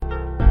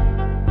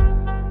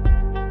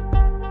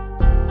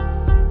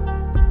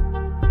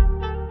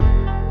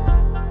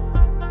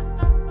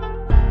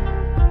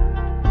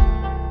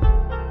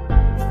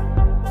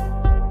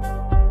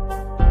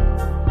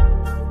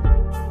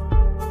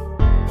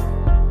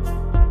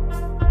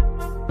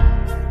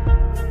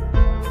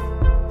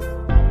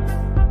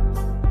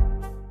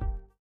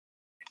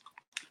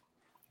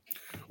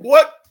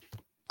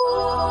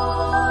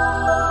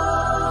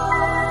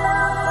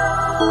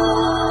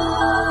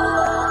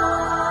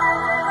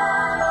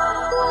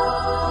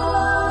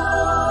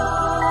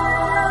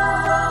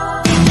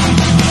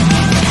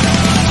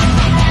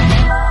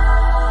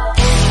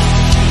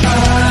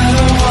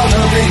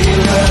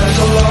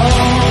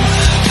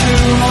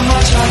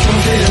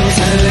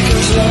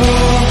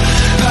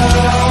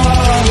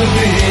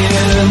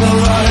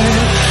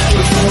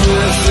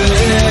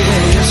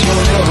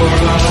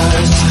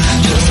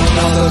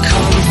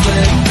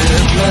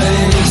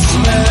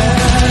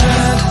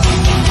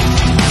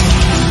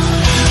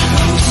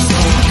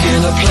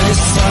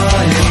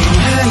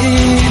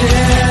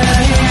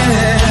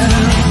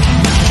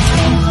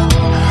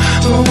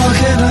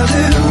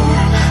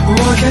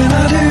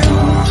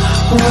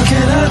What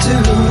can I do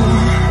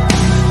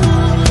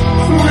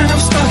when I'm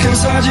stuck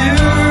inside you?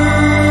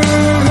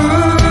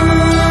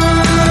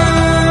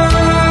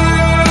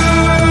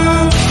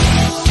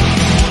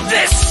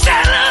 This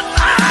cell of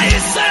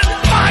ice and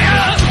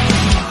fire,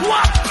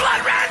 what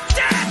blood red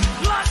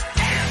death, lost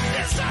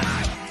in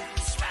desire,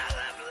 smell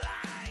of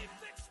life.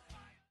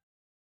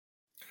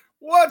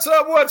 What's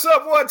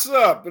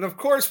up? And of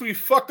course, we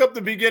fucked up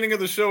the beginning of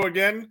the show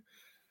again.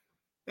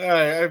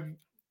 I'm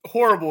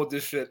horrible at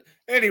this shit.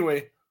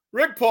 Anyway,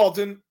 Rick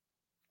Paulton,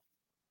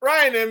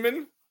 Ryan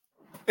Inman,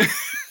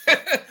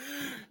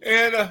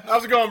 and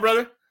how's it going,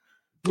 brother?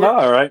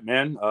 All right,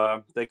 man.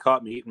 They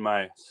caught me eating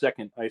my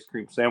second ice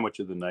cream sandwich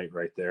of the night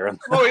right there.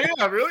 Oh,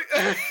 yeah, really?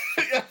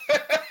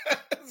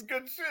 That's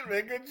good shit,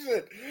 man. Good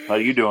shit. How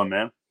you doing,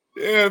 man?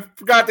 Yeah,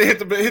 forgot to hit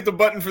the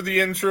button for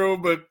the intro,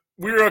 but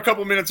we were a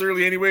couple minutes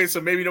early anyway,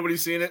 so maybe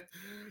nobody's seen it.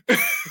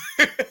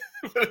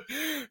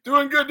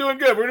 Doing good. We're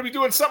going to be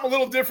doing something a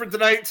little different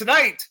tonight.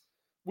 Tonight,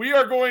 we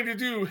are going to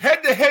do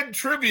head-to-head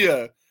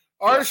trivia.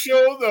 Our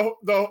show,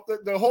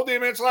 the Whole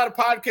Damn Enchilada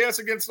podcast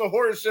against the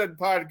Horrorshed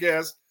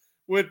podcast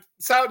with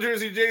South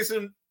Jersey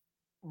Jason,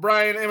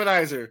 Brian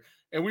Emmenizer.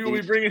 And we will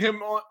be bringing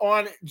him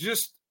on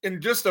just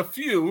a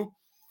few.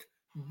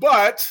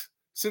 But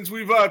since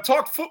we've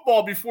talked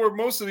football before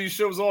most of these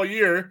shows all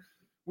year,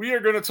 we are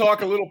going to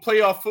talk a little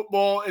playoff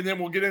football, and then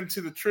we'll get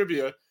into the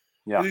trivia.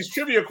 Yeah. These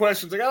trivia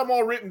questions, I got them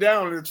all written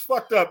down, and it's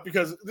fucked up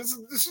because this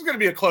is going to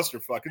be a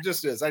clusterfuck. It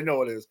just is. I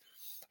know it is.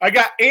 I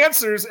got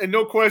answers and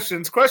no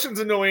questions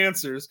and no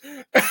answers.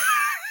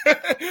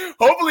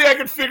 Hopefully I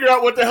can figure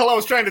out what the hell I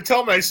was trying to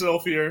tell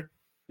myself here.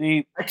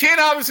 I can't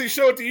obviously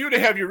show it to you to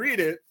have you read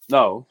it.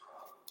 No.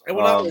 It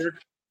will not work.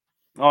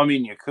 Well, I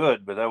mean, you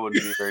could, but that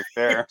wouldn't be very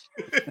fair.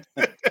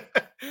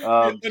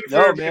 No,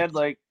 man,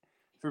 like,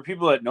 for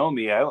people that know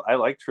me, I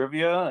like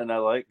trivia and I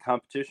like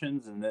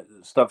competitions, and that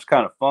stuff's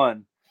kind of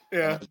fun.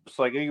 Yeah. It's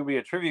like it could be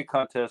a trivia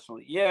contest.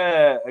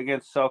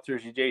 Against South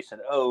Jersey Jason.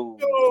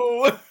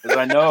 Because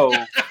I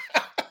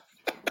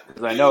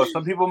know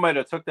some people might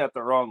have took that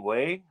the wrong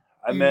way.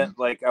 I meant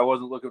like I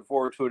wasn't looking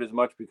forward to it as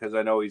much because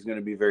I know he's going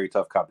to be very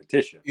tough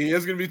competition. He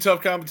is going to be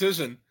tough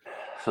competition.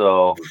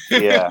 So,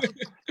 yeah.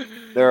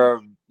 There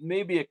are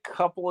maybe a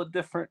couple of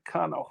different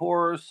kind of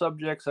horror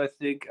subjects I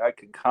think I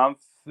could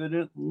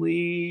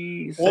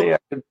confidently say I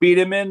could beat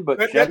him in, but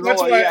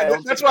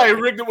that's why I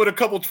rigged it with a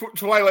couple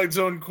Twilight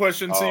Zone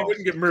questions so you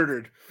wouldn't get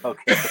murdered.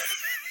 Okay.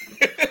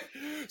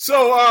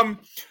 So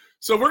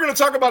we're going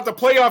to talk about the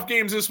playoff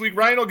games this week.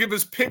 Ryan will give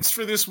his picks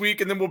for this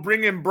week, and then we'll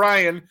bring in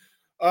Brian.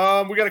 We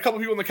got a couple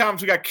people in the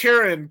comments. We got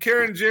Karen,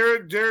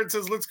 Jared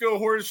says, let's go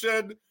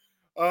Horrorshed.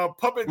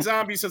 Puppet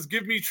Zombie says,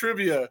 give me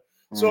trivia.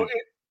 So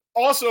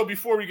also,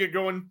 before we get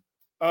going,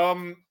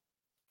 got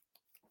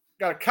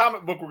a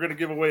comic book we're going to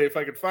give away if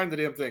I could find the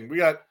damn thing. We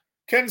got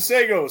Ken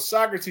Sago,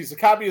 Socrates, a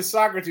copy of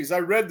Socrates. I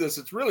read this.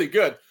 It's really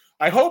good.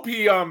 I hope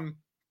he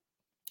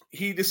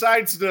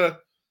decides to,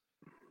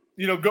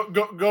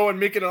 go and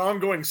make it an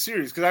ongoing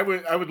series, because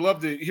I would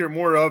love to hear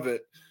more of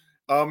it.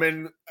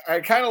 And I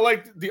kind of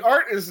like the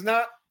art is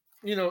not,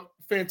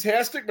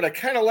 fantastic, but I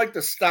kind of like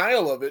the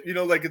style of it.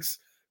 Like it's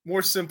more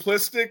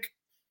simplistic.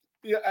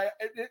 Yeah,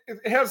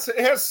 it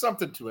has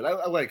something to it.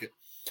 I like it.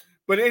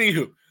 But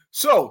anywho,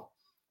 so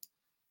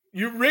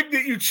you rigged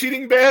it, you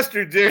cheating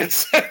bastard, Jared.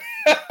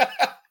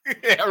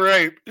 Yeah,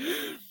 right.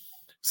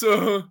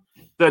 So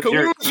that's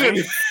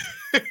collusion.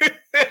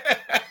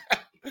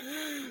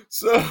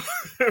 So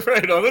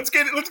right on. Let's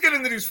get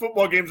into these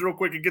football games real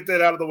quick and get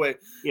that out of the way.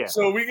 Yeah.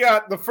 So we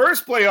got the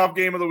first playoff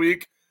game of the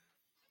week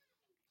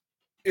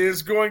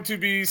is going to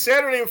be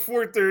Saturday at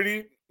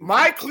 4:30.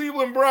 My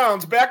Cleveland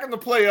Browns back in the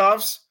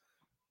playoffs,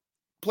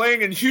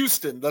 playing in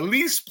Houston, the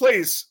least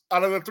place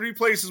out of the three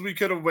places we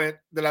could have went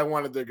that I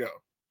wanted to go.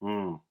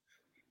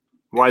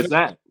 Why is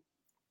that?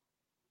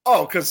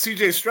 Oh, because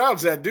C.J.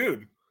 Stroud's that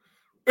dude.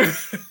 He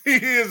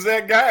is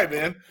that guy,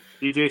 man.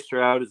 C.J.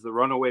 Stroud is the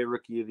runaway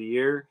rookie of the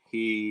year.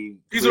 He's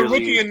a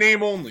rookie in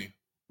name only.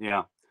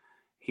 Yeah.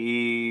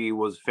 He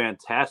was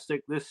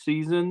fantastic this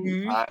season.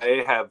 Mm-hmm.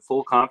 I have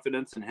full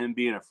confidence in him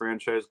being a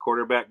franchise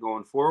quarterback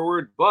going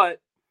forward, but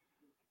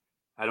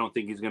I don't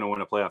think he's going to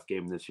win a playoff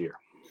game this year.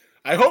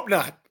 I hope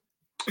not.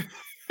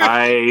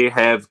 I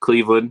have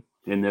Cleveland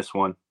in this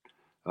one,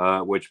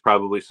 which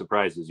probably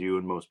surprises you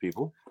and most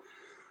people.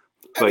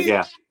 But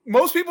yeah.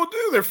 Most people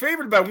do. They're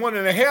favored by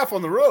 1.5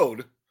 on the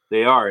road.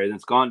 They are, and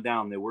it's gone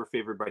down. They were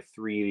favored by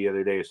 3 the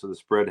other day, so the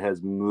spread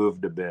has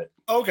moved a bit.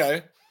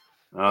 Okay.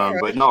 Right.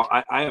 But no,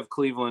 I have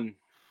Cleveland.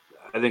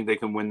 I think they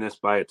can win this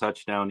by a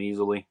touchdown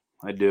easily.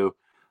 I do.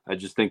 I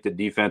just think the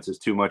defense is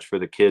too much for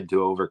the kid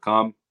to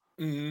overcome.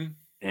 Mm-hmm.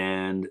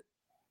 And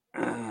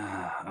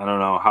I don't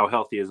know. How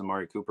healthy is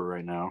Amari Cooper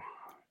right now?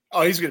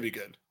 Oh, he's going to be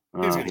good.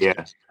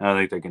 Yeah, I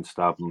think they can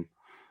stop him.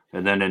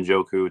 And then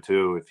Njoku,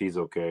 too, if he's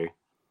okay.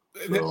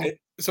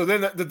 So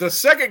then the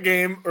second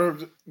game, or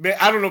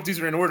I don't know if these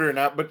are in order or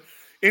not, but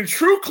in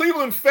true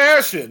Cleveland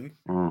fashion,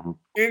 Mhm.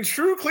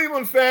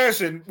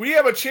 we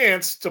have a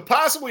chance to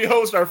possibly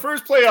host our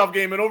first playoff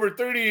game in over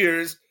 30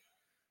 years.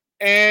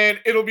 And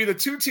it'll be the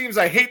two teams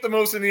I hate the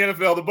most in the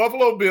NFL, the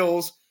Buffalo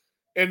Bills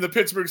and the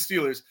Pittsburgh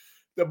Steelers.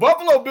 The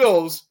Buffalo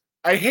Bills,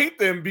 I hate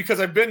them because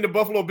I've been to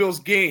Buffalo Bills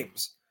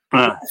games.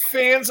 Uh,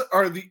 Fans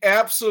are the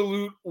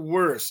absolute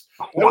worst.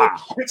 Wow.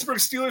 Pittsburgh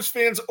Steelers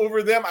fans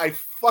over them, I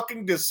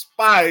fucking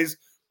despise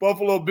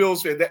Buffalo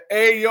Bills fans.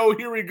 Hey, yo,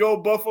 here we go,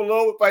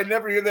 Buffalo. If I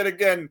never hear that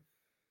again.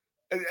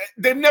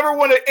 They've never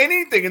won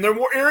anything, and they're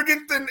more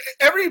arrogant than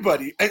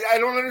everybody. I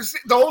don't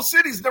understand. The whole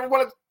city's never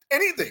won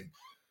anything.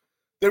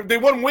 They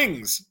won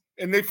wings,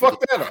 and they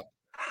fucked that up.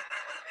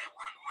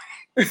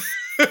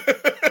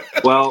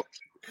 Well,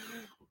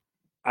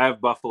 I have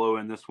Buffalo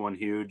in this one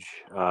huge.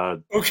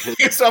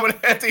 Okay, so I'm going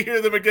to have to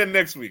hear them again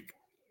next week.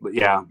 But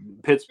yeah,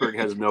 Pittsburgh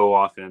has no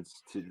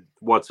offense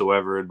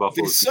whatsoever, and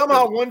Buffalo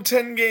somehow won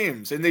 10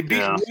 games, and they beat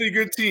really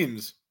good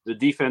teams. The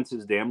defense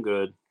is damn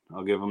good.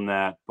 I'll give them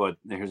that. But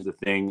here's the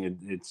thing.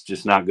 It's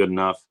just not good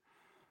enough.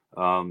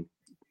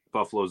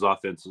 Buffalo's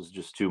offense is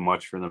just too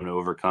much for them to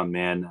overcome,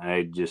 man.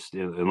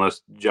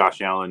 Unless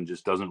Josh Allen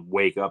just doesn't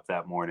wake up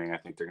that morning, I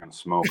think they're going to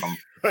smoke them.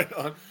 Right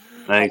on.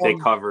 I think they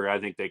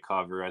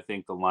cover. I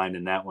think the line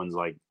in that one's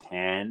like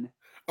 10.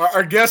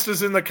 Our guest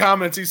is in the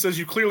comments. He says,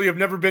 you clearly have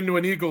never been to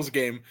an Eagles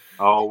game.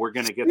 Oh, we're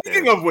going to get there.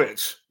 Speaking of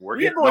which, we're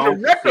going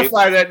to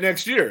rectify that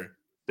next year.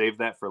 Save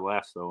that for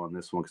last, though, on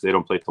this one, because they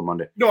don't play till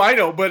Monday. No, I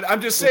know, but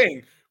I'm just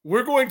saying,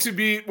 we're going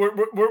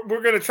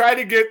to try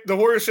to get the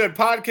Horrorshed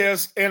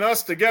podcast and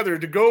us together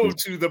to go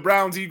to the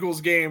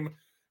Browns-Eagles game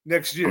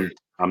next year.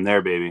 I'm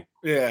there, baby.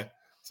 Yeah,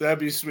 so that'd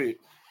be sweet.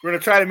 We're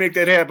going to try to make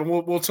that happen.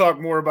 We'll talk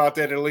more about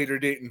that at a later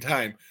date and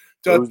time.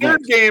 The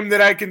third game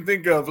that I can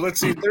think of, let's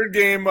see, third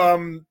game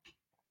in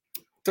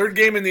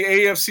the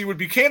AFC would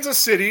be Kansas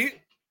City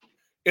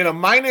in a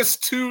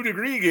 -2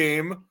 degree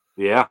game.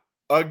 Yeah.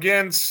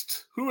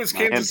 Against who is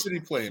Kansas City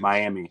playing?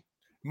 Miami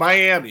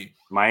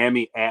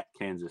at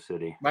Kansas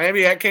City.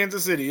 Miami at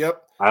Kansas City,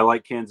 yep. I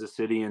like Kansas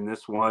City in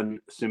this one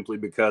simply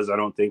because I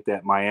don't think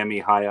that Miami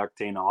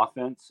high-octane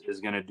offense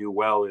is going to do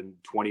well in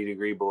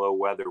 20-degree below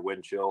weather,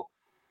 wind chill.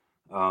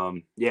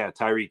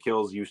 Tyreek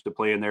Hill's used to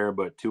playing there,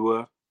 but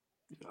Tua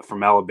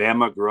from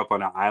Alabama grew up on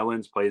the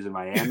islands, plays in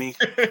Miami.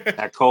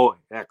 that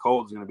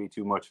cold's going to be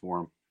too much for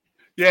him.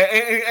 Yeah,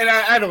 and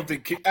I don't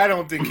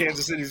think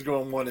Kansas City's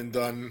going one and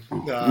done.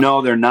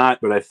 No, they're not.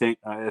 But I think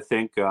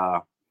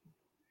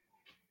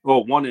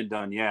one and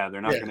done. Yeah,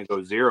 they're not going to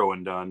go 0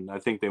 and done. I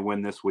think they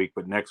win this week,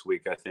 but next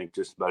week I think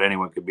just about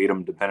anyone could beat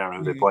them, depending on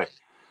who they play.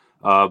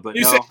 But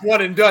you said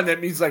one and done.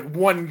 That means like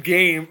one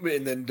game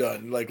and then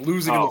done, like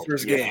losing in the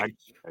first game.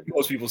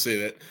 Most people say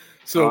that.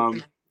 So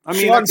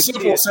Sean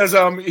Simple says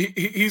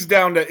he's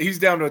down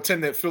to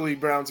attend that Philly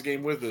Browns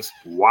game with us.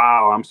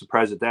 Wow, I'm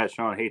surprised at that.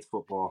 Sean hates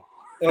football.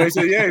 Oh, he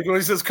said,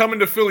 he says, coming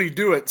to Philly,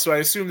 do it. So I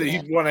assume that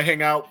he'd want to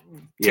hang out,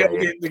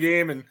 tailgate the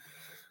game. And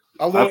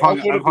I've hung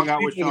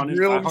out with Sean.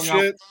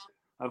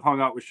 I've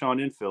hung out with Sean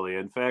in Philly.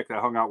 In fact,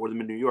 I hung out with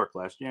him in New York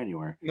last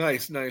January.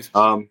 Nice.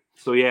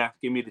 So yeah,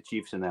 give me the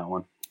Chiefs in that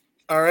one.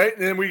 All right.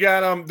 And then we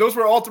got those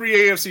were all 3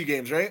 AFC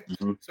games, right?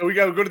 Mm-hmm. So we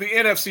got to go to the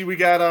NFC. We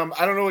got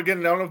I don't know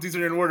if these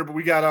are in order, but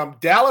we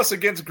got Dallas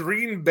against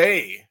Green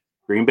Bay.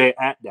 Green Bay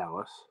at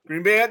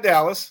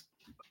Dallas.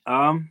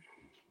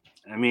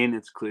 I mean,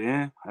 it's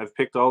clear. I've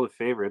picked all the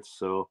favorites.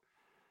 So,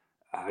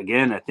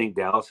 again, I think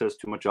Dallas has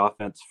too much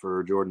offense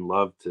for Jordan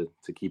Love to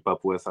keep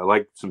up with. I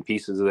like some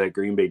pieces of that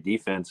Green Bay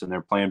defense, and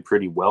they're playing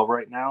pretty well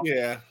right now.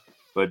 Yeah.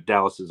 But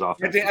Dallas's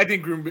offense. I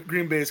think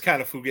Green Bay is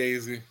kind of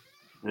fugazi.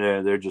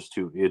 Yeah,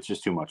 it's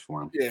just too much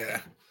for them.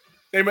 Yeah.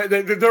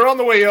 They're on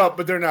the way up,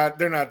 but they're not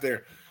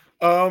there.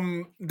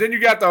 Then you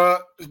got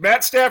the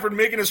Matt Stafford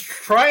making his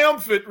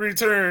triumphant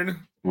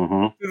return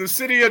to the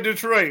city of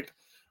Detroit,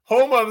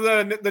 home of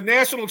the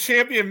national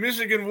champion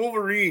Michigan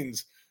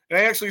Wolverines. And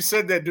I actually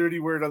said that dirty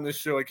word on this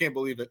show. I can't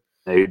believe it.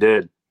 Yeah, you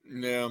did.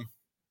 Yeah.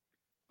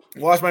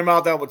 Wash my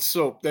mouth out with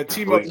soap. That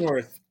team up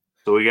north.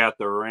 So we got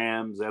the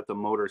Rams at the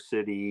Motor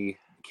City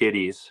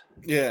Kitties.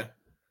 Yeah.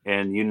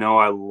 And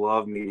I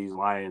love me these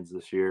Lions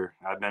this year.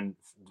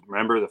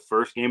 Remember the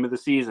first game of the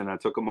season, I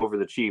took them over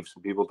the Chiefs,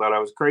 and people thought I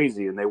was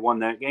crazy, and they won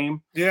that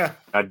game. Yeah.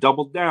 I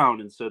doubled down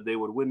and said they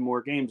would win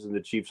more games than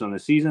the Chiefs on the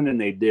season, and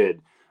they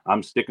did.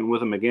 I'm sticking with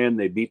them again.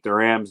 They beat the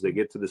Rams. They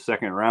get to the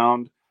second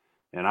round,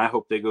 and I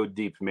hope they go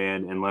deep,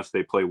 man, unless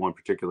they play one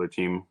particular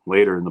team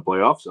later in the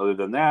playoffs. Other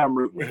than that, I'm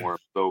rooting for them.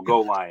 So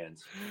go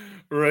Lions.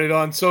 Right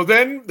on. So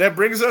then that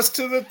brings us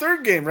to the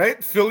third game,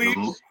 right? Philly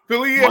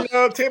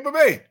and Tampa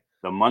Bay.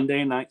 The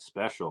Monday night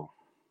special.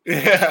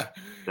 Yeah.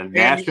 The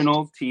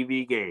national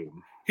TV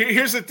game.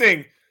 Here's the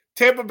thing.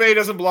 Tampa Bay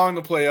doesn't belong in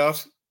the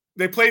playoffs.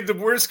 They played the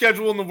worst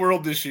schedule in the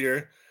world this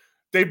year.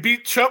 They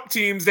beat chump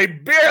teams. They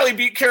barely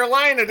beat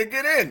Carolina to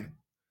get in.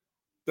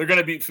 They're going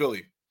to beat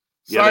Philly.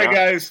 Sorry,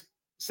 guys.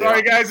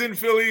 Sorry, guys in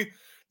Philly.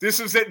 This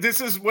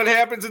is what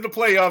happens in the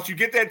playoffs. You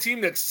get that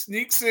team that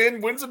sneaks in,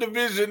 wins a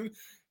division.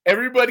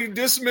 Everybody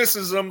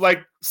dismisses them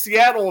like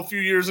Seattle a few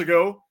years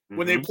ago.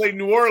 when they played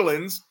New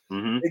Orleans.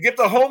 Mm-hmm. They get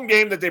the home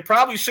game that they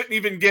probably shouldn't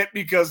even get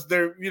because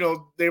they're,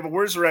 they have a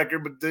worse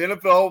record, but the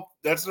NFL,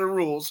 that's their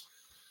rules.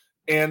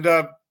 And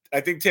I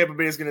think Tampa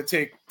Bay is going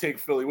to take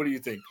Philly. What do you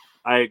think?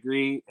 I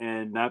agree,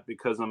 and not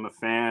because I'm a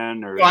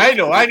fan or. Well, I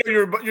know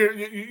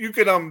you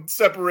could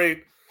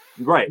separate,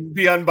 right,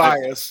 be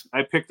unbiased.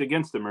 I picked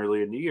against them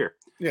early in the year.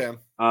 Yeah.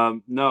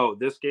 No,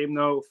 this game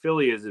though,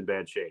 Philly is in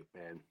bad shape,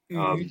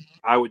 man.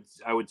 I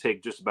would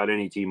take just about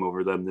any team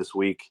over them this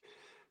week.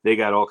 They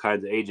got all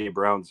kinds of. AJ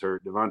Brown's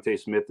hurt, Devontae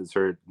Smith is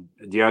hurt,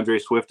 DeAndre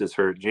Swift is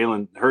hurt,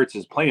 Jalen Hurts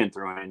is playing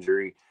through an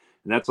injury,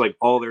 and that's like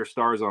all their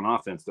stars on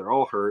offense. They're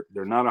all hurt.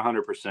 They're not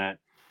 100%.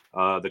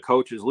 The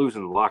coach is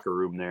losing the locker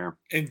room there.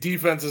 And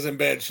defense is in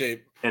bad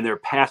shape. And their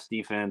pass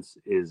defense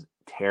is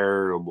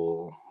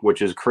terrible,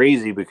 which is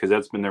crazy because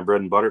that's been their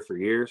bread and butter for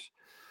years.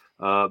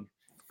 I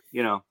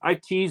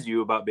tease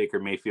you about Baker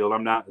Mayfield.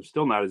 I'm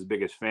still not his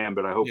biggest fan,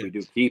 but I hope we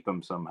do keep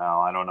him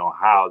somehow. I don't know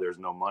how. There's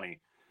no money.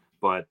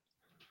 But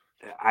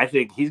I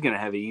think he's going to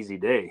have an easy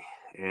day.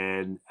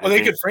 And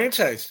they could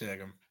franchise tag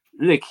him.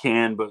 They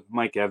can, but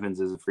Mike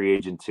Evans is a free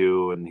agent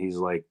too, and he's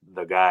like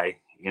the guy,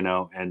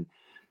 and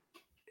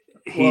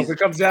if it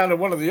comes down to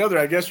one or the other,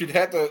 I guess you'd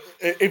have to,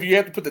 if you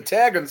have to put the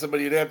tag on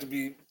somebody, it'd have to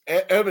be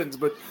Evans,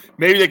 but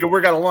maybe they could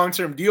work out a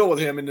long-term deal with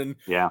him and then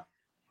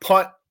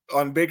punt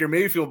on Baker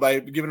Mayfield by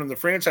giving him the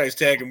franchise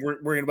tag and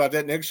worrying about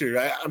that next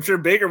year. I'm sure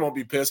Baker won't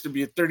be pissed. It'd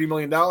be $30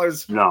 million.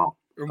 No.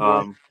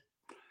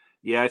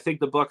 I think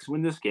the Bucs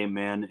win this game,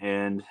 man.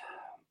 And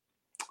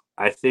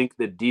I think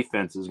the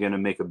defense is going to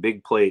make a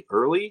big play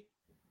early,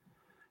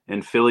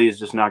 and Philly is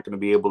just not going to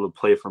be able to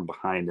play from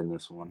behind in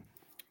this one.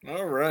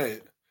 All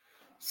right.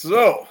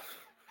 So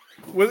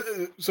we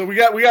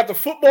got the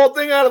football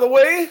thing out of the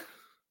way.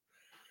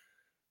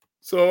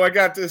 So I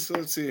got this.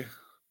 Let's see.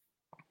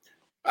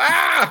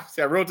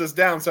 See, I wrote this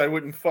down so I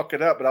wouldn't fuck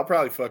it up, but I'll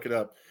probably fuck it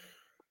up.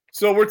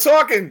 So we're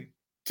talking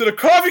to the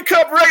Coffee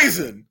Cup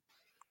Raisin,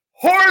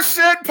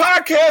 horrorshed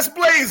podcast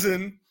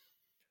blazing,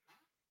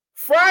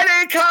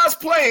 Friday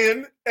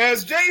cosplaying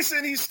as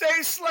Jason. He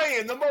stays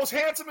slaying, the most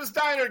handsomest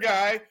diner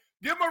guy.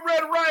 Give him a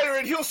Red Ryder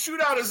and he'll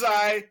shoot out his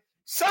eye.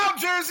 South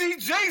Jersey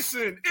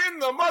Jason in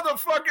the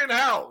motherfucking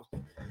house.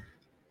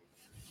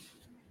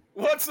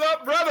 What's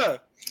up, brother?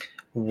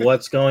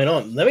 What's going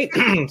on? Let me,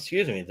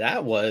 excuse me.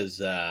 That was,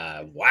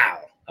 wow.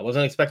 I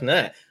wasn't expecting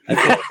that. I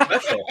feel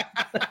special.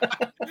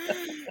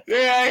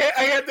 Yeah,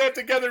 I had that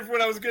together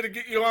when I was going to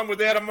get you on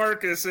with Adam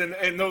Marcus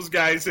and those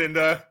guys. And,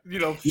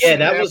 Yeah,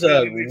 that was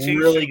a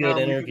really good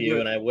interview,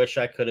 and I wish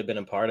I could have been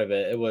a part of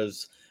it. It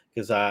was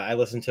because I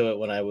listened to it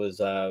when I was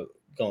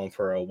going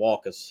for a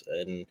walk,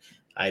 and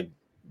I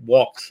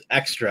walked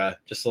extra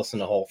just listen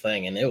to the whole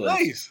thing, and it was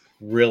nice.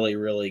 Really,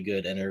 really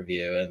good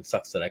interview, and it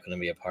sucks that I couldn't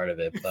be a part of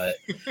it, but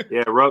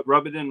yeah,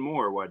 rub it in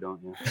more. Why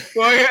don't you?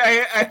 Well,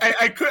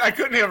 I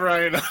couldn't have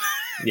Ryan on.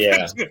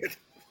 Yeah.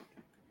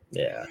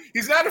 Yeah,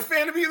 he's not a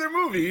fan of either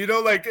movie, and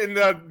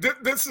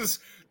this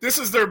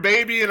is their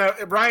baby,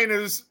 and Brian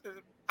is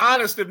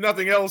honest if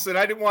nothing else, and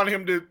I didn't want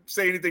him to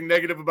say anything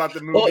negative about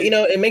the movie.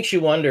 Well, it makes you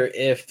wonder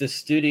if the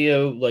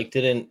studio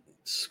didn't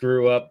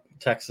screw up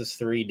Texas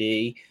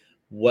 3D,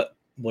 what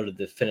would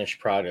the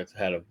finished product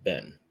have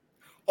been?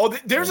 Oh,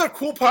 there's a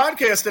cool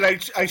podcast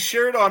that I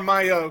shared on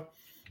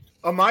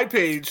my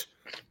page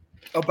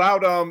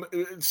about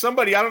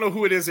somebody, I don't know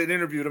who it is that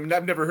interviewed him.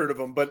 I've never heard of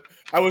him, but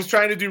I was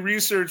trying to do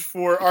research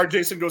for our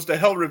Jason Goes to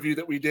Hell review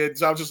that we did.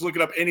 So I was just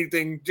looking up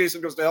anything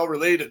Jason Goes to Hell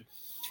related.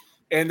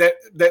 And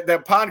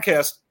that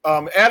podcast,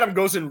 Adam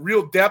goes in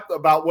real depth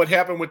about what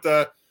happened with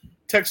the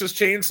Texas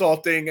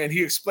Chainsaw thing, and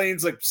he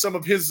explains some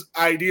of his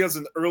ideas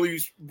and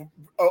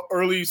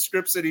early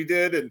scripts that he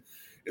did, and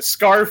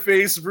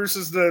Scarface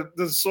versus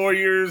the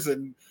Sawyers,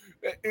 and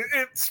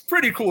it's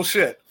pretty cool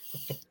shit.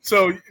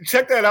 So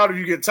check that out if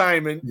you get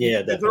time. And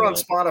yeah, they're on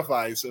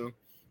Spotify. So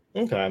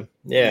okay,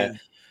 yeah.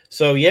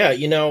 So yeah,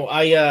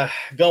 I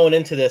going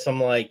into this, I'm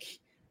like,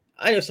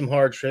 I know some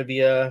hard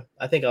trivia.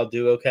 I think I'll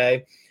do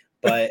okay,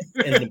 but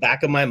in the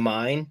back of my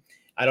mind,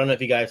 I don't know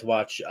if you guys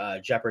watch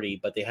Jeopardy,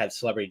 but they had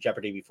Celebrity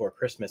Jeopardy before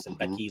Christmas, and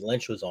Becky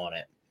Lynch was on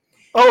it.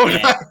 Oh,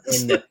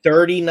 nice. In the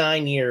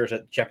 39 years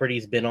that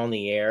Jeopardy's been on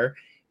the air,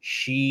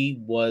 she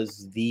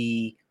was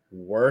the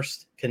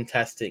worst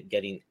contestant,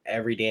 getting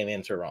every damn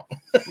answer wrong.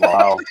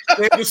 Wow.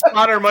 They had to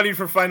spot our money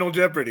for Final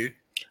Jeopardy.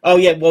 Oh,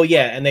 yeah. Well,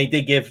 yeah. And they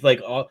did give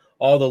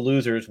all the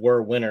losers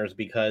were winners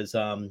because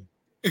even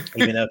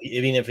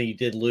if you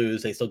did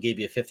lose, they still gave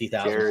you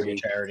 $50,000 for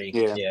charity.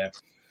 Yeah.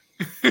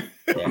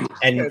 Yeah.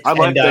 And I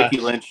like Becky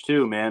Lynch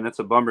too, man. That's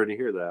a bummer to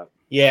hear that.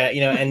 Yeah,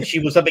 and she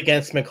was up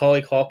against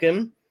Macaulay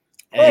Culkin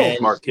and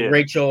smart kid.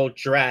 Rachel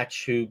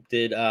Dratch, who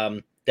did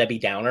Debbie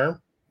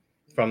Downer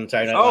from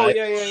Saturday Night Live.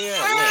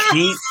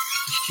 Oh yeah.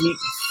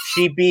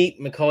 She beat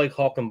Macaulay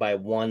Culkin by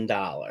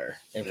 $1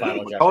 in Final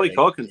Jeopardy. Macaulay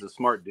Culkin's a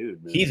smart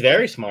dude, man. He's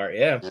very smart,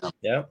 yeah.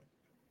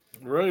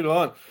 Right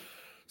on.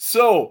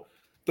 So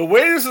the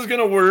way this is going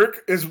to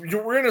work is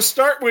we're going to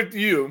start with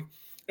you,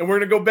 and we're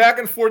going to go back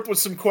and forth with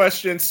some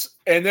questions,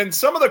 and then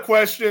some of the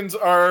questions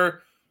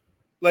are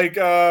like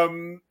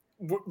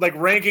like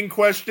ranking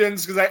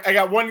questions because I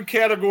got one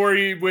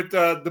category with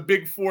the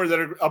big four that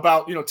are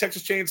about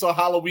Texas Chainsaw,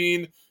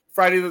 Halloween,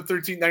 Friday the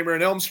 13th, Nightmare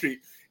on Elm Street,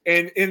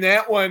 and in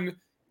that one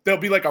there'll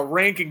be like a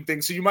ranking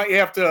thing. So you might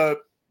have to.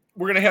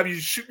 We're gonna have you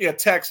shoot me a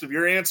text of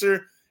your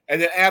answer,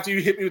 and then after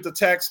you hit me with the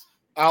text,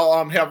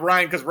 I'll have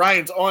Ryan because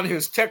Ryan's on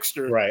his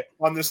texter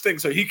on this thing,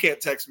 so he can't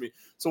text me.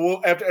 So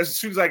we'll as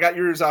soon as I got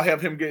yours, I'll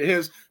have him get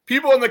his.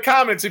 People in the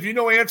comments, if you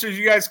know answers,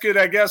 you guys could,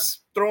 I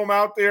guess, throw them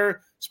out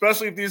there.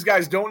 Especially if these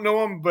guys don't know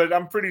them, but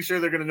I'm pretty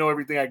sure they're going to know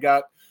everything I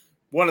got.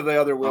 One or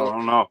the other will. I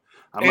don't know.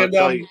 I'm going to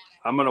tell you.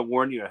 I'm going to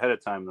warn you ahead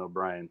of time, though,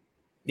 Brian.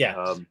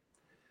 Yeah.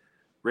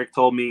 Rick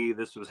told me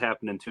this was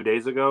happening 2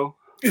 days ago.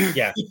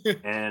 Yeah.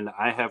 And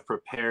I have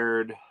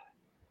prepared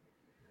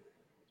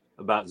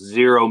about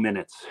 0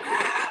 minutes.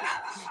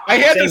 I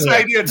had this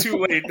idea too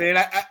late,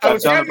 man. I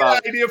was having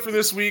an idea for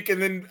this week,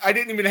 and then I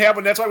didn't even have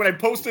one. That's why when I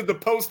posted the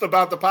post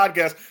about the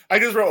podcast, I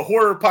just wrote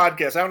horror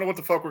podcast. I don't know what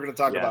the fuck we're going to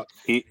talk about.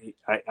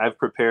 I've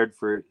prepared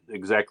for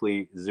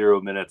exactly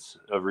 0 minutes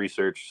of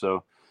research.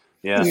 So,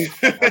 yeah,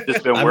 I've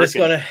just been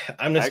working.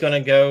 I'm just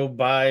gonna go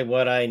by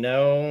what I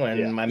know,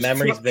 and my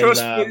memory's been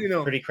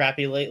pretty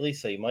crappy lately.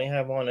 So you might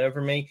have one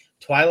over me.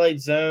 Twilight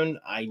Zone.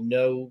 I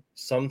know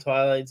some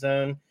Twilight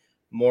Zone.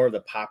 More of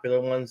the popular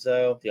ones,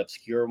 though. The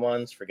obscure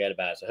ones, forget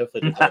about it. So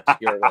hopefully there's no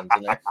obscure ones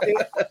in there.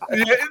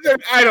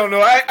 I don't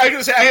know. I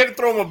had to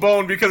throw him a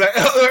bone because,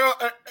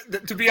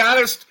 to be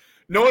honest,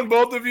 knowing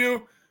both of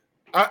you,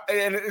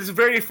 and it's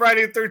very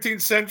Friday the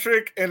 13th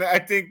centric, and I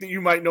think that you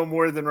might know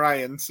more than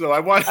Ryan. So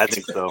I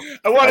think so.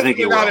 I wanted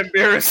to not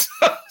embarrass,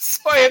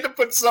 so I had to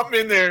put something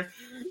in there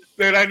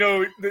that I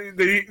know.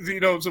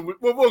 So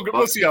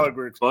we'll see how it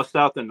works. Bust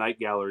out the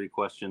night gallery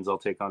questions. I'll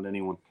take on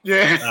anyone.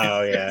 Yeah.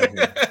 Oh yeah.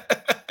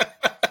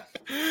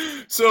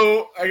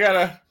 So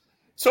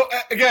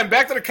again,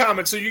 back to the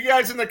comments. So you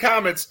guys in the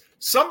comments,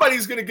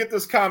 somebody's going to get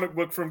this comic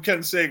book from Ken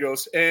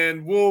Sagos,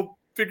 and we'll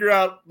figure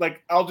out,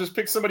 like, I'll just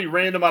pick somebody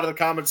random out of the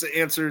comments that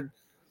answered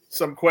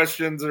some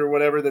questions or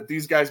whatever that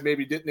these guys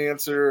maybe didn't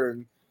answer.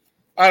 And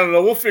I don't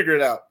know. We'll figure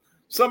it out.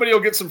 Somebody will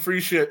get some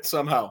free shit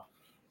somehow.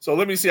 So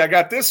let me see. I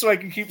got this so I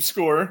can keep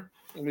score.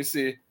 Let me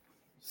see.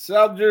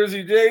 South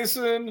Jersey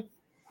Jason,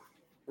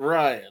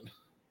 Ryan.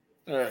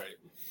 All right.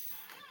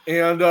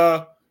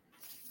 And,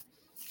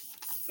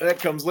 that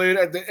comes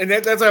later. And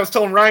that's what I was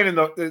telling Ryan in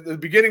the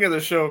beginning of the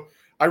show.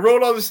 I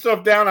wrote all this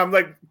stuff down. I'm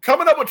like,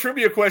 coming up with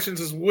trivia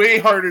questions is way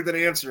harder than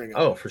answering it.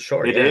 Oh, for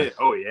sure. It is.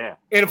 Oh, yeah.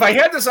 And if I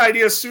had this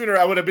idea sooner,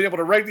 I would have been able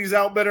to write these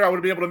out better. I would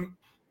have been able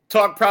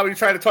to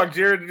try to talk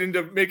Jared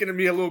into making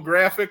me a little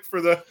graphic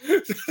for the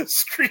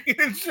screen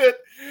and shit.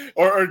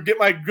 Or get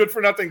my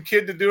good-for-nothing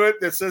kid to do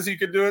it that says he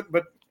could do it.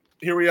 But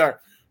here we are.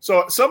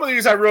 So some of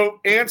these I wrote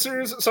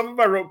answers. Some of them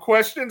I wrote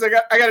questions.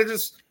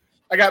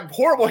 I got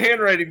horrible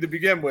handwriting to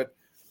begin with.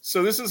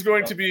 So this is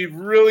going to be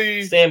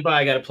really... Stand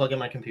by. I got to plug in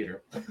my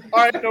computer. All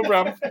right, no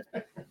problem.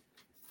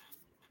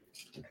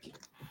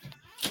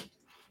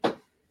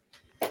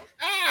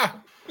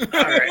 Ah! All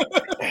right.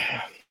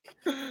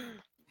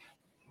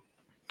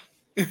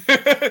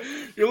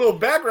 Your little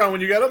background when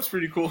you got up's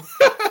pretty cool.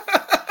 All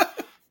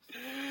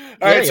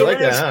right, so we're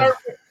going to start.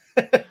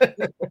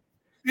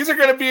 These are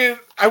going to be...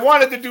 I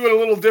wanted to do it a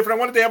little different. I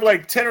wanted to have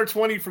like 10 or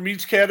 20 from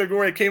each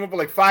category. I came up with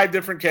like 5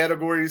 different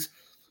categories.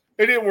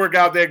 It didn't work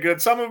out that good.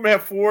 Some of them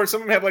have 4,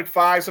 some of them have like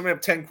 5, some of them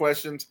have 10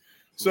 questions.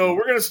 So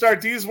we're going to start.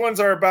 These ones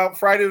are about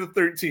Friday the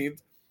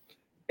 13th.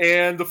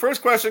 And the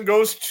first question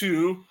goes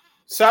to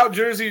South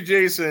Jersey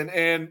Jason.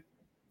 And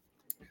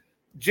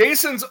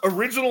Jason's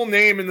original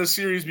name in the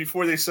series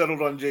before they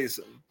settled on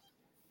Jason.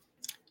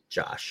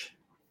 Josh.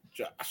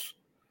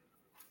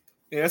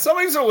 Yeah, some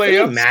of these are layups. Can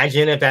you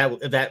imagine if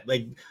that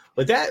like,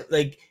 would that,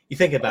 like, you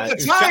think about it. At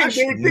the time, Josh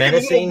they were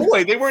thinking a little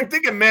boy. They weren't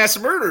thinking mass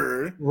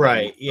murderer.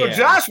 Right, yeah. So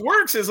Josh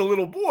works as a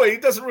little boy. He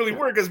doesn't really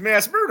work as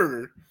mass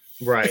murderer.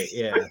 Right,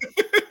 yeah.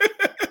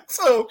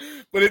 So,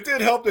 but it did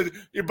help that.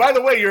 By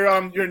the way,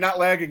 you're not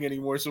lagging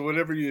anymore. So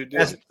whatever you do,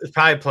 it's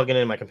probably plugging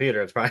in my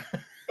computer. It's probably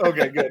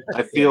okay. Good.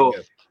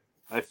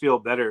 I feel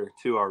better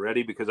too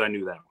already because I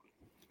knew that one.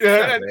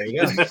 Yeah, there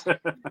you go.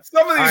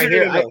 Some of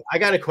these I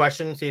got a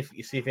question. See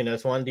if you know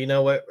this one. Do you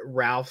know what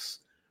Ralph's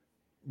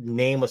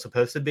name was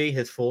supposed to be?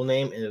 His full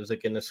name, and it was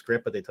like in the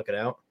script, but they took it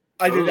out.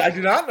 I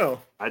do not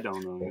know. I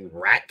don't know.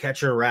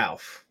 Ratcatcher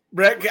Ralph.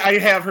 I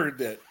have heard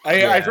that.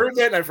 I've heard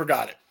that and I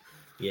forgot it.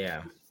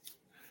 Yeah.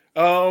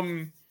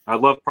 I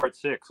love part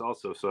 6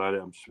 also, so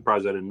I'm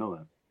surprised I didn't know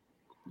that.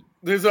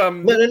 There's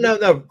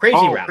no Crazy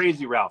Ralph.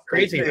 Crazy Ralph.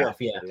 Crazy Ralph.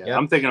 Yeah. Yep.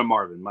 I'm thinking of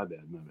Marvin. My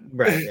bad.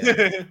 Right.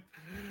 Yeah.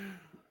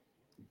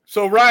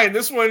 So Ryan,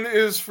 this one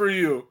is for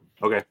you.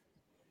 Okay.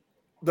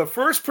 The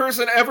first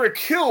person ever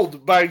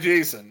killed by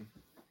Jason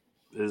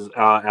is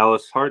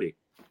Alice Hardy.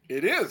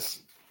 It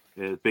is.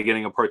 It's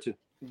beginning of part 2.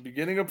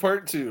 Beginning of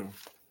part 2.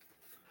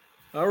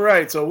 All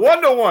right, so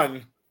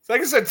 1-1. So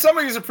like I said, some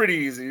of these are pretty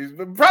easy.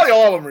 Probably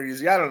all of them are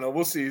easy. I don't know.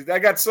 We'll see. I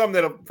got some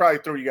that'll probably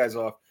throw you guys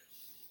off.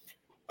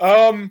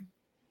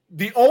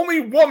 The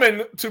only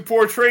woman to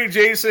portray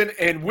Jason,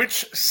 and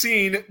which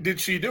scene did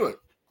she do it?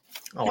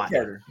 Oh,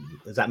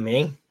 is that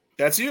me?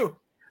 That's you.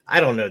 I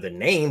don't know the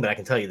name, but I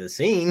can tell you the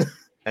scene.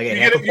 I get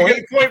You half a point.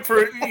 get a point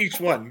for each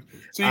one.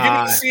 So you give me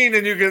the scene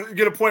and you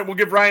get a point. We'll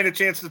give Ryan a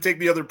chance to take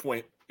the other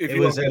point. It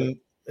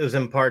was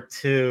in part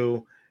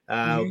 2,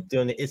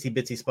 doing the itsy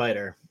bitsy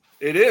spider.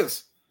 It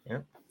is. Yeah.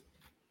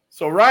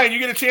 So Ryan, you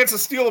get a chance to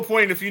steal a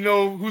point if you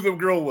know who the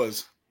girl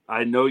was.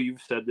 I know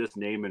you've said this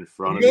name in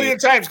front of me a million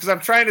times because I'm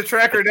trying to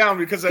track her down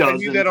because I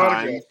need that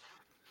autograph.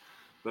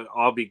 But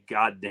I'll be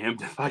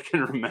goddamned if I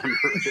can remember.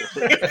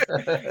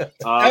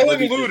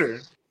 Ellen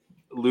Lutter.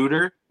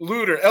 Lutter?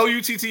 Lutter.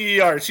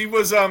 Lutter. She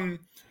was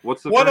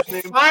what's the one first of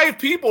name? 5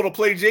 people to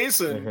play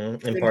Jason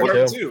in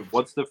part 2.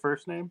 What's the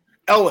first name?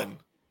 Ellen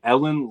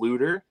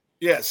Lutter?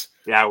 Yes.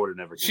 Yeah, I would have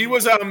never. She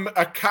was in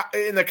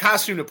the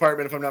costume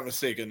department, if I'm not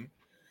mistaken.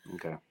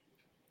 Okay.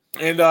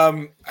 And I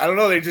don't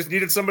know. They just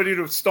needed somebody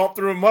to stomp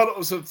through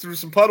through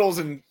some puddles,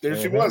 and there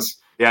she was.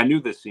 Yeah, I knew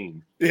the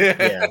scene.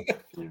 Yeah.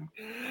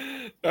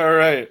 All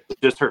right.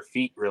 Just her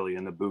feet, really,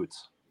 in the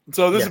boots.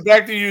 So this is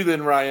back to you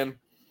then, Ryan.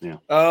 Yeah.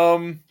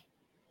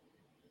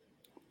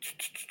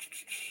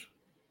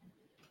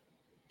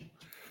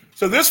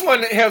 So this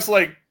one has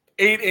like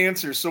 8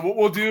 answers. So what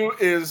we'll do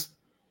is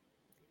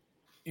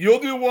you'll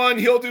do one,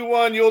 he'll do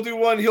one, you'll do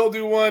one, he'll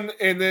do one,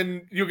 and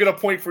then you'll get a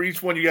point for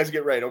each one you guys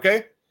get right.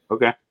 Okay.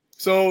 Okay.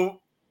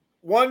 So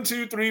 1,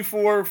 2, 3,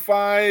 4,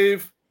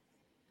 5,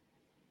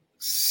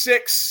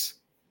 6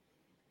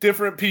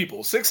 different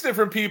people. 6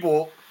 different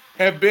people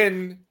have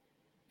been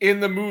in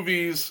the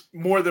movies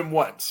more than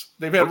once.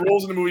 They've had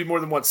roles in the movie more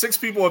than once. 6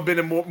 people have been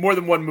in more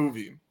than one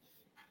movie.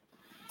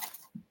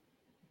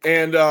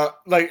 And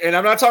and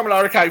I'm not talking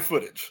about archive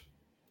footage.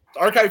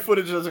 Archive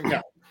footage doesn't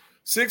count.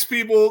 6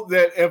 people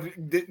that have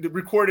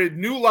recorded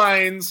new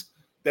lines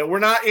that were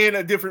not in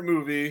a different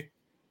movie.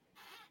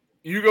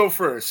 You go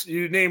first.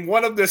 You name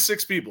one of the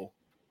 6 people.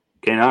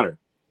 Kane Hodder.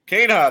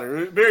 Kane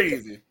Hodder. Very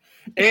easy.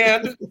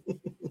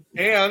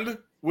 And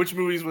which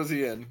movies was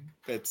he in?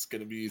 That's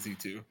going to be easy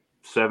too.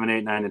 7,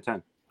 8, 9, and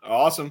 10.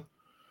 Awesome.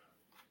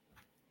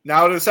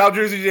 Now to South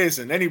Jersey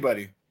Jason.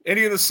 Anybody?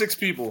 Any of the 6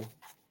 people?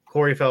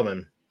 Corey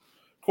Feldman.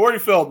 Corey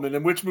Feldman.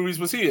 And which movies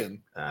was he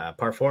in?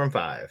 Part 4 and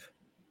 5.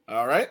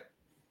 All right.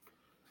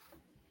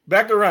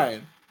 Back to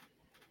Ryan.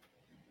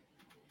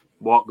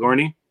 Walt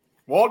Gorney.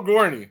 Walt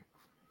Gorney.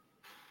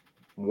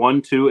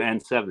 1, 2,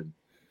 and 7.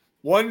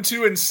 1,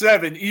 2, and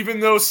 7. Even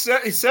though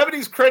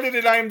 70's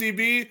credited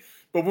IMDb,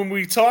 but when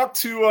we talked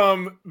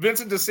to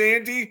Vincent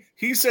DeSanti,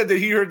 he said that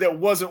he heard that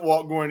wasn't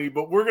Walt Gorney,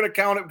 but we're going to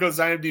count it because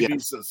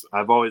IMDb says so.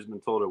 I've always been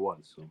told it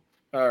was. So.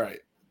 All right.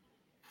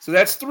 So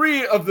that's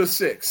 3 of the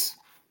 6.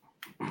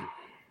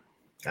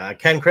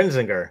 Ken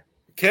Kirzinger.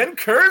 Ken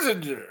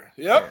Kirzinger.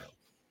 Yep. Yeah.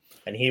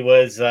 And he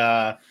was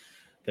the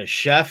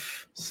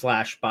chef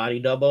 / body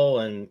double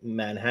in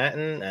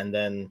Manhattan, and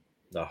then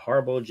the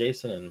horrible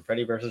Jason and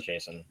Freddy versus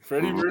Jason.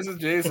 Freddy versus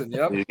Jason,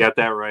 yep. You got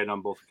that right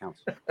on both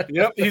accounts.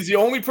 Yep, he's the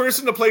only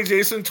person to play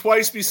Jason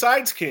twice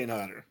besides Kane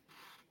Hodder.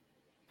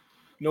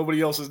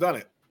 Nobody else has done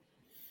it.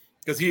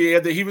 Because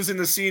he was in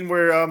the scene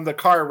where the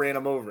car ran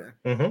him over.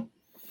 Mm-hmm.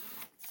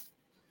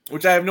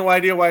 Which I have no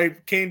idea why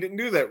Kane didn't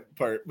do that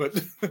part, but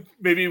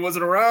maybe he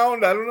wasn't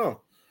around. I don't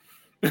know.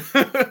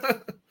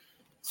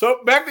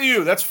 So back to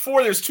you. That's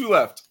 4. There's 2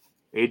 left.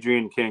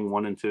 Adrian King,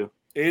 1 and 2.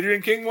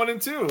 Adrian King, 1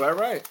 and 2. All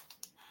right.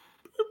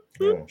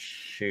 Oh,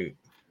 shoot.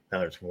 Now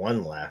there's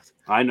 1 left.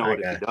 I know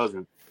it if he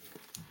doesn't.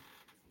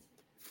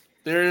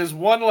 There is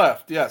 1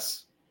 left,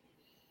 yes.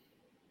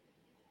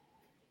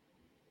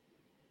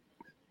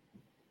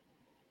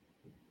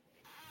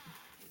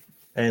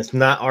 And it's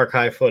not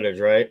archive footage,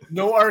 right?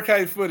 No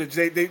archive footage.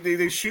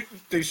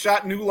 They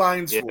shot new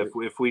lines. Yeah,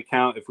 for if we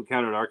counted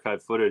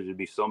archive footage, it'd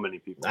be so many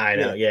people. I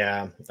know.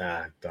 Yeah.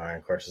 Darn.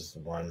 Of course, it's the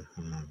 1.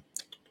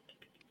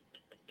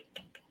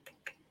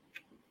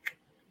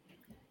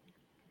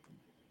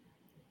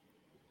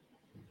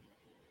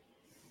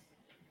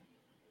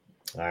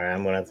 All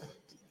right,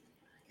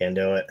 can't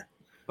do it.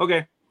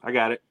 Okay, I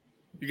got it.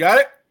 You got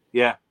it?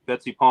 Yeah,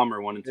 Betsy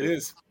Palmer, 1 and 2. It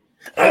is.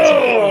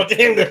 Oh,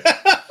 damn it.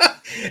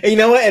 And you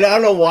know what? And I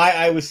don't know why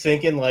I was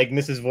thinking like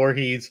Mrs.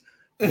 Voorhees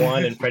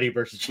 1 and Freddy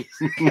versus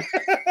Jason.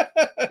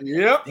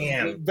 Yep.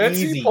 Damn.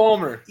 Betsy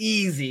Palmer.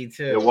 Easy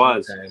too. It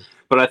was. Okay.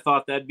 But I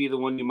thought that'd be the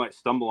one you might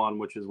stumble on,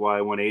 which is why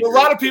I went Adrian. A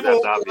lot of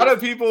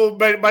people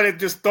might have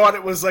just thought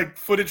it was like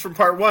footage from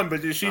part 1,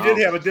 but she did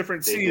have a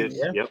different scene.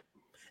 Yeah. Yep.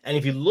 And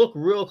if you look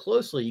real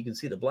closely, you can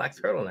see the black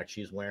turtleneck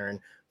she's wearing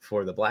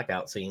for the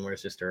blackout scene where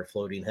it's just her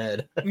floating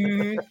head.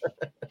 Mm-hmm.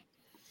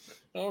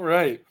 All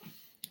right.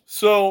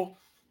 So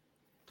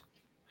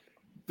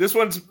this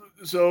one's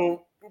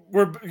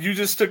you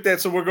just took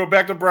that, so we'll go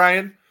back to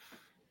Brian.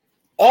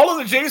 All of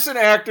the Jason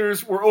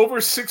actors were over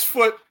 6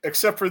 foot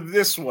except for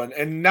this one,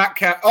 and not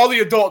all the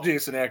adult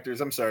Jason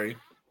actors. I'm sorry.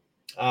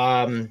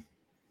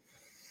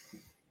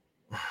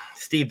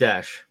 Steve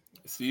Dash.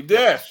 Steve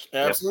Dash,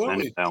 absolutely. Yep,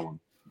 I knew that one.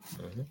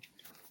 Mm-hmm.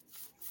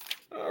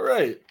 All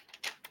right.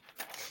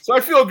 So I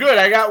feel good.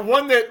 I got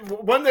one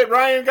that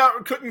Ryan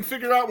couldn't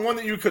figure out, and one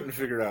that you couldn't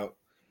figure out.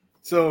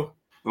 So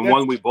and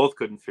one we both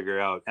couldn't figure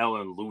out,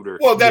 Ellen Lutter.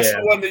 Well, that's the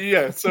one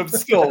that so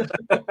still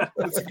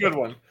it's a good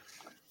one.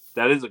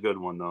 That is a good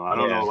one, though. I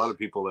don't Yeah. know a lot of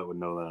people that would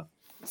know that.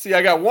 See,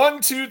 I got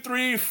 1, 2,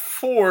 3,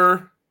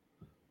 4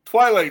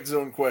 Twilight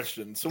Zone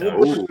questions. So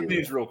we'll go through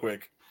these real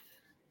quick.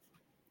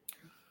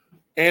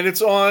 And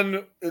it's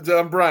on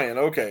Brian.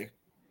 Okay.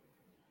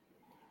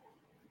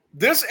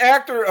 This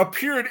actor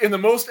appeared in the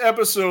most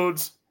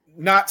episodes,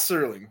 not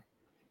Serling.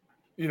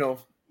 You know.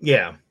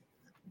 Yeah.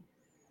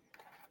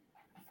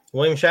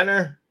 William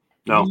Shatner?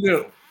 No.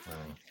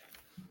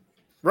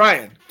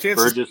 Ryan.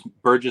 Chances.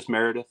 Burgess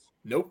Meredith?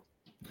 Nope.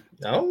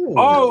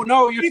 Oh,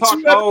 no, you're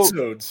talking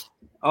episodes.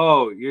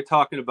 Oh, you're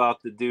talking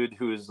about the dude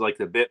who is like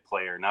the bit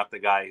player, not the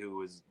guy who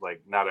was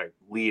like not a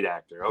lead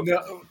actor. Okay.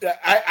 No,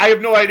 I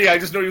have no idea. I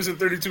just know he was in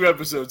 32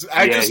 episodes.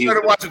 I just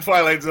started watching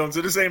Twilight Zone,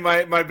 so this ain't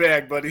my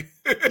bag, buddy.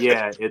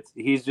 Yeah,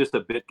 he's just a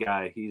bit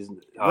guy. He's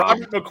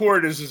Robert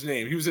McCord is his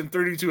name. He was in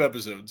 32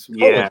 episodes.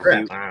 Yeah,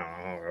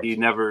 he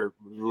never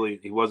really.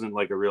 He wasn't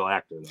like a real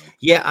actor though.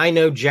 Yeah, I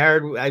know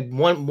Jared.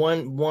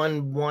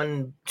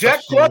 One. Jack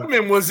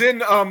Klugman was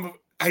in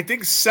I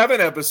think 7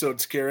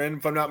 episodes, Karen,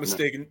 if I'm not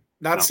mistaken.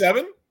 Not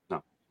 7?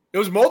 No. It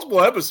was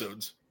multiple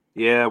episodes.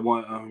 Yeah,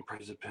 one.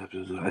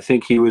 I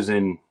think he was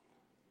in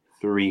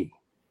 3.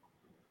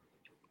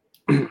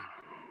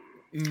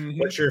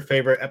 What's your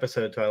favorite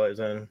episode, Twilight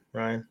Zone,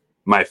 Ryan?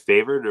 My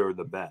favorite or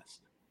the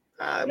best?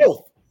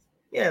 Both.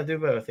 Yeah, do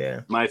both.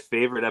 Yeah. My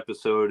favorite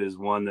episode is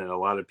one that a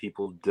lot of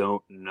people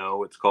don't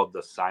know. It's called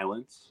The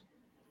Silence,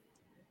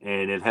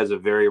 and it has a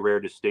very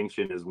rare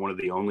distinction as one of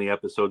the only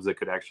episodes that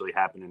could actually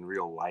happen in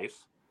real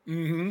life,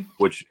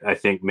 which I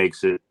think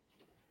makes it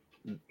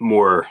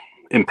more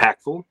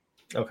impactful.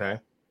 Okay.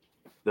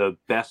 The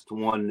best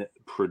one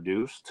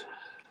produced.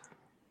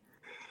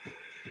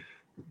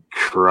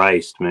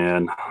 Christ,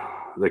 man.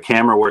 The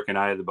camera work in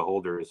Eye of the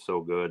Beholder is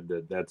so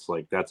good that's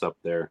up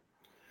there.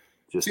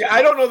 See,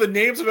 I don't know the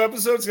names of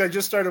episodes. I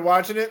just started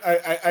watching it.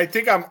 I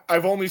think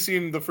I've only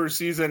seen the first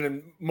season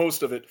and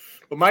most of it.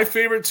 But my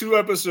favorite 2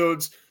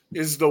 episodes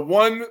is the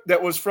one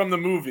that was from the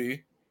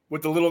movie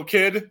with the little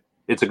kid.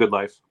 It's a Good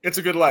Life. It's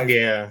a Good Life.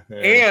 Yeah.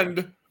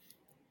 And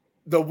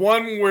the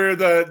one where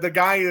the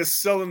guy is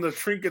selling the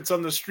trinkets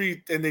on the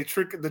street and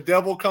the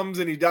devil comes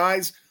and he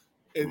dies.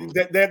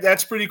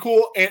 That's pretty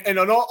cool. And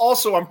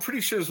also, I'm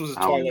pretty sure this was a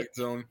Twilight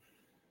Zone.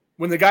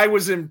 When the guy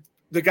was in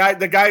the guy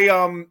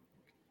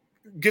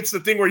gets the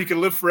thing where he can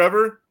live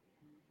forever.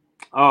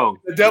 Oh,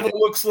 the devil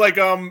looks like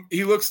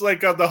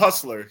the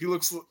Hustler. He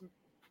looks,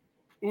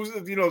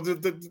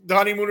 the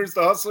honeymooners,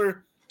 the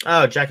Hustler.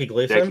 Oh, Jackie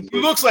Gleason. He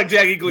looks like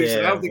Jackie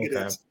Gleason. Yeah, I don't think it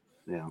is.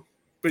 Yeah,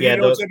 but you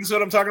know what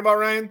episode I'm talking about,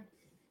 Ryan?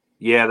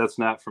 Yeah, that's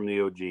not from the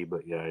OG,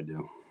 but yeah, I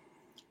do.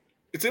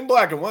 It's in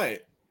black and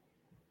white.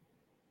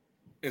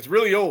 It's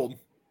really old.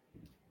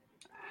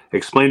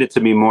 Explain it to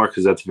me more,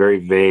 because that's very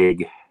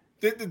vague.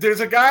 There's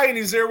a guy and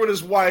he's there with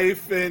his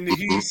wife, and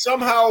he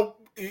somehow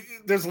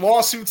there's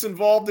lawsuits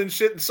involved and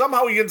shit, and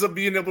somehow he ends up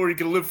being able where he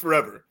can live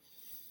forever.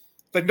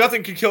 Like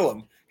nothing can kill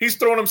him. He's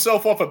throwing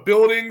himself off of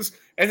buildings,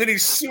 and then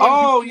he's suing.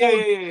 Oh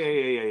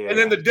yeah. And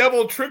then the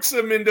devil tricks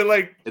him into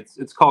like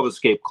it's called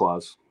Escape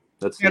Clause.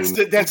 That's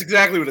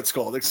exactly what it's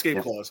called,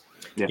 Escape Clause.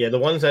 Yeah, the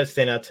ones that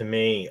stand out to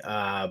me,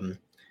 the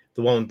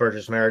one with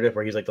Burgess Meredith,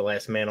 where he's like the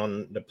last man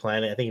on the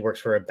planet. I think he works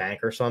for a bank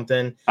or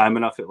something. Time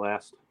Enough at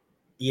Last.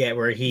 Yeah,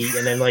 where he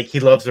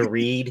loves to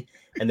read,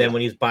 and then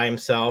when he's by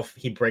himself,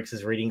 he breaks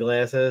his reading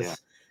glasses. Yeah.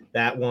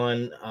 That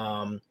one,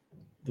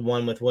 the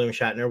one with William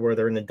Shatner, where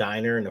they're in the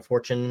diner and the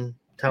fortune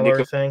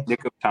teller thing.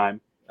 Nick of Time.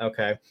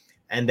 Okay.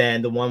 And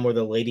then the one where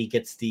the lady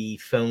gets the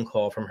phone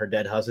call from her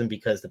dead husband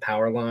because the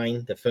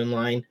phone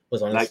line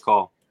was on Night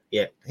Call.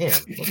 Yeah.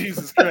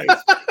 Jesus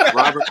Christ.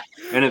 Robert,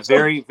 and a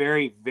very,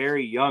 very,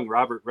 very young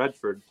Robert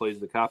Redford plays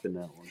the cop in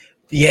that one.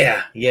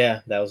 Yeah,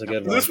 that was a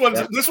good one. This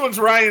one's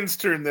Ryan's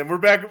turn. Then we're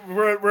back.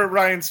 We're at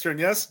Ryan's turn.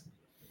 Yes.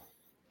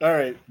 All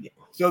right.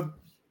 So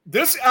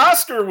this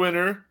Oscar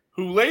winner,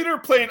 who later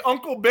played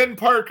Uncle Ben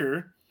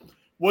Parker,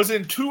 was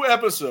in 2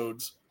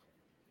 episodes.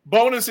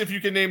 Bonus if you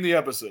can name the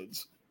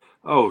episodes.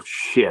 Oh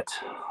shit.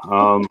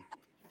 Oh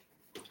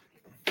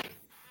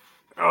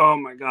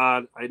my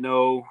God. I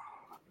know.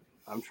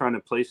 I'm trying to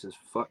place his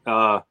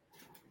live.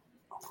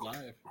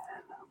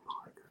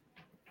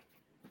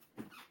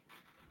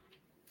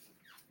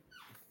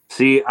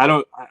 See,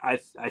 I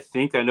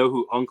think I know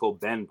who Uncle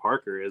Ben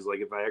Parker is. Like,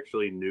 if I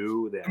actually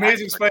knew that.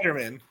 Amazing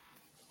Spider-Man.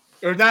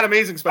 Or not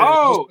Amazing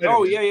Spider-Man.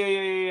 Oh,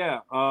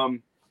 yeah.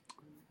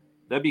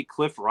 That'd be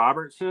Cliff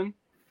Robertson.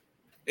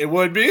 It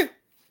would be.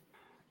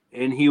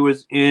 And he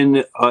was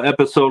in an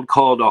episode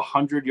called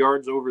 100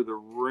 Yards Over the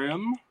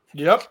Rim.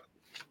 Yep.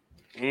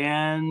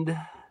 And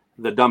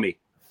The Dummy.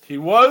 He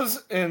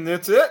was, and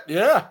that's it.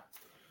 Yeah.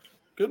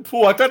 Good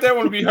pool. I thought that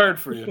one would be hard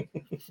for you.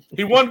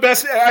 He won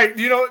best.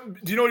 Do you know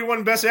what he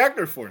won best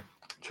actor for?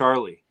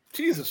 Charlie.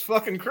 Jesus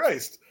fucking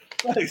Christ!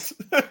 Nice.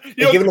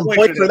 You're giving him a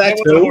point for that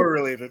too. Horror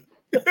related.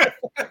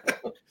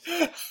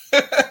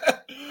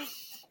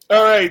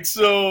 All right.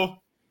 So.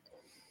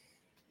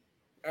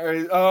 All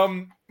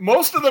right.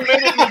 Most of the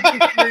men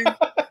in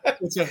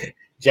the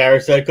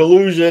Jared said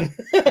collusion.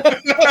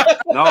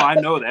 No, I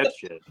know that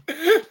shit.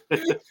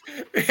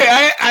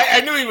 Yeah,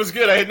 I knew he was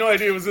good. I had no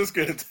idea he was this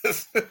good at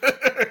this.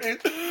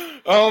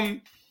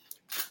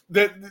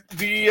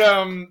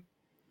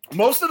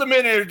 Most of the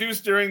men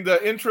introduced during the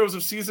intros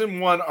of season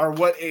 1 are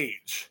what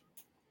age?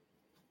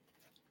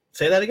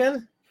 Say that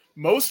again?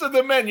 Most of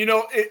the men, in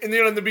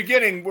the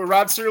beginning where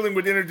Rod Serling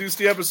would introduce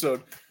the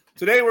episode.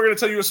 Today we're going to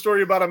tell you a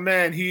story about a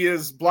man. He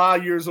is blah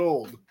years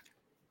old.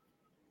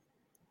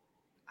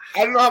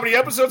 I don't know how many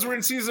episodes were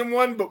in season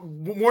 1, but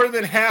more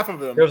than half of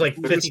them. There was like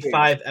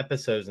 55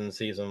 episodes in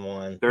season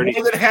 1. More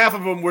than half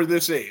of them were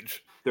this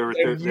age. There were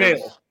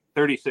male.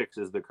 36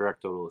 is the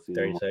correct total of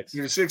season 36.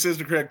 36 is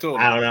the correct total.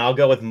 I don't know. I'll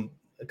go with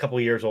a couple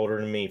years older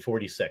than me,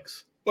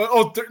 46.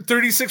 Well,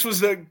 36 was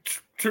the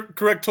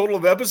correct total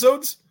of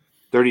episodes?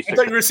 36. I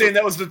thought you were saying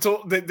that was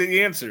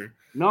the answer.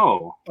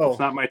 No, it's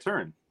not my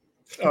turn.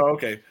 Oh,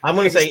 okay. I'm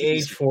going to say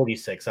age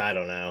 46. I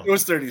don't know. It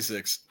was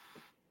 36.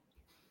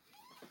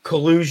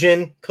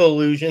 Collusion.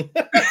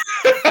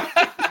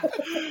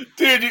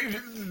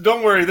 Dude,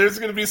 don't worry. There's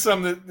going to be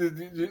some that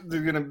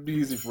they're going to be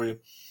easy for you.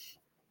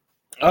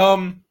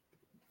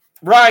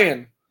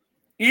 Ryan,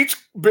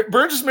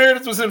 Burgess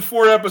Meredith was in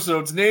 4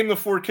 episodes. Name the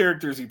 4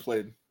 characters he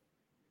played.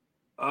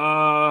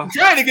 I'm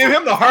trying to give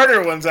him the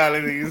harder ones out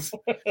of these.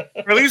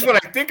 Or at least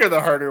what I think are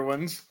the harder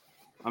ones.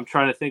 I'm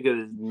trying to think of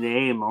his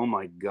name. Oh,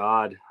 my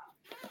God.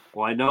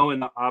 Well, I know in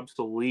The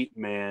Obsolete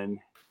Man,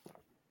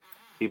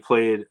 he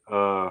played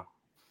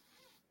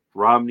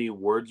Romney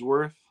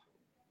Wordsworth.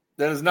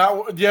 That is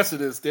not. Yes,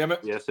 it is. Damn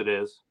it. Yes, it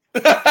is.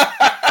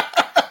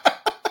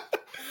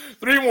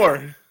 3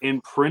 more.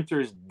 In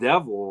Printer's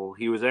Devil,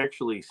 he was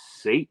actually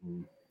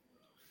Satan.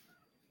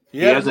 He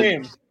has a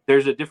name.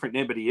 There's a different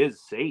name, but he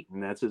is Satan.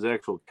 That's his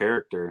actual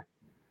character.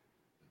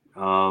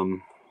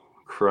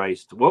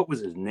 Christ. What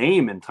was his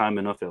name in Time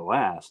Enough at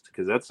Last?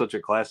 Because that's such a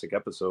classic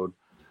episode.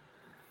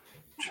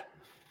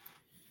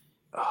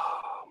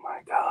 Oh, my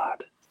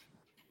God.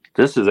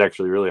 This is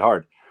actually really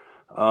hard.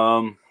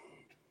 I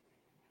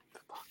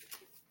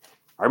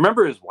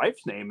remember his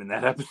wife's name in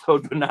that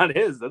episode, but not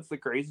his. That's the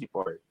crazy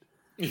part.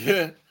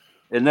 Yeah.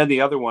 And then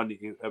the other one,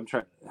 the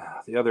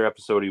other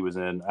episode he was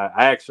in,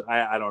 I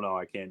don't know.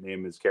 I can't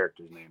name his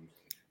character's name.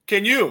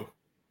 Can you,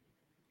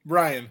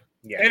 Brian?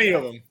 Yeah. Any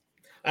of them?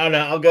 I don't know.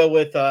 I'll go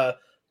with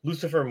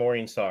Lucifer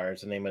Morningstar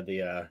is the name of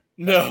the.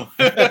 No.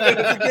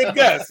 It's a good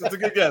guess. It's a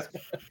good guess.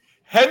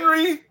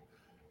 Henry,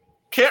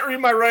 can't read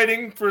my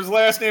writing for his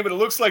last name, but it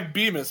looks like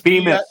Bemis.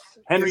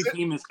 Henry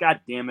Bemis.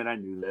 God damn it. I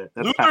knew that.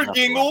 That's Luther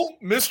Dingle,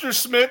 Mr.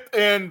 Smith,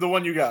 and the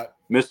one you got.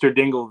 Mr.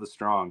 Dingle the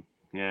Strong.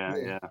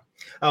 Yeah.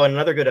 Oh, and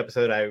another good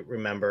episode I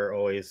remember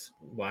always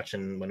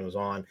watching when it was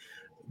on,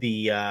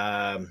 the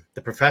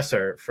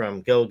professor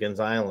from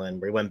Gilligan's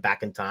Island, where he went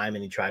back in time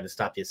and he tried to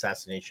stop the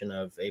assassination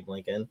of Abe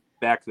Lincoln.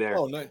 Back there.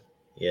 Oh, nice.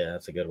 Yeah,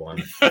 that's a good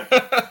one.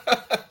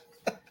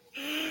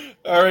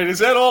 All right, is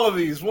that all of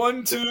these?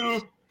 1,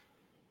 2.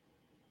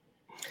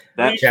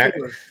 That's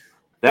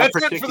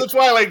it for the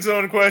Twilight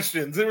Zone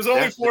questions. There was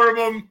only 4 of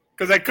them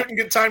because I couldn't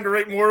get time to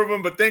write more of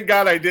them, but thank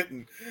God I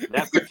didn't.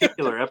 That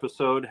particular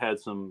episode had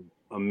some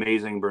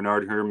amazing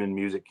Bernard Herrmann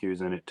music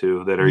cues in it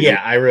too that are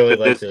I really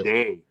like this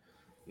day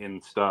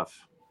in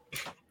stuff.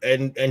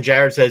 And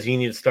Jared says you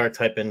need to start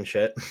typing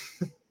shit.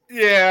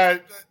 Yeah,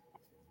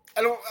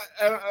 I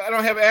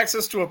don't have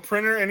access to a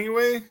printer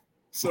anyway,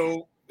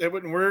 so that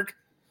wouldn't work.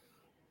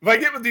 If I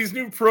get with these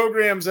new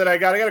programs that I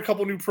got a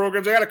couple new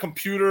programs. I got a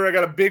computer, I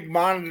got a big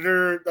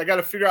monitor. I got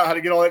to figure out how to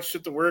get all that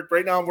shit to work.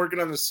 Right now I'm working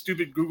on this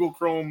stupid Google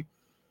Chrome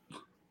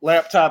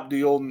laptop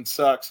deal and it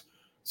sucks.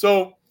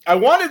 So I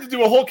wanted to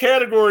do a whole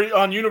category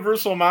on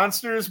Universal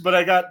Monsters, but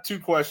I got 2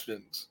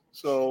 questions.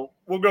 So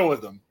we'll go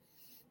with them.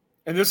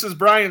 And this is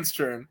Brian's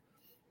turn.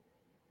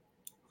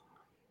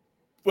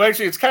 Well,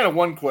 actually, it's kind of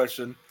one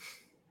question.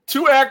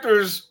 2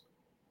 actors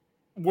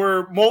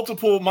were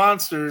multiple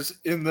monsters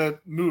in the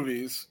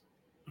movies.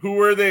 Who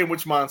were they and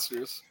which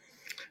monsters?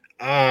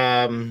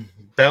 Bela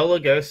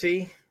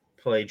Lugosi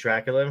played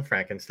Dracula and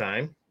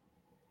Frankenstein.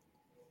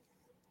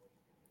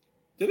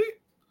 Did he?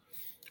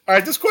 All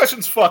right, this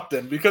question's fucked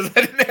then because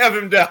I didn't have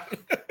him down.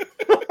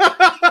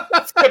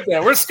 Skip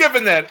that. We're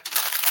skipping that.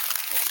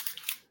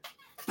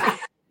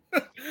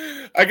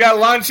 I got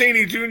Lon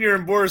Chaney Jr.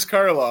 and Boris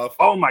Karloff.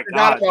 Oh my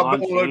God! Bela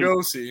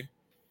Lugosi.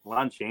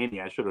 Lon Chaney.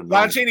 I should have known.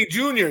 Lon Chaney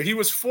Jr. He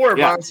was 4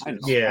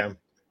 monsters.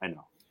 I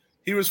know.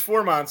 He was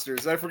 4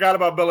 monsters. I forgot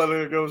about Bela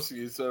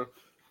Lugosi, so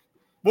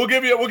we'll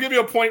give you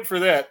a point for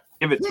that.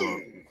 Give it to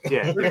him.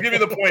 Yeah, we're gonna give you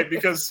the point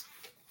because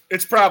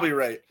it's probably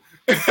right.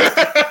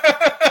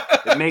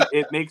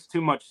 It makes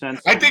too much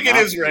sense. I think it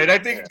is right. I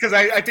think because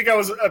I think I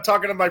was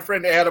talking to my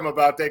friend Adam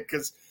about that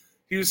because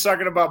he was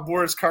talking about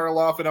Boris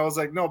Karloff, and I was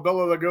like, no,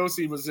 Bela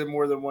Lugosi was in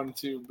more than 1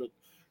 too. But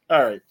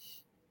all right,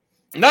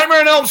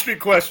 Nightmare on Elm Street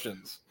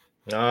questions.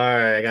 All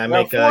right, I gotta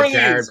make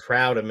Jared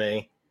proud of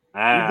me.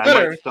 I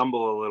might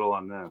stumble a little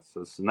on this.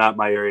 It's not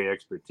my area of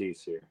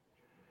expertise here.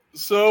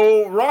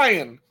 So,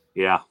 Ryan.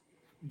 Yeah.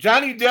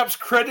 Johnny Depp's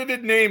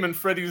credited name in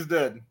Freddy's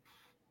Dead.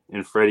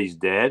 In Freddy's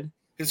Dead?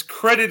 His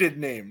credited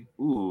name.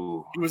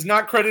 Ooh. He was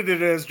not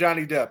credited as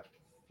Johnny Depp.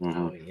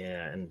 Mm-hmm. Oh,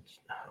 yeah. And,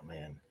 oh,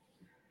 man.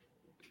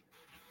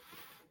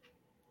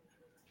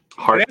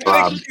 And if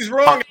I Heartthrob. think he's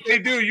wrong. If they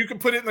do, you can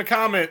put it in the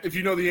comment if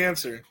you know the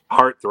answer.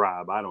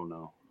 Heartthrob. I don't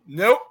know.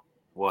 Nope.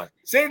 What?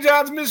 St.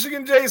 John's,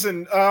 Michigan,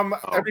 Jason. I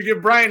would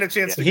give Brian a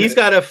chance to He's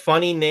get got a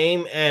funny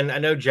name, and I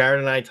know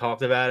Jared and I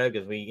talked about it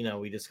because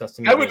we discussed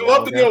him. I would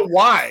love to know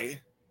why.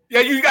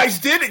 Yeah, you guys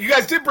did it. You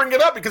guys did bring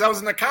it up because I was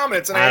in the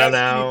comments, and I don't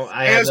know.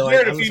 I asked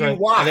Jared if he knew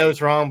why. I know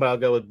it's wrong, but I'll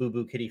go with Boo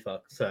Boo Kitty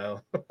Fuck.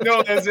 So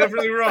no, that's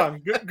definitely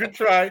wrong. Good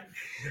try.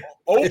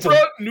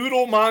 Oprah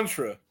Noodle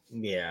Mantra.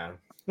 Yeah.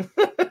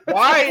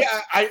 Why?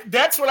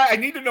 That's what I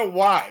need to know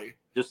why.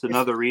 Just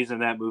another reason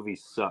that movie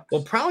sucks.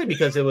 Well, probably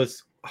because it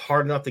was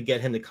hard enough to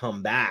get him to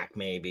come back,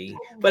 maybe.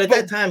 But at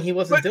that time, he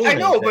wasn't doing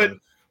anything. I know, but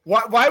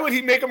why would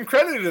he make him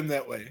credited in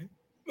that way?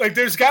 Like,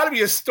 there's got to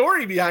be a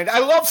story behind it. I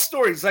love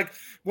stories. Like,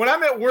 when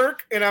I'm at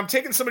work and I'm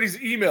taking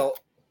somebody's email,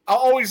 I'll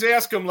always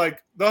ask them,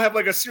 like, they'll have,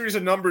 like, a series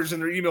of numbers in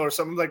their email or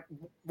something. Like,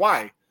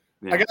 why?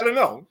 Yeah. I got to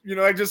know. You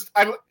know,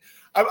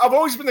 I've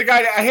always been the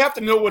guy that I have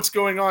to know what's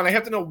going on. I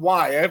have to know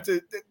why.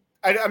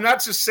 I'm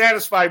not just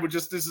satisfied with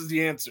just this is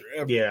the answer.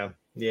 Yeah.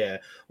 Yeah.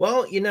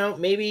 Well,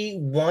 maybe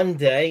one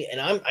day, and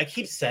I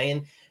keep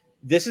saying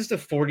this is the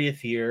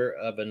 40th year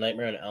of A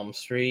Nightmare on Elm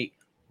Street.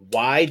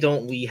 Why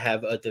don't we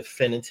have a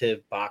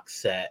definitive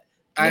box set?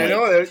 I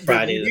know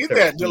Friday the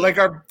 13th. Like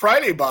our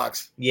Friday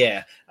box.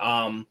 Yeah.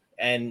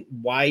 And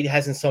why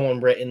hasn't someone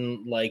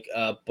written like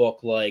a book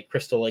like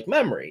Crystal Lake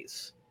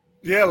Memories?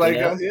 Yeah,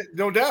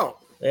 no doubt.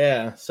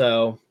 Yeah.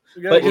 So,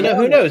 but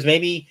who knows?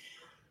 Maybe.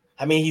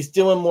 I mean, he's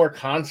doing more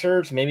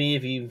concerts. Maybe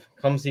if he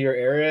comes to your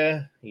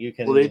area, you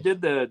can. Well, they did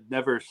the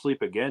Never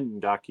Sleep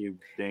Again docu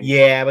thing.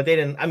 Yeah, but they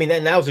didn't. I mean,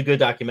 that was a good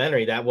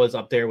documentary. That was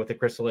up there with the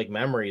Crystal Lake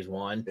Memories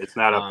one. It's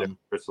not up there with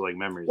Crystal Lake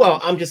Memories. Well,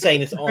 I'm just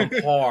saying it's on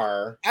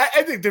par.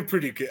 I think they're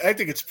pretty good. I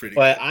think it's pretty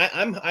but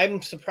good.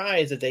 I'm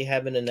surprised that they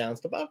haven't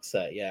announced a box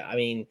set yet. I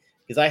mean,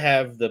 because I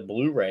have the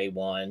Blu-ray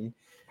one.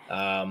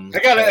 I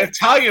got an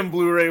Italian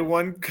Blu-ray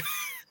one.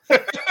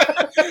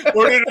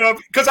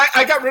 Because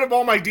I got rid of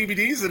all my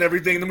DVDs and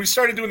everything, and then we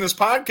started doing this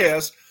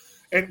podcast,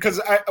 and because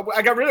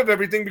I got rid of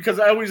everything because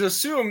I always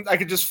assumed I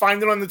could just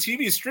find it on the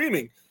TV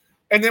streaming,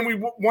 and then we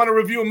want to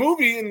review a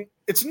movie and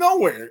it's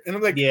nowhere, and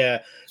I'm like,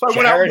 yeah. So I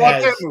went out and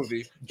bought that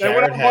movie. I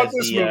went out and bought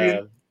this movie,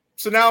 and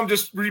so now I'm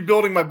just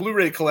rebuilding my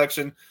Blu-ray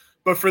collection.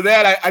 But for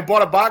that, I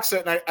bought a box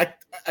set, and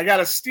I got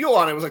a steal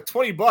on it. It was like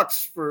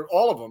 $20 for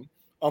all of them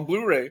on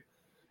Blu-ray,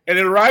 and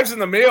it arrives in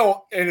the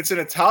mail, and it's in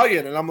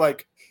Italian, and I'm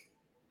like,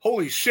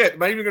 holy shit,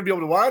 am I even going to be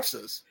able to watch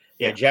this?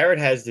 Yeah, Jared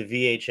has the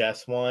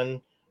VHS one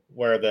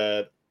where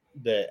the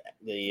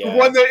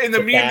one that in the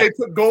meme they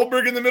put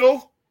Goldberg in the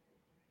middle?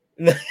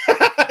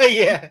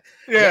 Yeah.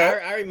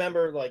 I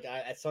remember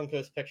at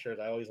Suncoast Pictures,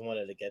 I always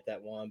wanted to get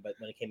that one, but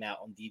when it came out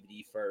on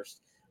DVD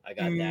first, I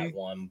got that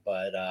one.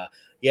 But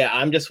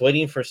I'm just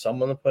waiting for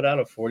someone to put out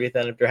a 40th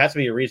anniversary. There has to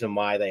be a reason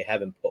why they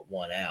haven't put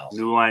one out.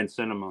 New Line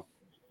Cinema.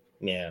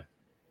 Yeah.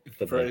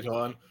 Right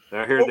on.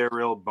 I hear they're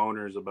real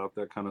boners about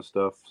that kind of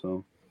stuff,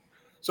 So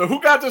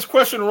who got this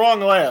question wrong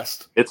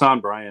last? It's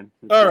on Brian.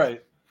 All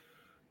right.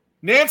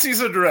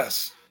 Nancy's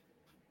address.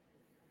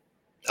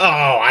 Oh,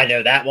 I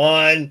know that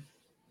one.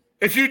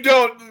 If you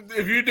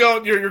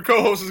don't, your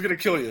co-host is going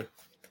to kill you.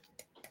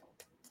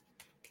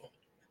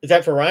 Is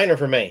that for Ryan or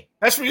for me?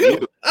 That's for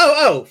you.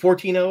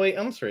 1408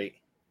 Elm Street.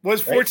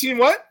 Was 14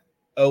 what?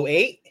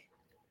 08?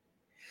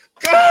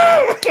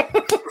 Oh!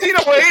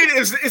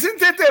 1408 isn't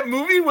that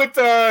movie with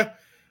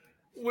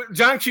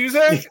John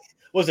Cusack?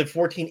 Was it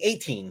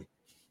 1418?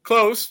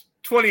 Close.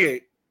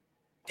 28.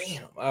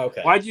 Damn.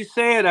 Okay. Why'd you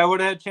say it? I would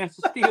have had a chance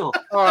to steal.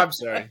 Oh, I'm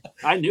sorry.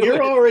 I knew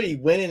You're already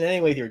winning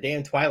anyway with your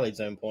damn Twilight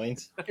Zone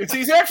points.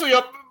 He's actually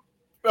up.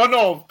 Oh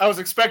no, I was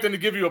expecting to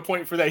give you a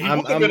point for that.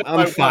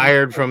 I'm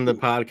fired from the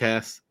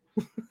podcast.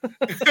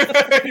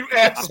 You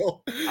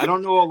asshole. I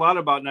don't know a lot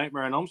about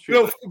Nightmare on Elm Street.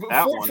 No,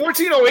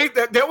 1408.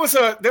 That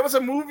was a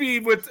movie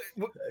with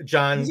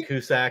John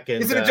Cusack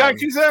and. Is it John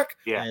Cusack?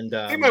 Yeah. And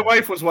I think my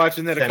wife was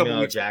watching that Samuel a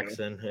couple weeks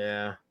Jackson. ago.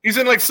 Yeah. He's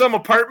in like some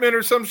apartment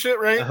or some shit,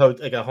 right?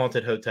 Like a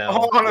haunted hotel. A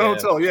haunted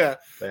hotel. Yeah.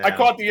 I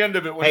caught the end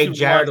of it. Hey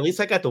Jared, at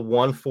least I got the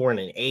 1, 4, and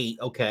an 8.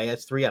 Okay,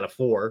 that's 3 out of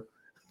 4.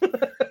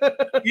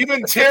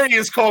 Even Terry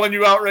is calling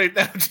you out right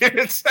now,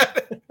 Jared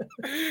said.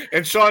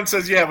 And Sean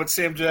says, "Yeah, with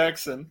Sam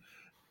Jackson."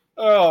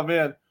 Oh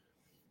man,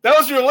 that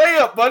was your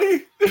layup,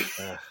 buddy.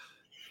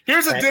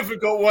 Here's a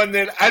difficult one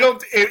that I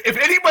don't.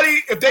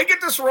 If they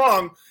get this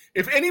wrong,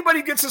 if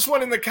anybody gets this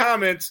one in the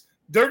comments,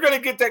 they're gonna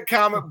get that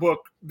comic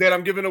book that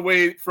I'm giving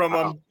away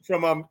from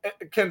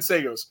Ken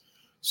Sagos.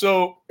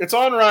 So it's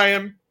on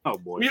Ryan. Oh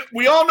boy,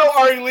 we all know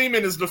Ari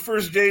Lehman is the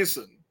first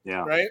Jason.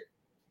 Yeah, right.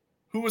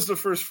 Who was the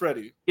first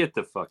Freddy? Get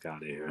the fuck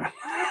out of here.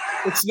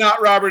 It's not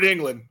Robert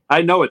Englund.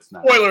 I know it's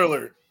not. Spoiler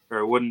alert. Or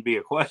it wouldn't be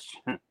a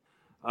question.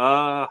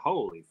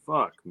 Holy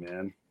fuck,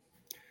 man.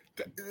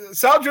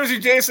 South Jersey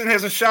Jason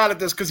has a shot at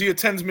this because he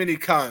attends many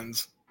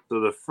cons. So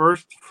the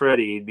first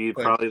Freddy would be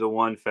probably the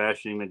one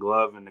fashioning the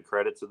glove in the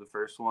credits of the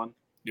first one.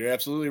 You're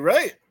absolutely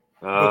right.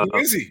 Who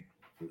is he?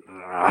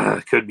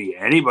 Could be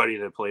anybody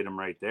that played him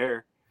right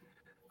there.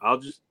 I'll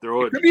just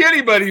throw It could be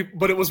anybody,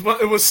 but it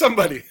was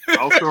somebody.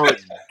 I'll throw a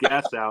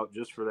guess out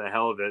just for the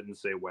hell of it and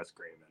say Wes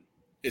Craven.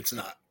 It's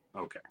not.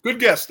 Okay. Good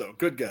guess, though.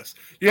 Good guess.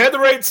 You had the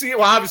right scene.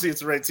 Well, obviously,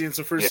 it's the right scene. It's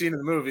the first scene of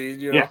the movie.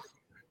 You know,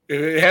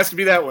 it has to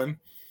be that one.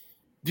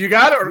 Do you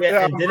got it? Or,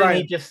 didn't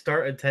he just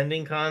start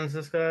attending cons,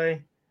 this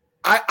guy?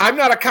 I'm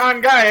not a con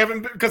guy. I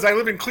haven't because I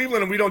live in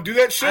Cleveland and we don't do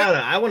that shit. I don't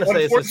know. I want to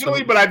say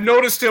unfortunately, but I've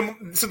noticed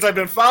him since I've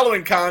been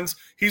following cons.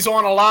 He's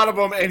on a lot of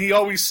them, and he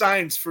always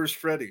signs First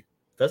Freddy.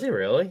 Does he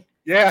really?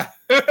 Yeah.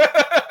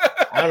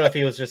 I don't know if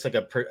he was just like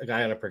a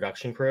guy on a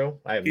production crew.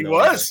 He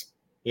was.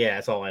 Yeah,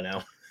 that's all I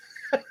know.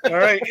 All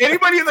right.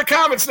 Anybody in the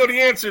comments know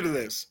the answer to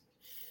this?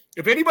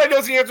 If anybody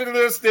knows the answer to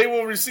this, they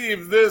will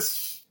receive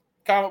this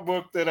comic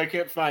book that I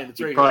can't find.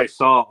 It's right probably here.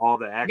 Saw all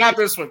the action. Not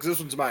this one, because this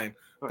one's mine.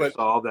 But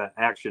saw all the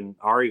action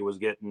Ari was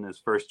getting his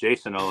first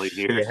Jason all these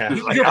years. Yeah.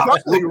 Like, You're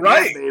probably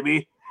right,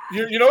 baby.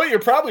 You know what? You're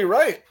probably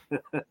right.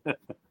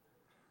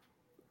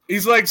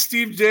 He's like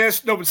Steve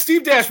Dash. No, but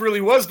Steve Dash really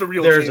was the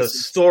real There's Jason. a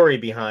story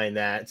behind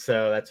that,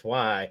 so that's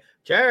why.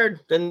 Jared,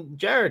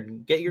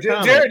 get your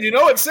comment. Jared, you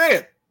know it, say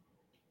it.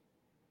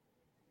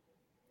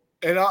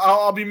 And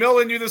I'll be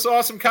mailing you this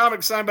awesome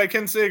comic signed by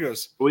Ken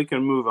Sagos. We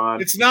can move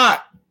on. It's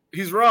not.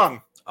 He's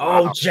wrong.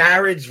 Oh, Wow.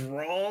 Jared's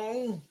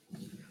wrong.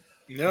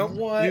 No,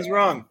 What? he's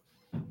wrong.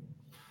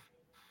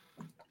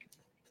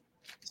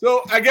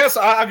 So I guess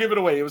I'll give it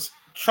away. It was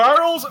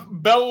Charles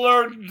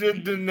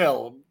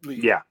Bellardinelli.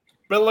 Yeah.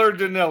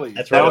 Bellardinelli.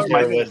 That's That right. was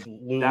my- with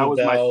That was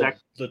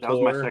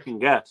my second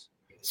guess.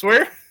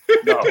 Swear?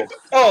 No.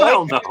 Oh,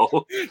 Hell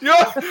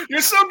no.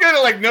 you're so good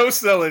at like no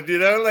selling, you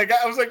know? Like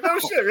I was like, no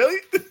shit, really?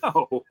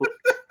 No.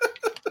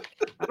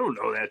 I don't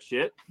know that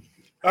shit.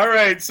 All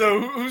right, so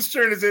whose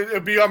turn is it?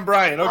 It'll be on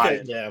Brian.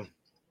 Okay. Yeah.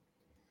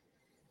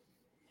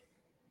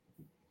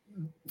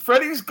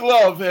 Freddy's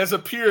glove has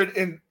appeared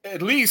in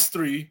at least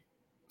 3.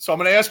 So I'm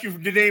going to ask you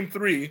to name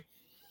 3.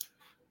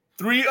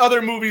 3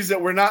 other movies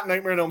that were not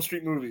Nightmare on Elm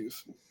Street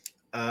movies.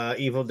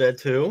 Evil Dead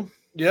 2.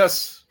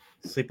 Yes.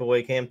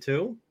 Sleepaway Camp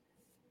 2.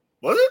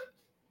 Was it?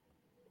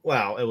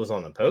 Wow, it was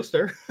on the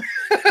poster.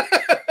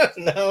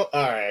 No,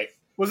 all right.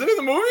 Was it in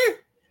the movie?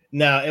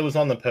 No, it was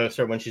on the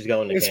poster when she's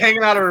going to It's camp.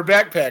 hanging out of her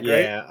backpack, right?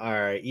 Yeah, all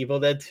right. Evil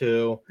Dead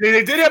 2.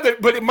 They did have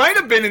but it might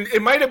have been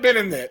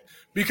in that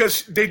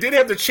because they did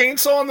have the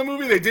chainsaw in the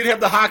movie. They did have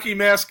the hockey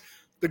mask.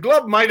 The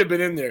glove might have been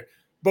in there,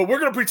 but we're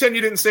going to pretend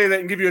you didn't say that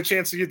and give you a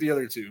chance to get the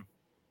other 2.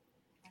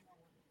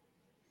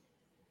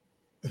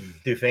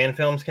 Do fan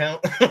films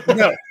count?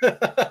 No.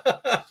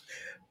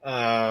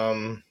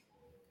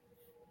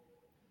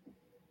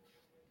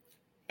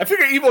 I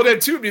figure Evil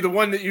Dead 2 would be the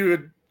one that you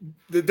would.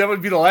 That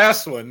would be the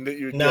last one that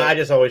you. No, I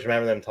just always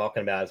remember them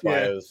talking about it. That's why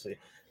Yeah. I was.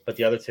 But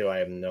the other 2, I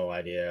have no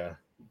idea.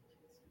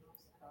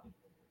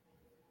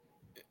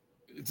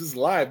 It's just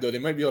live though; they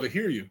might be able to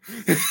hear you.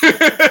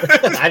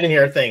 I didn't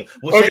hear a thing.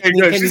 Well, Okay,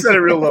 good. She said it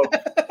real low.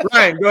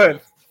 Ryan, go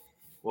ahead.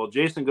 Well,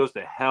 Jason Goes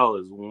to Hell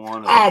is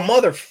one of Oh,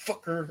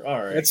 motherfucker!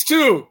 All right. That's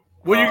 2.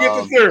 Will you get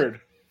the third?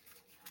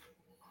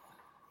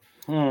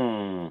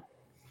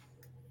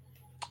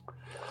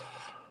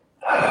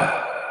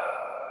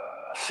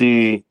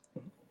 See,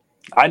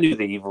 I knew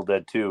the Evil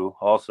Dead 2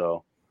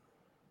 also.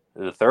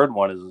 The third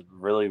one is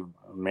really,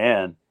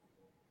 man.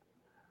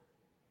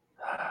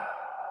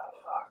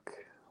 Fuck.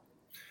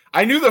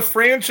 I knew the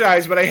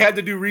franchise, but I had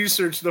to do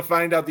research to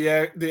find out the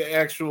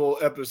actual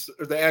episode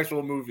or the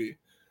actual movie.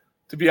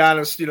 To be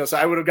honest, so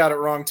I would have got it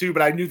wrong too,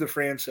 but I knew the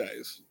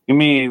franchise. Give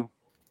me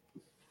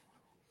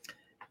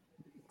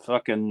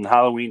fucking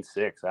Halloween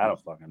 6. I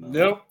don't fucking know.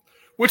 Nope.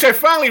 Which I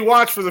finally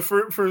watched for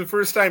the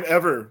first time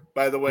ever,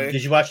 by the way.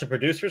 Did you watch the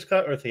producer's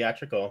cut or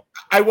theatrical?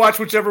 I watched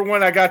whichever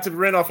one I got to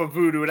rent off of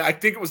Vudu, and I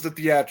think it was the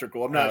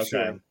theatrical. I'm not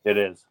sure. It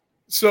is.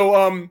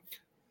 So,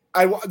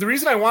 the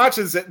reason I watched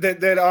is that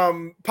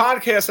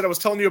podcast that I was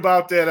telling you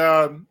about that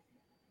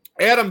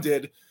Adam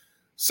did.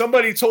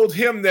 Somebody told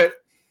him that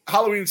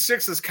Halloween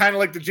 6 is kind of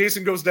like the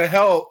Jason Goes to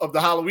Hell of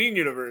the Halloween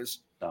universe.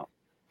 No.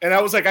 And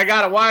I was like, I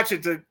gotta watch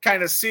it to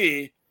kind of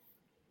see.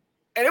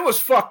 And it was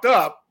fucked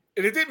up.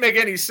 And it didn't make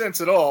any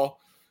sense at all.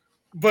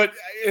 But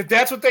if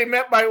that's what they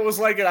meant by it was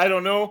like it, I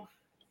don't know.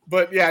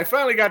 But yeah, I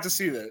finally got to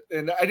see that.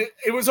 And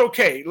it was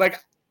okay. Like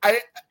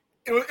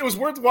it was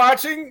worth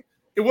watching.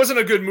 It wasn't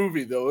a good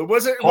movie though.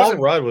 Paul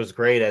Rudd was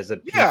great as a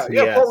yeah.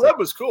 PCS. Paul Rudd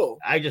was cool.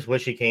 I just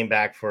wish he came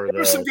back for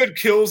There were some good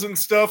kills and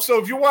stuff. So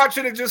if you're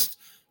watching it just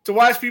to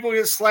watch people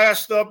get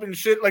slashed up and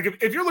shit, like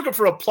if you're looking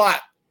for a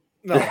plot,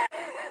 no,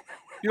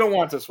 you don't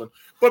want this one.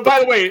 But by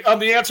the way,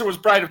 the answer was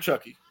Bride of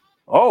Chucky.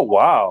 Oh,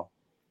 wow.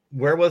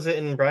 Where was it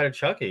in Bride of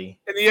Chucky?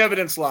 In the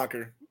evidence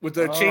locker with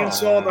the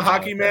chainsaw and the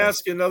hockey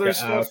mask and other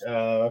stuff.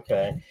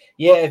 Okay.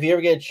 Yeah, if you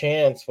ever get a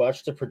chance,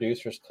 watch the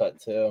producer's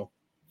cut too.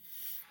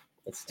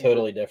 It's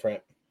totally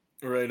different.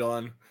 Right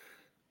on.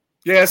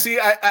 Yeah, see,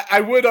 I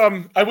would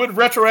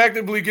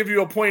retroactively give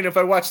you a point if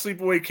I watched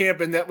Sleepaway Camp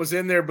and that was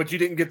in there, but you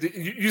didn't get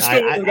you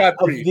still would have got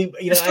 3.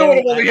 You still would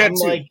have only had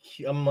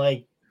 2. I'm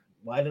like,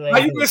 why did I? How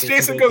you miss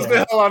Jason Goes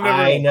to Hell on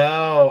I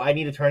know. I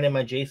need to turn in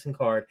my Jason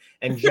card.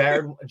 And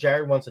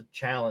Jared wants a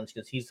challenge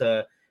because he's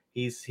a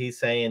He's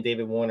saying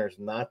David Warner's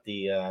not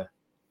the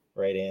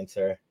right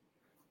answer.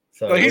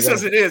 So No, he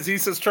says it is. He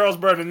says Charles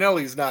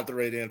Bartonelli is not the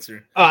right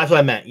answer. Oh, that's what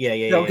I meant. Yeah.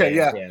 Okay,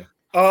 yeah.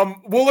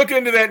 We'll look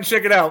into that and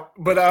check it out.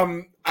 But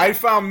I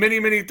found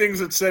many things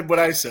that said what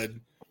I said,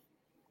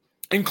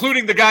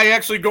 including the guy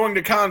actually going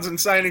to cons and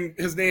signing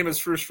his name as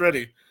First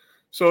Freddy.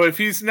 So if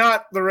he's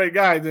not the right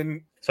guy,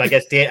 then I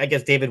guess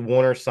David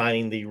Warner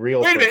signing the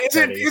real. Wait a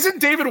minute, isn't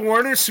David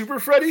Warner Super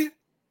Freddy?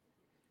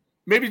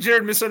 Maybe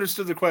Jared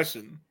misunderstood the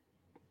question.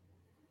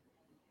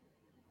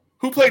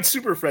 Who played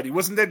Super Freddy?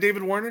 Wasn't that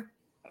David Warner?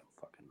 I don't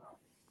fucking know.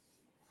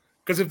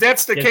 Because if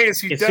that's the case,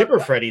 he does. Super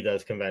Freddy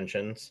does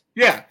conventions.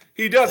 Yeah,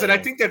 he does, and I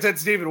think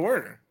that's David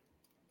Warner.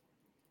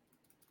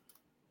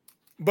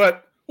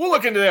 But we'll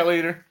look into that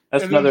later.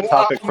 That's another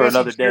topic for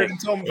another day. And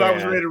tell him if I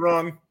was right or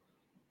wrong.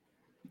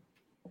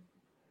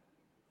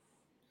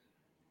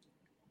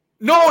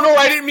 No,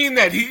 I didn't mean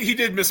that. He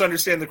did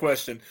misunderstand the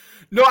question.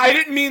 No, I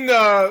didn't mean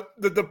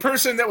the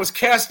person that was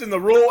cast in the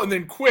role and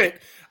then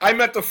quit. I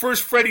meant the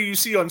first Freddy you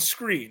see on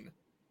screen.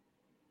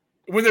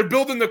 When they're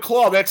building the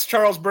claw, that's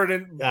Charles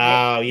Burton.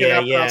 Oh,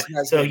 yeah.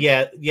 So,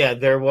 yeah,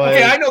 there was.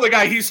 Okay, I know the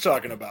guy he's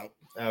talking about.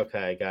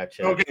 Okay,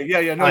 gotcha. Okay,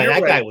 yeah. No,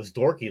 that guy was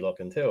dorky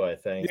looking, too, I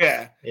think.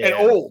 Yeah, and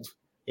old.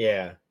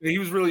 Yeah. He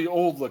was really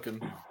old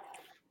looking.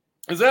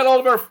 Is that all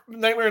of our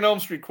Nightmare on Elm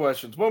Street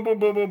questions? Boom, boom,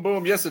 boom, boom,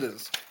 boom. Yes, it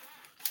is.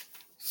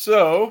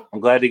 So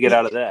I'm glad to get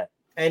out of that.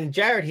 And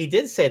Jared, he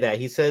did say that.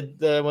 He said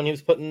when he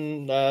was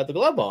putting the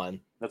glove on.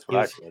 That's what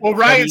I said. Well,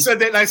 Ryan said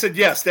that, and I said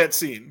yes. That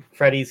scene.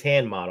 Freddy's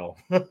hand model.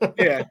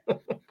 Yeah.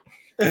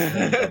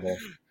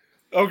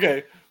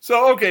 Okay.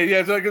 So yeah,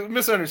 it's like a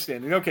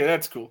misunderstanding. Okay,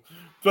 that's cool.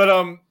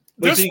 But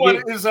this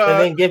one is and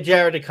then give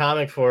Jared a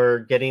comic for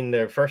getting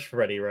the first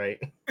Freddy right.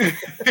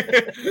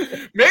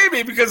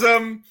 Maybe because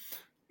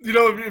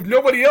if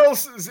nobody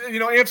else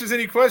answers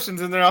any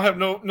questions, and then I'll have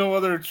no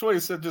other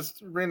choice than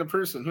just random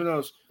person. Who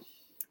knows?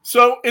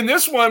 So in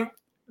this one,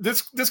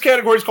 this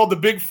category is called the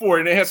Big Four,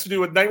 and it has to do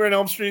with Nightmare on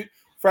Elm Street,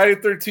 Friday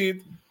the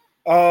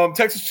 13th,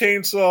 Texas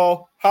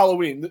Chainsaw,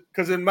 Halloween.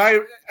 Because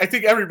I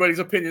think everybody's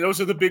opinion,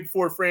 those are the Big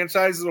Four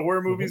franchises of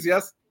horror movies.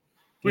 Yes,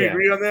 we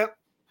agree on that.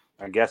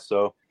 I guess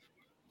so.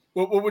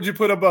 What would you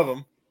put above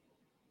them?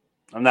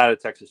 I'm not a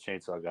Texas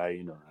Chainsaw guy,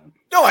 you know that.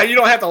 No, you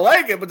don't have to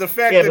like it, but the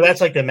fact but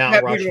that's like the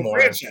Mount Rushmore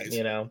franchise.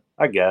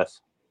 I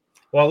guess.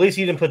 Well, at least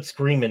you didn't put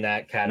Scream in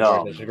that category.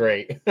 No. Which is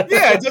great.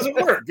 Yeah, it doesn't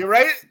work. You're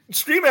right.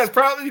 Scream has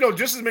probably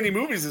just as many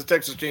movies as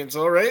Texas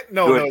Chainsaw, right?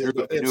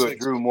 It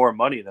drew more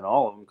money than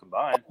all of them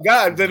combined.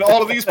 God, than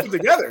all of these put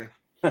together.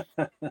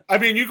 I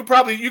mean, you could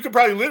probably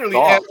literally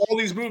add all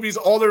these movies,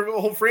 all their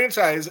whole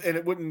franchise, and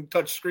it wouldn't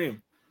touch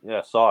Scream.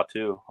 Yeah, Saw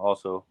too.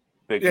 Also,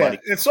 big money.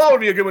 And Saw would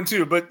be a good one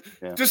too. But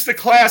just the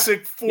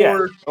classic four.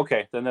 Yeah.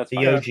 Okay, then that's the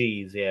fine.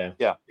 OGs.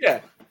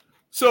 Yeah.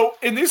 So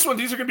in this one,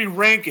 these are going to be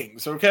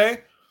rankings.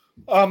 Okay.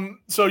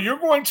 So you're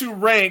going to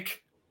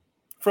rank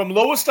from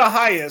lowest to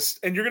highest,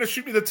 and you're going to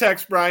shoot me the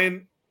text,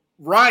 Brian.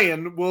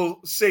 Ryan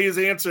will say his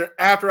answer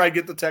after I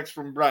get the text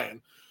from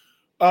Brian.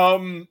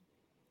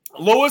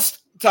 Lowest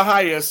to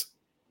highest,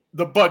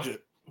 the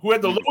budget. Who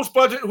had the lowest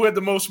budget? Who had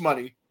the most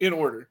money? In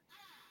order.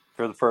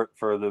 For the first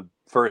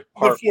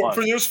part one.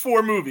 For those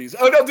four movies.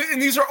 Oh no,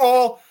 and these are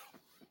all.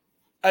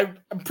 I'm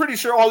pretty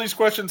sure all these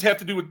questions have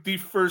to do with the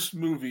first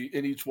movie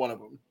in each one of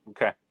them.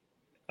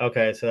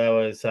 Okay, so that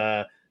was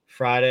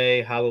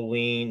Friday,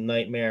 Halloween,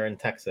 Nightmare in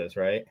Texas,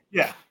 right?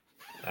 Yeah.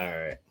 All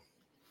right.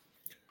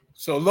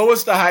 So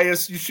lowest to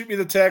highest, you shoot me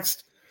the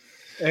text,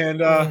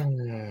 and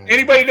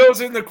anybody knows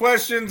in the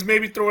questions,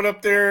 maybe throw it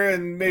up there,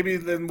 and maybe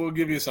then we'll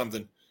give you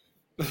something.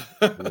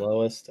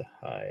 Lowest to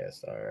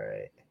highest. All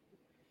right.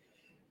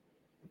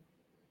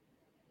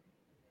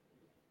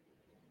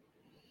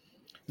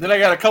 Then I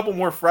got a couple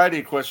more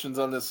Friday questions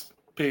on this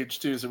page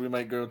too, so we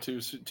might go to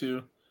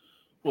too.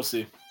 We'll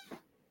see.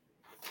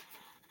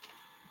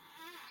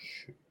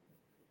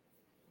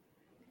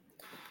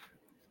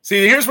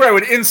 See, here's where I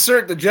would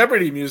insert the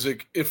Jeopardy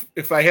music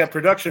if I had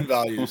production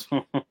values.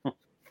 I'm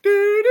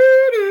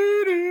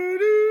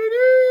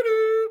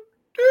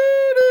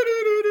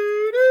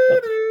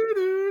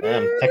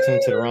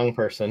texting to the wrong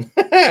person.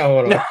 They're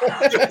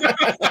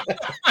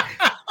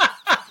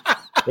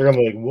gonna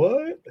be like,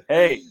 "What?"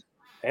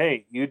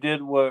 Hey, you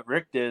did what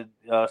Rick did,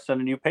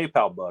 sending you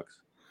PayPal bucks.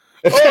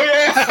 Oh,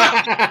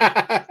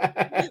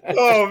 yeah.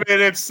 Oh,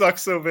 man, it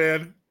sucks so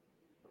bad.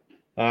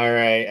 All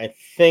right. I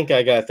think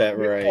I got that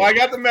right. Oh, I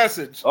got the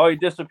message. Oh, he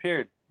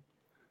disappeared.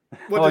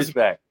 He's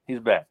back. He's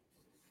back.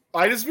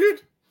 I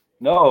disappeared?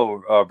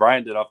 No,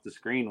 Brian did off the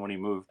screen when he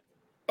moved.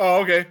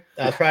 Oh, okay.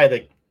 That's probably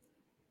the...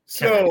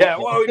 So, yeah,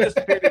 whoa, he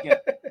disappeared again.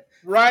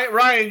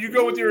 Ryan, you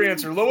go with your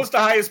answer. Lowest to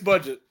highest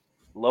budget.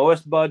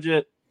 Lowest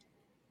budget,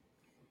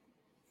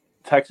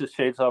 Texas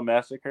Chainsaw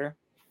Massacre.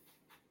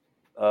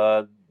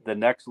 The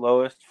next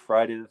lowest,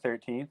 Friday the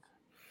 13th.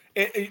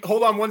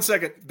 Hold on one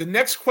second. The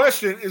next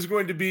question is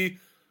going to be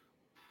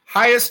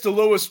highest to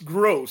lowest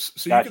gross.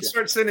 So you can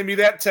start sending me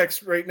that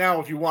text right now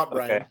if you want,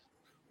 Brian. Okay.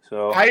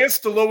 So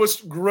highest to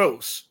lowest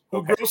gross.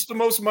 Who grossed the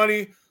most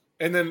money?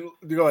 And then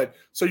go ahead.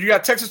 So you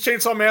got Texas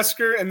Chainsaw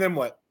Massacre, and then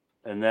what?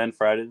 and then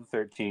Friday the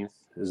 13th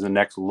is the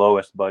next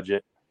lowest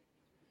budget,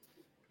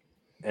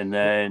 and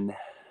then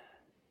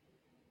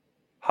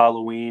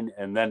Halloween,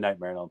 and then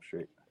Nightmare on Elm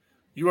Street.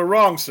 You were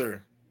wrong,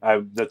 sir.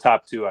 The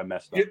top two I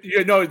messed up.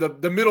 No,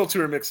 the middle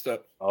two are mixed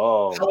up.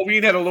 Oh,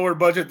 Halloween had a lower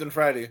budget than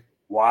Friday.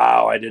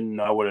 wow! I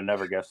would have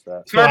never guessed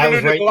that. So I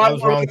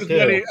was wrong too.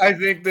 Money, I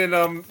think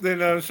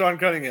than Sean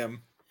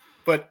Cunningham,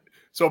 but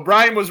so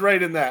Brian was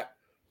right in that.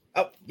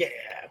 Oh yeah!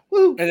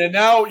 Woo. And then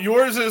now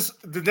yours is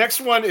the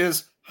next one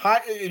is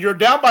high. You're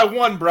down by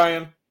one,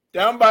 Brian.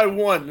 Down by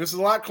one. This is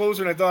a lot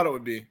closer than I thought it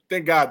would be.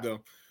 Thank God,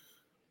 though.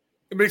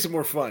 It makes it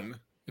more fun.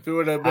 If it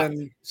would have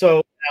been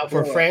so now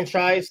for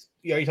franchise,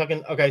 are you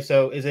talking? Okay,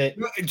 so is it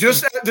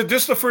just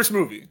the first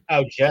movie?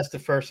 Oh, just the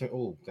first.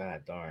 Oh,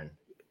 god darn!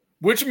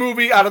 Which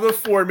movie out of the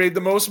four made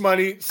the most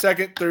money?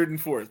 Second, third, and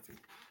fourth.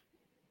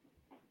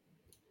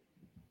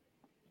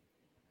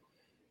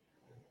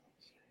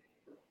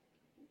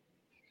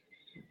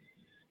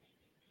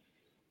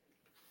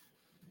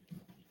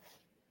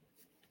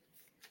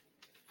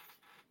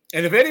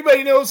 And if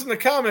anybody knows in the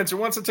comments or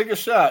wants to take a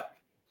shot,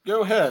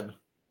 go ahead.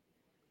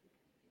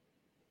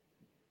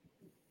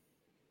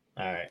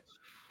 All right.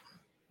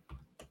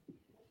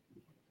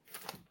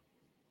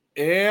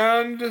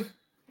 And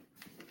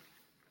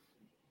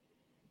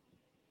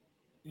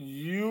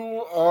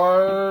you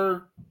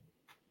are.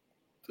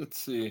 Let's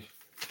see.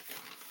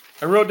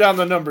 I wrote down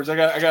the numbers. I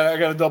got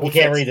to double. You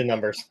can't read the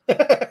numbers.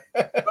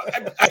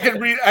 I can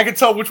read. I can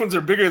tell which ones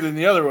are bigger than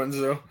the other ones,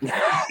 though.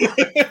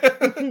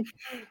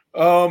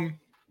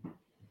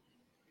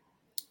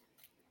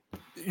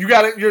 You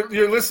got it.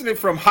 You're listening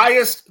from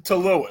highest to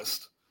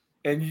lowest,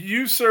 and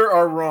you, sir,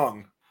 are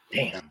wrong.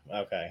 Damn.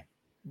 Okay.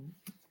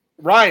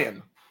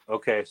 Ryan.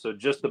 Okay, so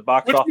just the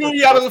box Which office. Which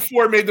movie out of the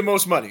four made the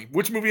most money?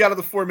 Which movie out of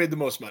the four made the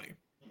most money?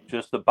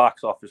 Just the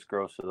box office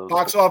gross of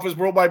those.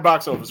 Worldwide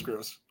box office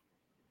gross.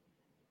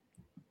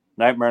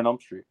 Nightmare on Elm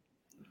Street.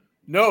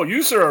 No,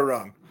 you, sir, are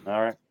wrong.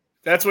 All right.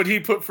 That's what he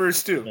put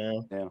first, too.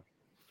 Yeah.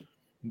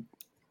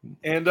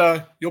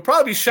 And you'll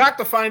probably be shocked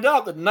to find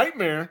out that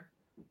Nightmare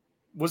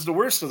was the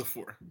worst of the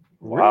four.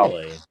 Wow.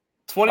 Really?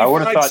 I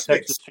would have thought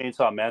Texas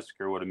Chainsaw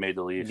Massacre would have made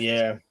the least.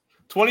 Yeah.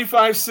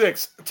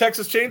 25.6.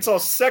 Texas Chainsaw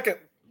second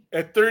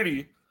at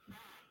 30.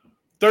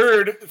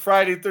 Third,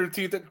 Friday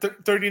 13th at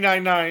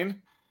 39.9.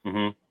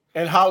 Mm-hmm.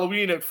 And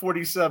Halloween at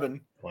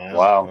 47.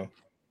 Wow.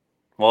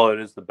 Well, it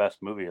is the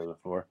best movie of the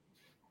four.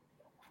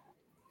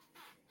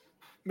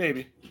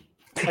 Maybe.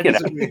 I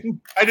disagree.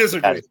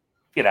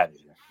 Get out of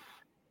here.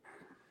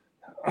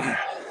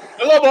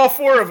 I love all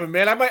four of them,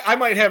 man. I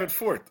might have it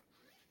fourth.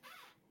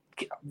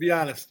 Be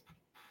honest.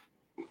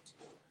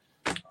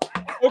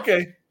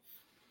 Okay.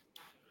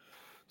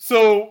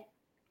 So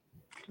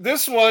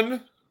this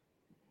one,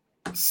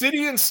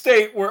 city and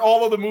state where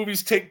all of the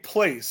movies take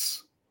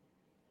place.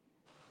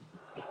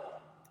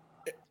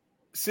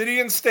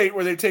 City and state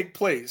where they take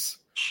place.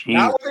 Jeez.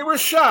 Not where they were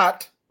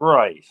shot.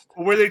 Right.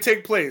 Where they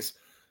take place.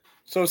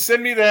 So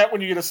send me that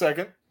when you get a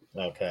second.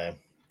 Okay.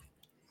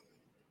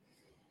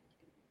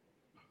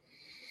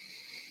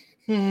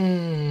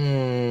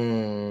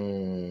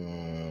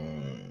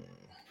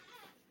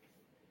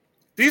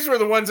 These were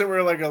the ones that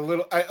were like a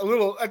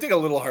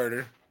little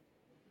harder.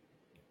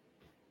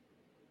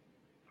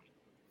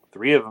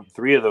 Three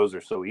of those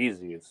are so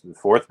easy. It's the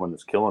fourth one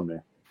that's killing me.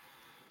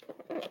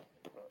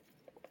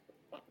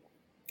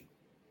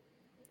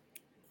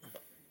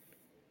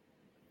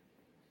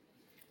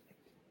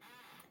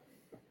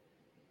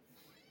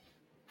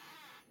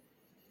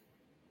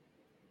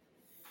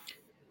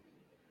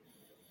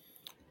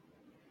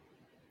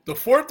 The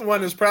fourth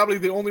one is probably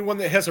the only one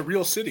that has a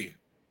real city.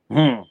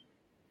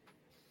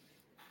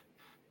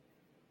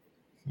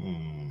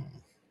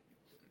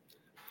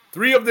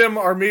 Three of them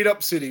are made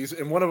up cities,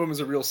 and one of them is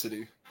a real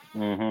city.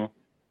 Mm-hmm.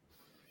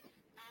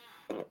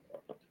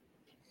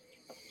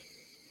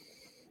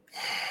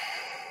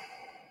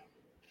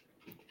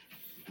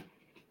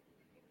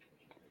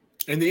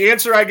 And the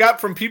answer I got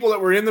from people that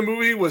were in the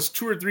movie was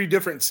 2 or 3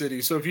 different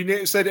cities. So if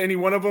you said any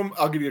one of them,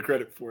 I'll give you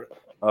credit for it.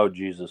 Oh,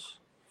 Jesus.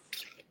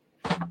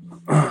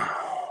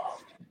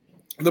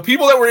 The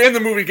people that were in the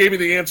movie gave me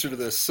the answer to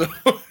this. So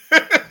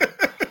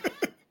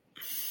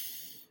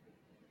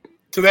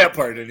to that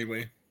part,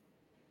 anyway.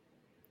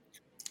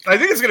 I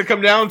think it's going to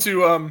come down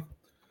to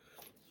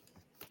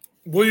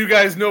will you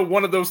guys know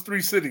one of those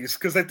 3 cities?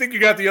 Because I think you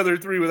got the other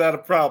 3 without a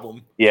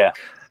problem. Yeah.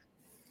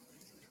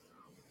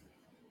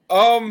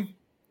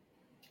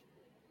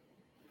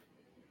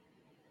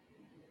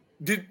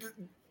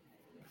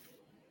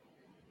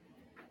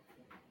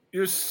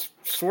 You're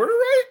sort of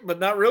right, but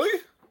not really?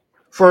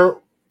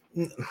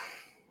 And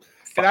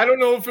I don't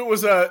know if it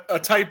was a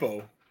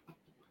typo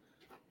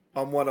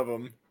on one of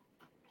them.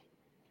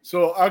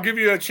 So I'll give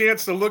you a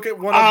chance to look at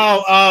one of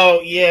them.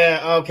 Oh,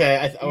 yeah.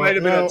 Okay. It might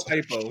have been a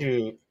typo.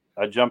 Shoot.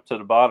 I jumped to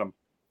the bottom.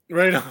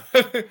 Right on.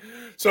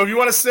 So if you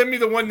want to send me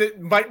the one that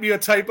might be a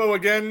typo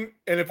again,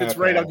 and if it's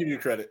right, I'll give you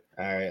credit.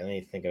 All right. Let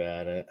me think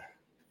about it.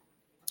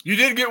 You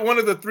did get one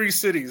of the 3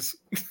 cities.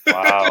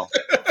 Wow.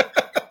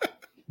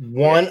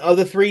 One of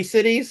the 3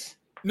 cities?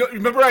 No,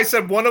 remember I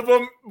said one of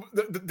them.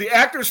 The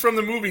actors from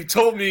the movie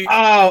told me.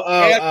 I'm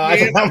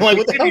like,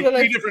 what the hell did I?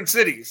 3 different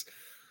cities,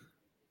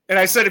 and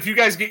I said if you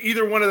guys get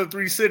either one of the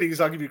 3 cities,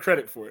 I'll give you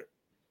credit for it.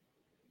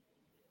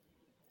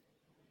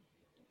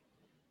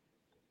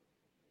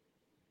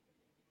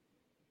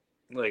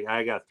 Like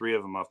I got 3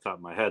 of them off the top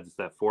of my head. It's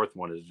that 4th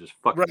one is just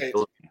fucking. Right.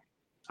 Killing me.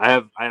 I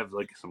have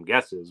like some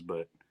guesses,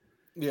 but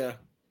yeah.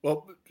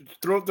 Well,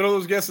 throw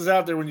those guesses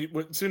out there as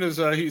soon as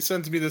he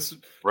sends me this.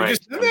 right. Did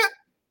you send that?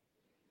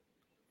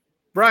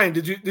 Brian,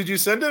 did you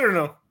send it or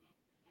no?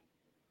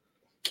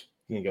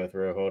 You can go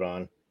through. Hold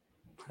on.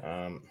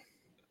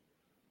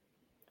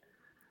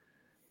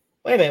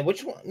 Wait a minute.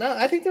 Which one? No,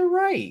 I think they're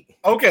right.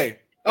 Okay.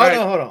 Oh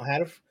no, hold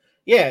on.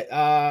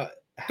 Yeah.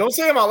 Don't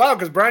say them out loud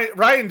because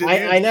Ryan did.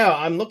 I know.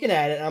 I'm looking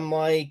at it. I'm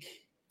like.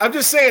 I'm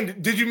just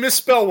saying. Did you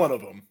misspell one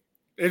of them?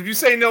 If you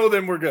say no,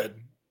 then we're good.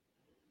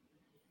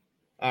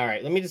 All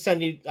right. Let me just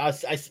send you. I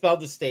spelled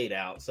the state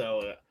out.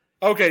 So.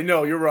 Okay.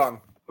 No, you're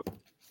wrong.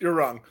 You're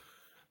wrong.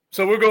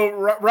 So we'll go.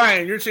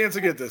 Ryan, your chance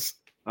to get this.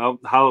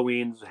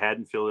 Halloween's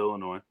Haddonfield,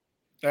 Illinois.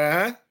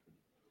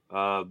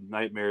 Uh-huh.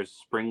 Nightmares,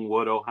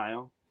 Springwood,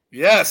 Ohio.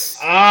 Yes.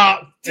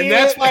 And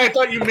that's why I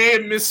thought you may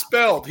have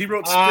misspelled. He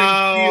wrote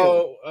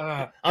Springfield.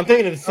 I'm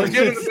thinking of I was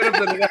giving the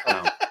benefit of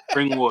that.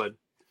 Springwood.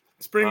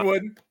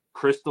 Springwood.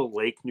 Crystal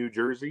Lake, New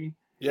Jersey.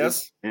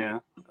 Yes. Yeah.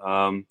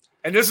 And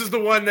this is the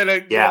one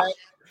that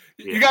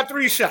you got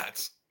 3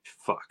 shots.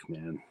 Fuck,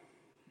 man.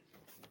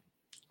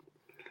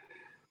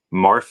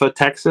 Marfa,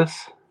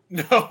 Texas.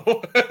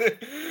 No.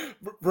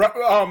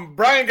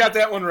 Brian got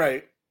that one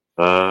right.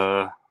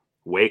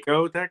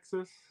 Waco,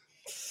 Texas.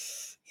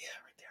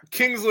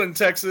 Kingsland,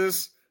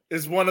 Texas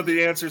is one of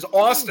the answers.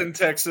 Austin,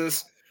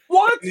 Texas.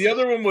 What? The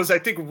other one was, I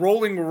think,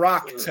 Rolling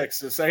Rock,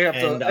 Texas. I have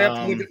to look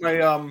at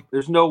my.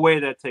 There's no way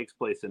that takes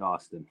place in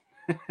Austin.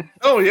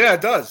 Oh yeah,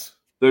 it does.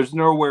 There's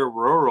nowhere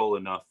rural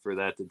enough for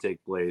that to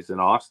take place in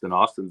Austin.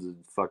 Austin's a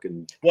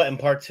fucking. What, in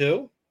part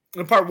 2?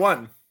 In part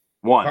 1.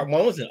 Part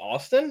 1 was in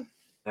Austin?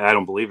 I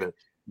don't believe it.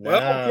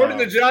 Well,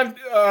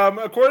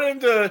 according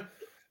to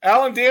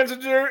Alan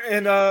Danziger,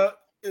 and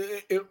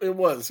it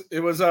was.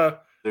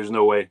 There's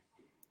no way.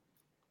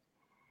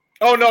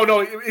 Oh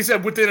no! He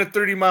said within a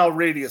 30-mile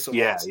radius. Of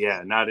Yeah, us.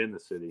 yeah, not in the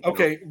city.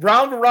 Okay,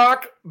 Round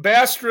Rock,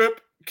 Bass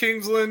Strip,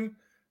 Kingsland,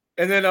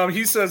 and then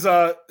he says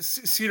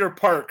Cedar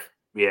Park.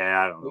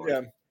 Yeah, I don't know.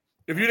 Yeah.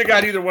 If you'd have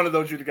got either one of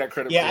those, you'd have got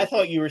credit. Yeah, for I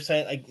thought you were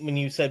saying, like, when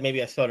you said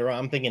maybe I spelled it wrong,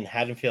 I'm thinking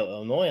Haddonfield,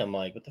 Illinois. I'm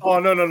like, what the fuck?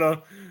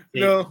 Oh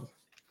no.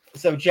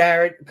 So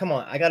Jared, come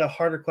on, I got a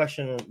harder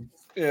question.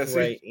 Yeah,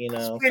 right, you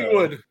know.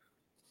 Springwood.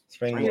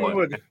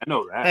 Springwood. I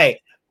know that.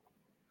 Hey,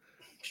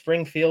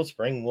 Springfield,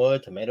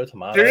 Springwood, tomato.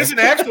 There is an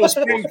actual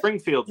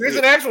Springfield. There's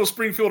an actual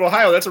Springfield,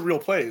 Ohio. That's a real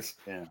place.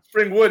 Yeah.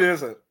 Springwood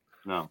isn't.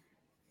 No.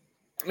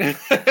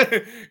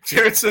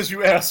 Jared says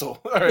you asshole.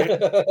 All right.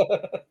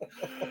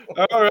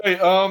 All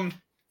right.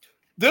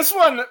 This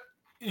one,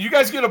 you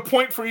guys get a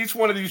point for each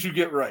one of these you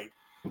get right.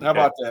 How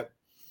about that?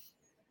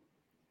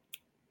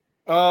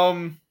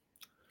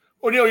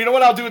 Well, you know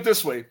what? I'll do it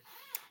this way.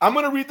 I'm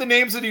going to read the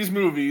names of these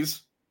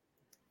movies,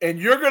 and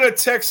you're going to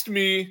text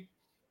me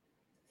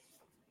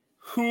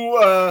who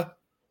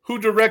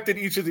directed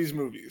each of these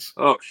movies.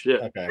 Oh shit!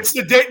 Okay. It's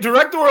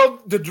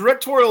the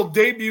directorial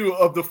debut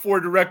of the 4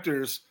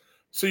 directors.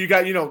 So you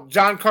got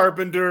John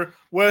Carpenter,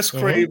 Wes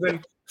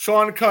Craven,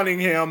 Sean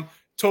Cunningham,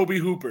 Toby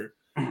Hooper.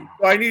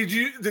 So I need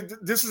you.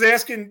 This is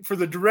asking for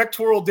the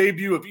directorial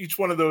debut of each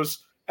one of those,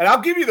 and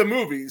I'll give you the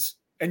movies,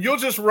 and you'll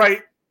just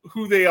write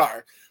who they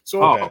are.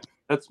 So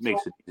that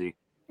makes it easy,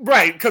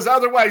 right? Because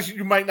otherwise,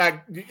 you might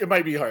not. It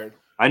might be hard.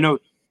 I know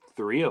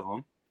 3 of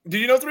them. Do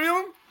you know 3 of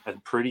them? I'm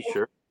pretty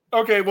sure.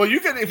 Okay, well, you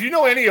can. If you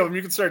know any of them,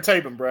 you can start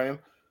typing, Brian.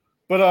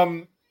 But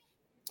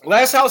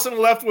Last House on the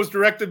Left was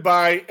directed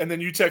by, and then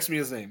you text me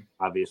his name.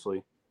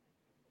 Obviously.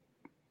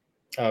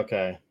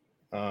 Okay.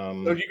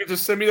 So you can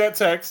just send me that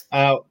text.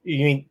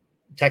 You mean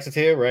text it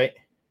to you, right?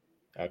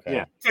 Okay.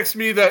 Yeah. Text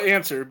me the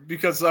answer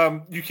because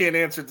you can't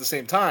answer at the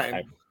same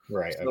time.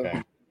 Right. So,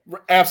 okay.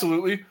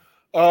 Absolutely.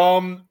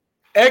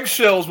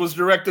 Eggshells was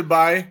directed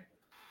by.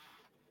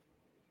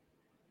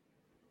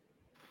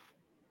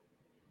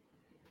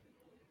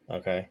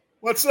 Okay.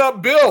 What's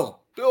up,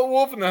 Bill? Bill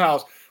Wolf in the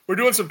house. We're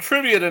doing some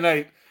trivia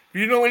tonight. If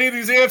you know any of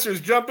these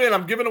answers, jump in.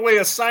 I'm giving away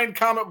a signed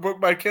comic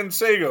book by Ken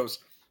Sagos.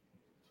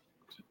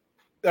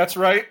 That's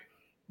right.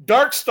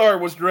 Dark Star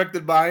was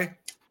directed by.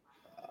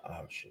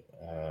 Oh shit.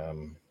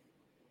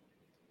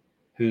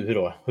 Who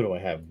do I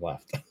have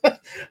left?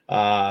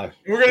 We're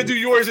gonna do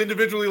yours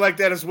individually like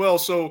that as well,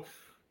 so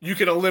you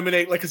can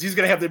eliminate because he's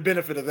gonna have the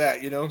benefit of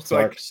that, So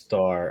Dark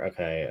Star.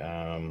 Okay.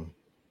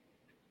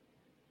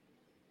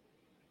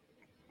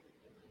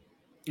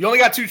 You only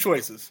got 2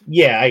 choices.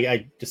 Yeah,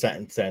 I just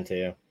sent it to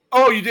you.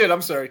 Oh, you did.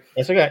 I'm sorry.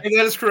 It's okay. And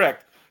that is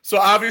correct. So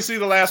obviously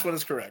the last one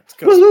is correct.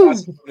 So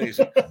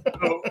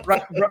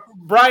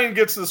Brian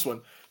gets this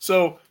one.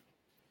 So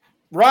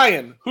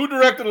Ryan, who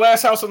directed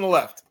Last House on the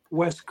Left?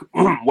 Wes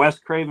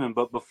Craven.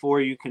 But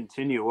before you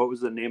continue, what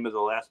was the name of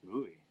the last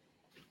movie?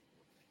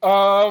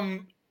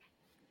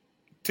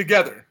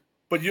 Together.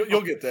 but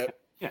you'll get that.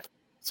 Yeah.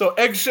 So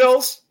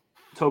Eggshells,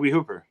 Toby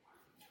Hooper,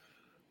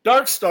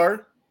 Dark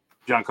Star,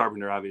 John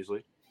Carpenter,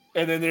 obviously.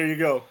 and then there you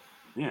go.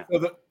 Yeah.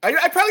 So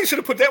I probably should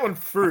have put that one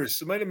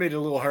first. It might have made it a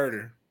little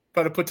harder.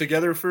 Probably put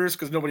Together first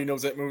because nobody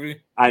knows that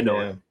movie. I know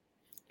it.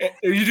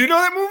 You do know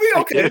that movie?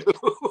 Okay. Do.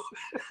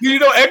 You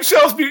know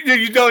Eggshells?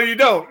 You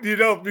don't. You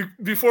know,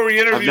 before we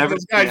interviewed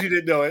those guys, you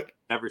didn't know it.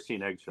 Never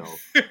seen Eggshells.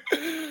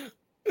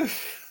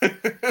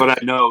 But I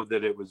know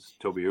that it was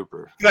Toby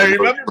Hooper. I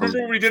remember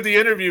when we did the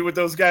interview with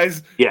those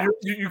guys. Yeah.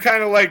 You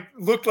kind of like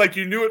looked like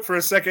you knew it for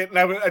a second. And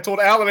I told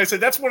Alan, I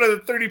said, that's one of the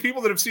 30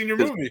 people that have seen your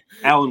movie.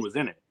 Alan was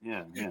in it.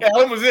 Yeah.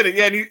 Alan was in it.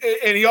 Yeah.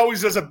 And he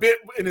always does a bit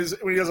when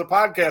he does a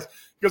podcast.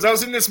 Because I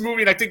was in this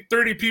movie and I think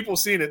 30 people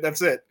seen it.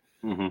 That's it.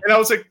 Mm-hmm. And I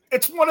was like,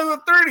 it's one of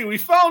the 30. We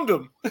found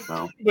him.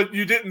 No. But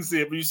you didn't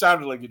see it, but you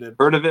sounded like you did.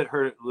 Heard of it,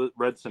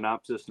 read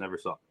synopsis, never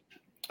saw it.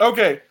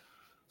 Okay.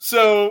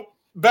 So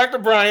back to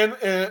Brian.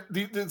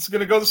 It's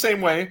going to go the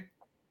same way.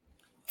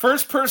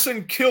 First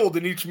person killed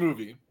in each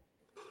movie.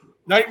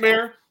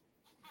 Nightmare.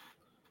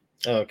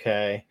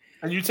 Okay.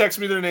 And you text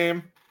me their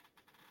name.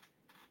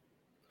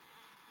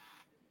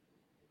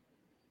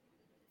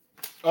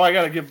 Oh, I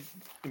got to give.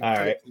 All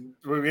right.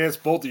 We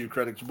asked both of you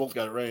credit. You both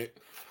got it right.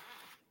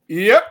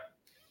 Yep.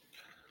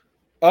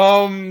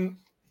 Friday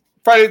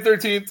the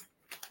 13th.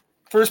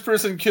 First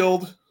person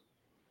killed.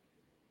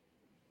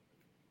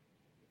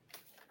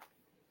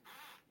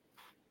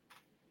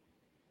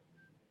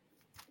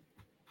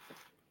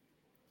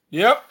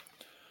 Yep.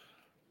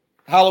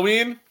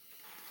 Halloween.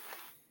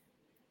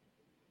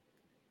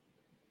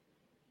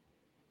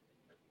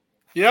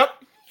 Yep.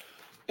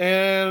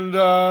 And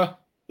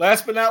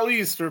last but not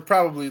least, or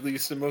probably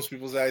least in most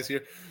people's eyes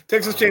here,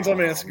 Texas Chainsaw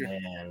Massacre.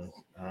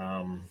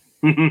 Man.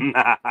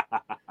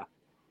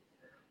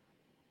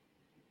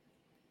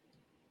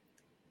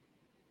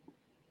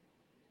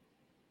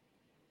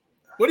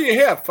 What do you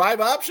have? 5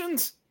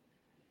 options?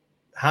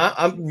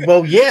 Huh?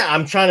 Well, yeah,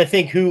 I'm trying to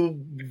think who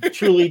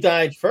truly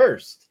died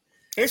first.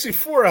 Actually,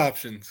 4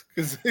 options.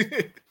 Because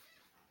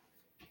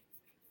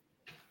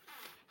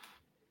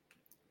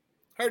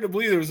hard to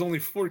believe there was only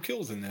 4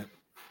 kills in that.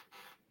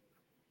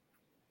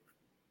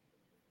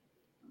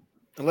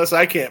 Unless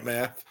I can't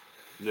math.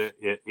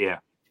 Yeah.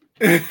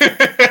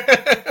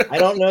 I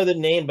don't know the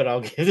name, but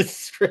I'll give the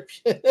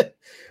description.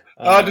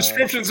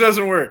 Descriptions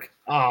doesn't work.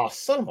 Oh,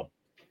 son of a...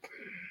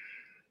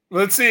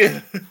 Let's see.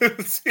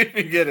 Let's see if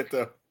you get it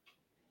though.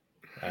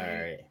 All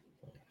right.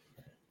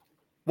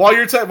 While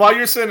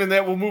you're sending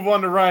that, we'll move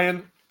on to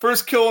Ryan.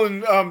 First kill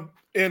in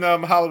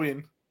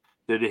Halloween.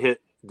 Did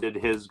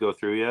his go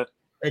through yet?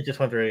 It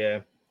just went through, yeah.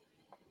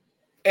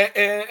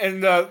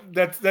 And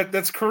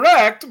that's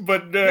correct,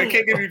 but I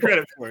can't give you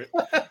credit for it.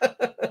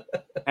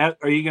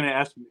 Are you going to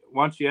ask?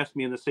 Why don't you ask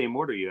me in the same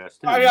order you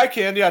asked him? I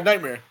can. Yeah,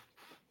 Nightmare.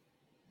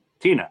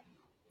 Tina.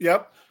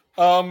 Yep.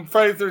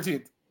 Friday the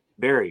 13th.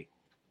 Barry.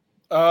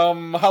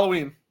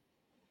 Halloween.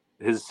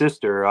 His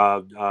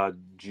sister,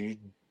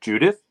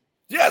 Judith.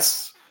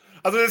 Yes.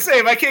 I was going to say,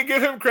 if I can't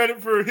give him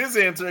credit for his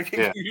answer, I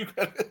can't give you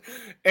credit.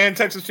 And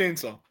Texas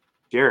Chainsaw.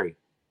 Jerry.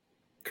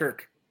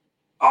 Kirk.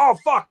 Oh,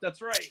 fuck.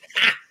 That's right.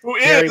 Who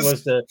Jerry is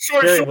was the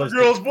short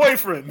girl's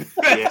boyfriend.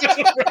 Yeah.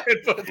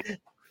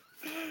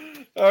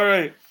 All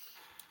right.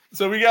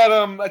 So we got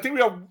I think we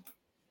got.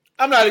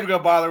 I'm not even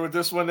gonna bother with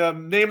this one.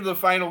 Name of the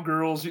final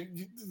girls.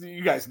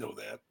 You guys know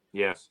that.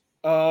 Yes.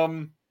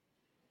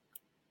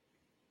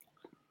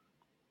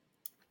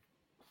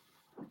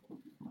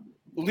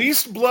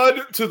 Least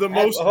blood to the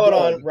most. Hold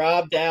blood. on.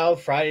 Rob Dow,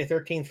 Friday the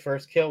 13th,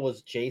 first kill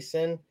was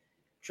Jason.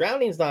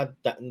 Drowning's not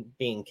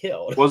being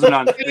killed. Wasn't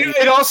on screen.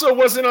 It also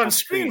wasn't on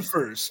screen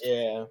first.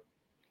 Yeah.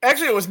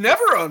 Actually, it was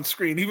never on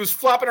screen. He was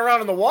flopping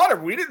around in the water.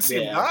 But we didn't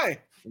see him die.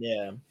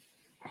 Yeah.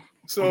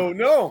 So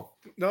no,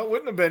 it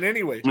wouldn't have been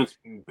anyway. It's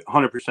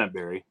 100%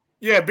 Barry.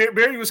 Yeah,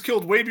 Barry was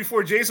killed way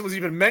before Jason was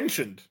even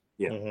mentioned.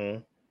 Yeah.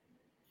 Mm-hmm.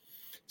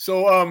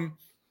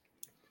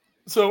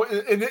 So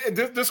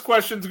this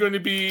question is going to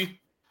be,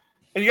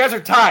 and you guys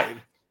are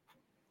tied.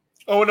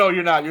 Oh no,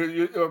 you're not.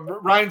 You're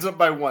Ryan's up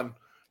by 1.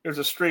 There's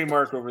a stray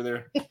mark over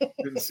there.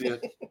 Didn't see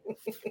it.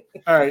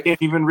 All right.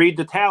 Can't even read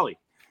the tally.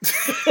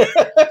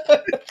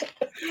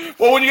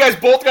 Well, when you guys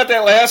both got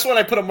that last one,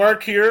 I put a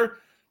mark here,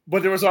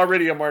 but there was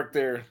already a mark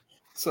there.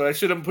 So I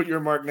should have put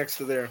your mark next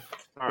to there.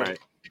 All right.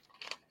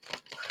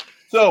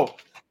 So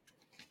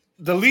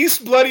the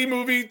least bloody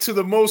movie to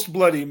the most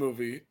bloody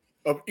movie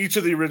of each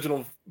of the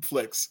original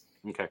flicks.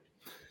 Okay.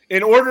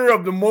 In order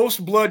of the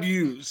most blood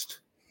used.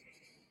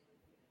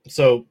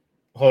 So,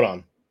 hold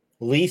on.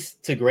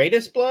 Least to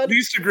greatest blood?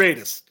 Least to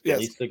greatest. Yes.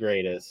 Least to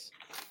greatest.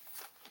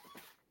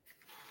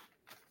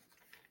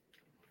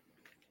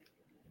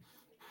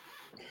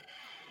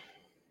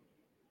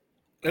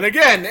 And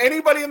again,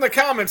 anybody in the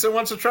comments that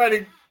wants to try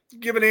to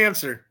give an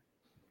answer.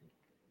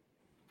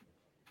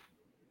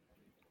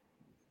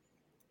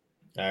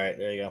 All right,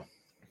 there you go.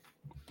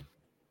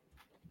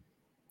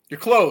 You're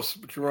close,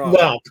 but you're wrong.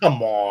 Well,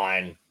 come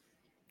on.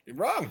 You're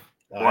wrong.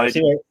 All right,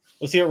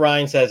 we'll see what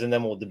Ryan says, and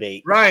then we'll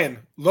debate. Ryan,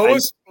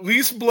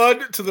 least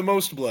blood to the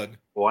most blood.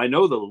 Well, I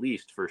know the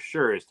least for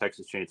sure is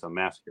Texas Chainsaw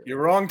Massacre.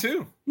 You're wrong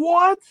too.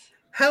 What?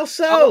 How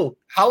so?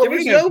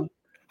 Halloween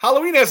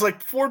has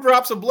like 4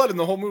 drops of blood in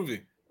the whole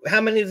movie.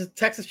 How many does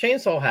Texas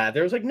Chainsaw have?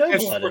 There was like no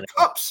blood in it.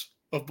 Cups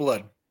of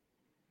blood.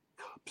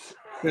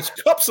 There's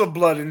cups of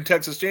blood in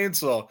Texas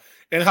Chainsaw.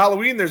 In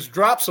Halloween, there's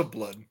drops of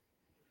blood.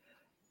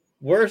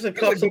 Where's the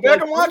cups of blood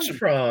come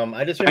from?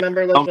 I just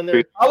remember like when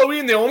they're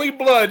Halloween. The only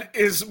blood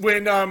is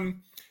when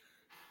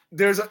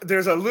there's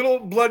a little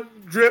blood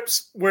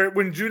drips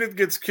when Judith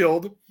gets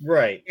killed,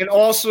 right, and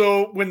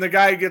also when the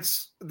guy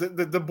gets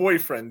the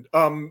boyfriend,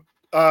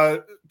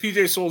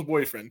 PJ Soul's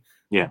boyfriend.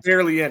 Yeah,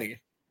 barely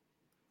any.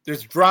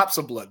 There's drops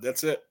of blood.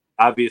 That's it.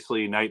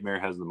 Obviously, Nightmare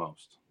has the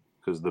most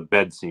because the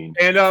bed scene.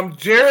 And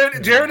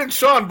Jared and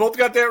Sean both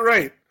got that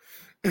right.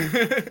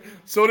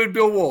 So did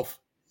Bill Wolf.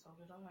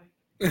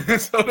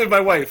 So did my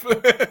wife.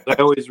 I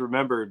always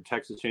remembered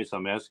Texas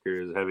Chainsaw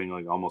Massacre as having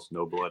like almost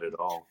no blood at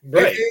all.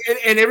 Right.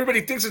 And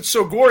everybody thinks it's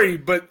so gory,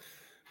 but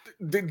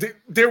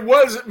there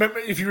was,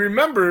 if you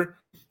remember,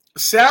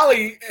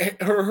 Sally,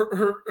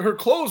 her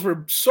clothes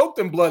were soaked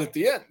in blood at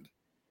the end.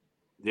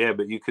 Yeah,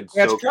 but you could.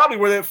 That's probably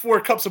where that 4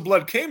 cups of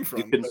blood came from.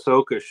 You can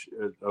soak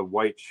a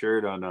white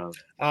shirt on a.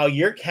 Oh,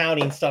 you're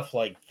counting stuff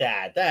like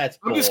that.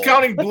 I'm just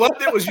counting blood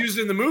that was used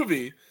in the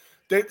movie.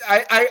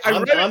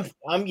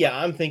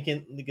 I'm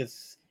thinking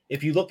because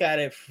if you look at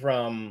it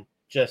from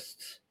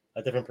just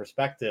a different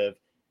perspective,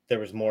 there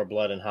was more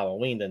blood in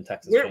Halloween than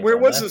Texas. Where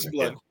was this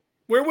blood?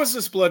 Where was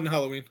this blood in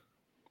Halloween?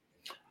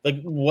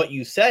 Like what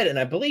you said, and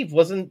I believe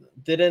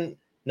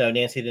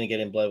Nancy didn't get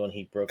in blood when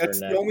he broke her neck.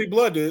 That's the only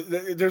blood.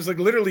 There's like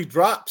literally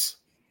drops.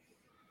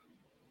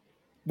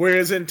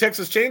 Whereas in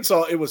Texas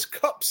Chainsaw, it was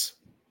cups.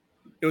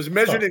 It was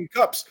measured in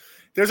cups.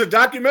 There's a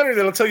documentary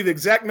that'll tell you the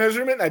exact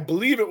measurement. I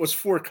believe it was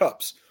 4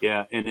 cups.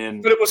 Yeah, but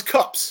it was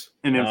cups.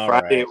 And then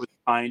Friday it was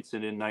pints,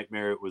 and in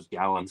Nightmare it was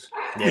gallons.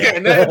 Yeah,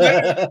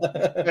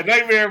 the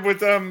Nightmare with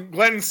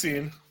Glenn's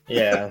scene.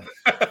 Yeah,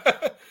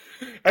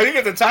 I think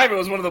at the time it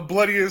was one of the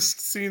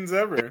bloodiest scenes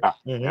ever. Yeah.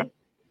 Mm-hmm.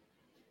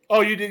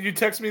 Oh, you did? You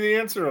text me the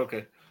answer? Okay,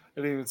 I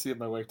didn't even see it.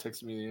 My wife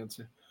texted me the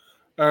answer.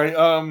 All right.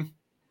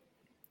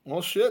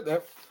 Well, shit. I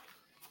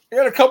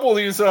got a couple of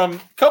these.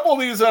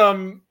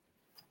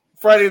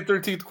 Friday the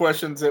 13th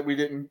questions that we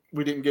didn't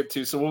get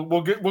to. So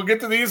we'll get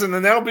to these, and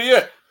then that'll be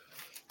it.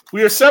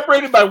 We are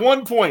separated by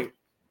 1 point.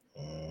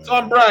 It's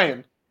on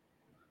Brian.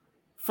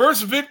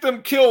 First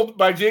victim killed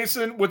by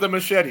Jason with a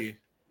machete.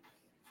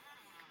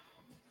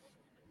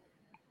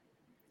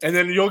 And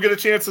then you'll get a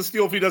chance to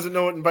steal if he doesn't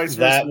know it, and vice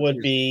versa. That would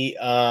be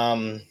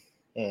oh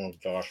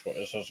gosh, what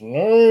is his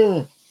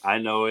name? I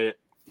know it.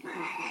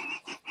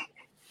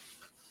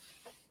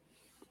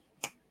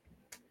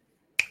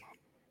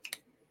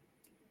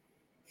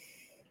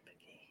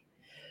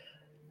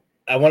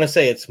 I want to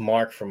say it's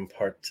Mark from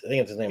part. I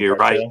think it's his name. You're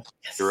right.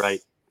 Yes. You're right.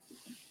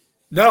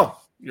 No,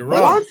 you're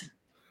wrong. What?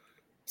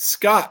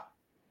 Scott.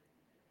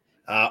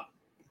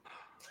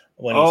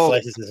 When he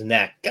slices his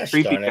neck. Gosh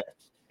darn it.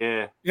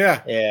 Yeah.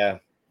 Yeah. Yeah.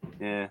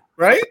 Yeah.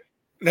 Right?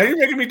 Now you're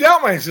making me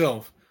doubt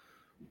myself.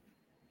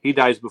 He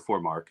dies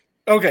before Mark.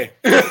 Okay.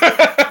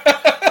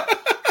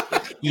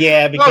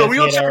 Yeah, because the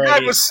wheelchair guy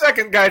was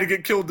second guy to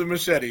get killed with the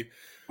machete.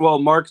 Well,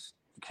 Mark's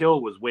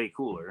kill was way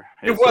cooler.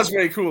 It was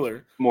way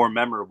cooler. More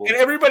memorable. And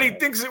everybody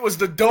thinks it was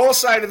the dull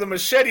side of the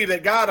machete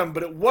that got him,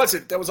 but it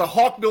wasn't. That was a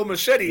hawkbill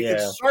machete. Yeah.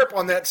 It's sharp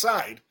on that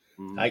side.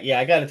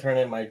 I got to turn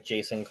in my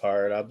Jason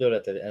card. I'll do it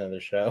at the end of the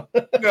show.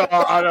 No,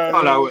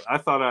 I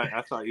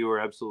thought you were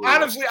absolutely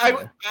honestly.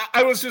 Right.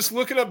 I was just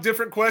looking up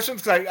different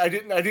questions because I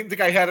didn't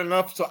think I had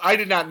enough, so I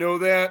did not know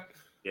that.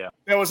 Yeah,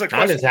 that was a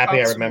question. I'm just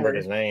happy I remembered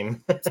his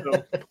name.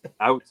 So.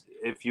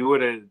 If you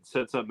would have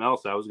said something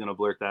else, I was going to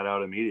blurt that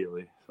out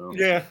immediately. So.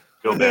 Yeah,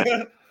 feel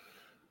bad.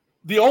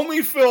 The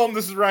only film.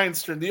 This is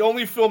Ryan's turn. The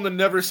only film to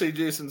never say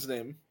Jason's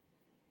name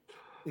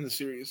in the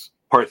series.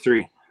 Part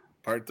 3.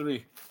 Part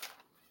 3.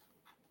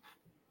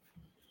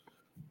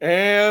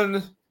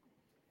 And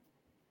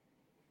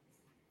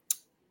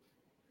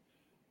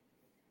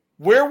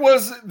where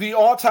was the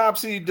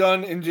autopsy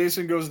done in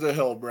Jason Goes to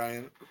Hell,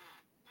 Brian?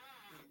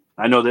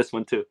 I know this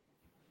one too.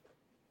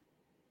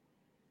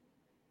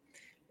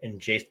 And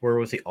Jason, where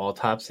was the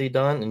autopsy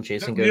done? And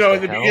Jason Goes to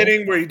in the Hell?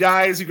 Beginning where he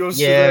dies, he goes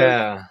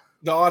to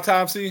the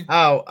autopsy.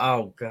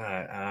 Oh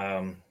God.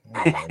 I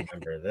don't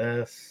remember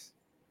this.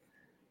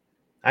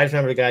 I just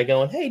remember the guy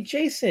going, "Hey,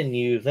 Jason,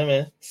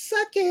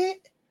 suck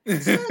it,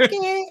 suck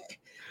it."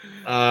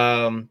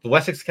 The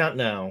Wessex County.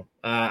 No,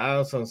 I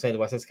was going to say the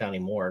Wessex County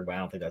morgue, but I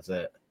don't think that's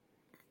it.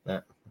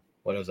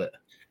 What was it?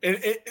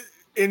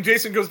 In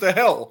Jason Goes to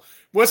Hell,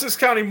 Wessex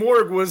County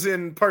morgue was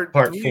in part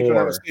 3, 4. If I'm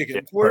not mistaken.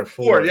 Yeah, part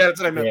 4. Yeah, that's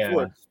what I meant. Yeah.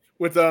 4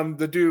 with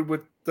the dude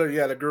with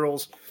the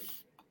girls.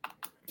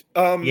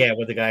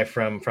 With the guy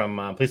from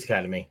Police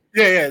Academy.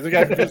 Yeah, the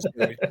guy from Police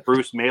Academy.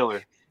 Bruce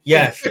Mailer.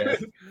 Yes.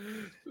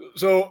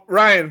 So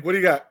Ryan, what do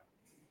you got?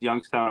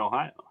 Youngstown,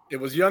 Ohio. It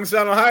was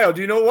Youngstown, Ohio.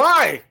 Do you know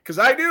why? Because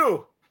I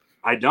do.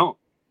 I don't.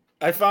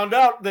 I found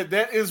out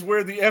that is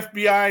where the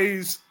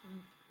FBI's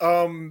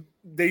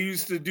they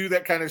used to do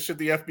that kind of shit.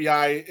 The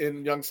FBI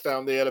in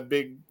Youngstown, they had a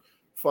big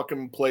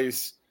fucking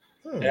place.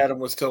 Adam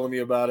was telling me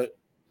about it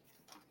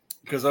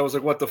because I was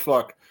like, "What the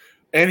fuck?"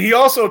 And he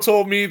also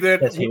told me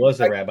that Yes, he was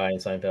the rabbi in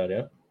Seinfeld.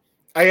 Yeah.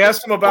 I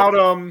asked him about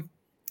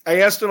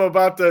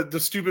the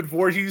stupid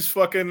Voorhees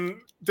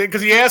fucking thing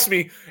because he asked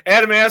me.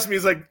 Adam asked me,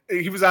 he's like,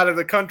 he was out of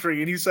the country,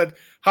 and he said,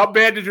 "How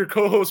bad did your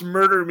co-host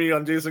murder me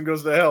on Jason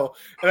Goes to Hell?"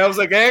 And I was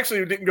like, "Actually,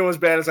 it didn't go as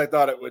bad as I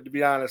thought it would, to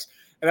be honest."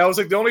 And I was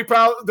like, the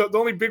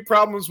only big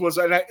problems was,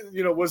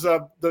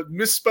 the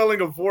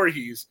misspelling of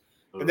Voorhees,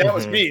 and that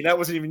was me. That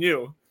wasn't even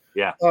you.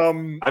 Yeah.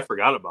 I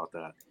forgot about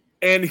that.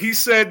 And he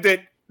said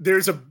that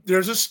there's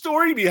a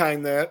story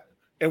behind that,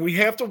 and we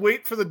have to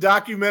wait for the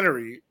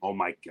documentary. Oh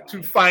my God.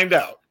 To find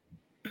out.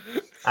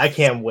 I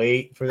can't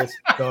wait for this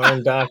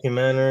darn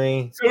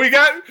documentary. So we're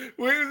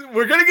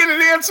gonna get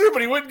an answer,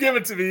 but he wouldn't give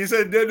it to me. He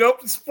said,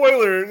 "Nope,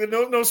 spoiler.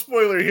 No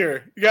spoiler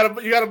here. You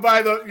gotta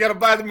buy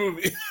the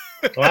movie."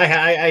 Well,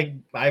 I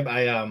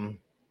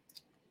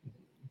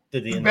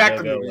did the back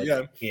the movie.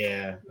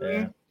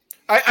 Yeah.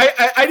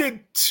 I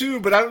did too,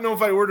 but I don't know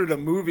if I ordered a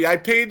movie. I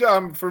paid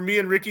for me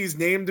and Ricky's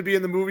name to be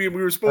in the movie, and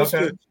we were supposed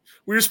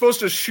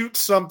to shoot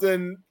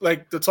something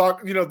like to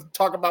talk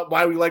about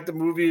why we liked the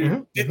movie,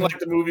 didn't like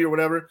the movie or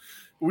whatever.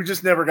 We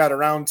just never got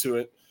around to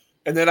it.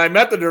 And then I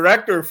met the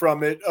director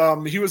from it.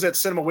 He was at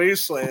Cinema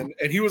Wasteland,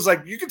 and he was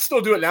like, "You can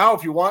still do it now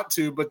if you want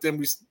to," but then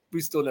we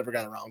still never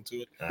got around to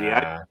it.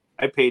 Yeah,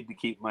 I paid to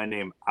keep my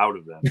name out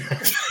of that.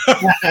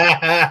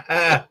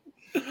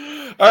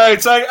 All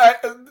right, so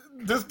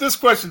this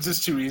question's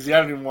just too easy.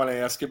 I don't even want to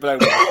ask it, but I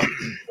will.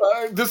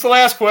 This is the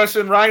last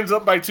question. Ryan's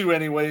up by 2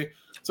 anyway.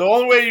 So the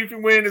only way you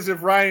can win is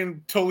if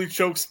Ryan totally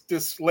chokes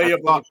this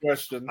layup of the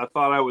question. I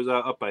thought I was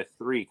up by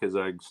 3 because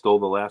I stole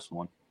the last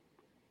one.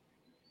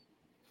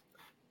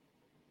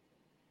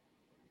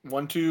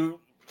 1, 2.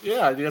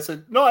 Yeah, I guess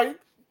no.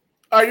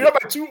 You're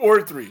up by 2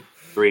 or 3.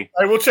 3.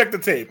 All right, we'll check the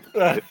tape.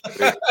 All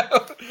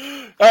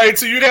right,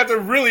 so you'd have to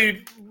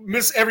really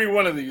miss every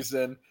one of these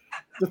then.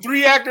 The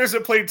 3 actors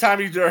that played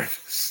Tommy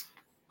Jarvis.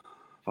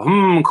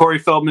 Corey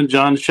Feldman,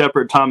 John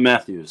Shepard, Tom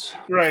Matthews.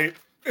 Right.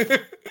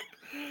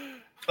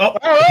 All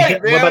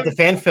right. What about the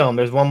fan film?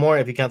 There's one more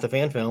if you count the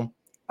fan film.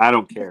 I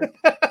don't care.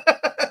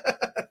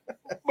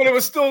 But it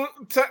was still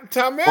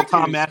Tom Matthews.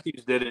 Well, Tom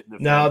Matthews did it.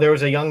 No, there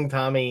was a young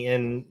Tommy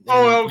in.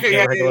 Oh, okay.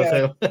 Yeah.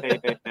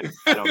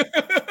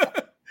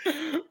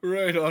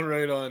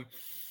 Right on.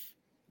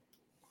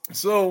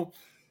 So,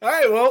 all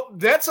right. Well,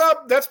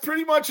 that's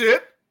pretty much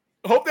it.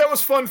 Hope that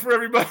was fun for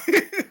everybody.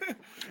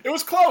 It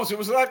was close. It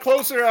was a lot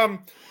closer.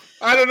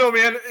 I don't know,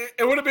 man.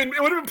 It would have been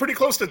pretty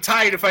close to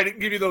tight if I didn't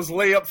give you those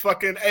layup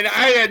fucking. And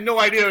I had no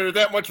idea there was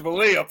that much of a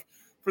layup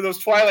for those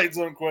Twilight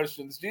Zone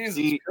questions.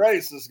 Jesus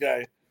Christ, this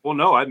guy. Well,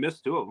 no, I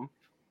missed 2 of them.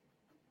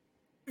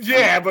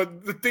 Yeah,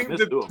 but the thing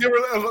that there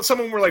were some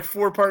of them were like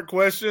 4-part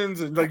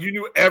questions, and like you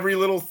knew every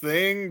little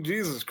thing.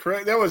 Jesus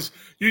Christ,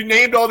 you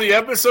named all the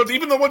episodes,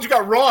 even the ones you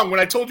got wrong. When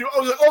I told you, I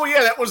was like, oh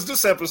yeah, that was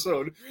this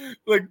episode.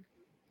 Like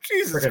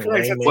Jesus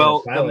Christ.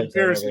 Well,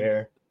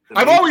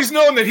 I've always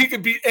known that he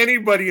could beat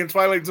anybody in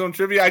Twilight Zone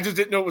trivia. I just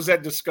didn't know it was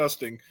that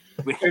disgusting.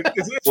 You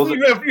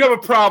have a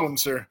problem,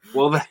 sir.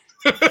 Well,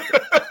 you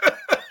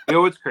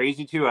know what's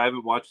crazy too? I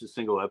haven't watched a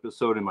single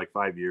episode in like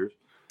 5 years.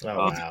 Oh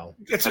wow!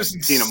 It's just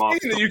insane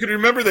that you can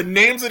remember the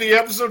names of the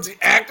episodes, the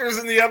actors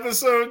in the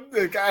episode.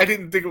 Like, I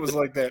didn't think it was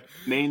like that.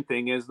 Main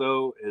thing is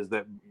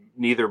that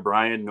neither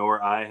Brian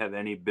nor I have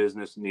any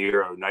business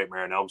near a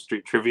Nightmare on Elm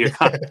Street trivia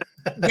contest.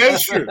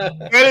 That's true.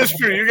 That is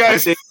true. You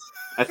guys.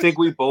 I think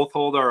we both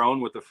hold our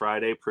own with the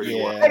Friday pretty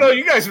well. Oh no,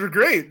 you guys were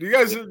great. You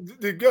guys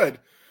did good.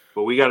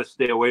 But we got to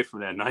stay away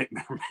from that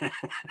nightmare, man.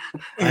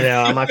 I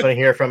know. I'm not going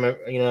to hear from it.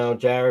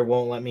 Jared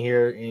won't let me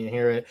hear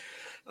it.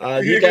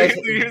 You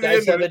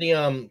guys have any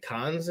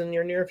cons in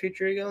your near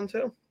future you're going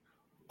to?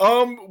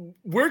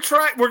 We're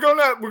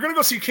gonna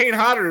go see Kane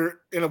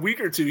Hodder in a week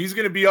or two. He's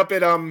gonna be up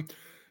at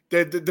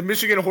the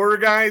Michigan horror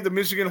guy, the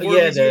Michigan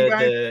horror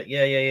guy.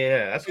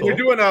 That's cool. We're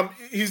doing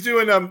he's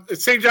doing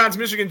St. John's,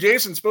 Michigan.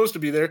 Jason's supposed to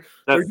be there.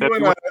 We're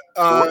doing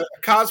a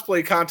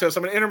cosplay contest.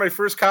 I'm gonna enter my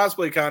first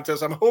cosplay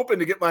contest. I'm hoping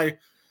to get my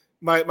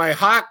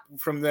hawk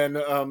from then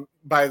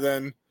by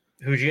then.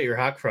 Who'd you get your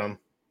hawk from?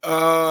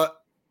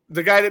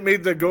 The guy that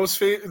made the ghost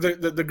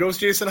the Ghost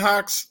Jason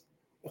Hawks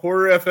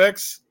Horror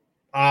FX.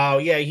 Oh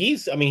yeah,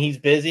 he's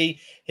busy.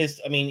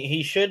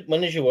 He should. When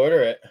did you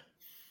order it? A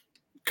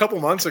couple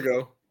months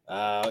ago.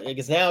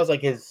 Because now it's like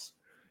his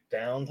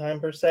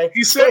downtime per se.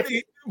 He said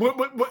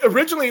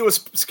originally it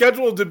was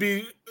scheduled to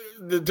be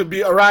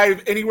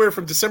arrive anywhere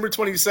from December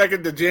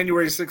 22nd to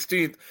January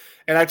 16th,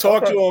 and I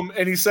talked to him,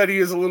 and he said he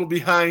is a little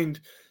behind.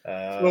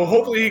 So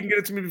hopefully he can get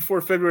it to me before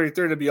February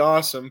 3rd. It'd be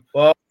awesome.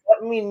 Well,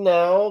 let me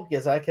know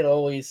because I could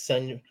always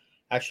send you.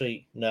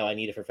 Actually, no, I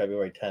need it for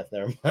February 10th.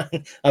 Never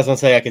mind. I was gonna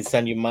say I could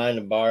send you mine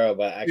to borrow,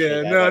 but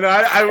actually,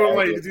 I wouldn't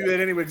want you to do that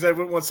anyway because I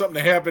wouldn't want something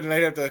to happen and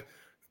I'd have to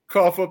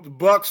cough up the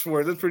bucks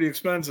for it. That's pretty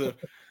expensive.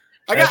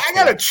 I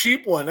got a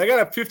cheap one. I got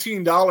a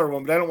 $15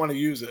 one, but I don't want to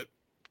use it.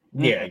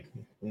 Yeah,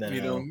 no.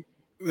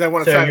 I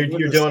want to. So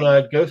you're doing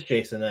a Ghost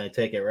Jason, I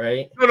take it,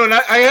 right?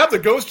 No. I have the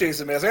Ghost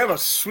Jason mask. I have a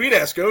sweet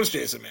ass Ghost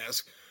Jason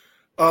mask.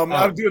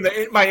 I'm doing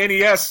my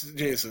NES,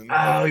 Jason.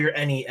 Oh, your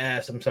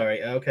NES. I'm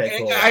sorry. Okay,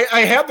 cool.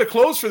 I have the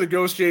clothes for the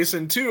Ghost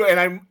Jason too,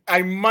 and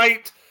I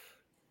might,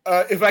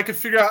 if I could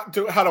figure out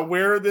how to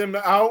wear them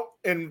out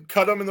and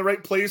cut them in the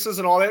right places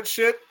and all that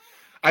shit,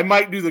 I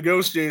might do the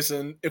Ghost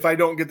Jason if I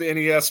don't get the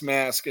NES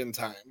mask in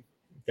time.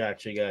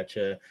 Gotcha.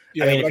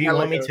 Yeah, I mean, if you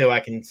want me to,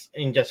 I can,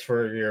 and just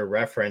for your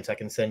reference, I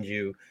can send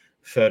you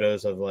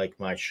photos of like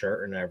my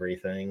shirt and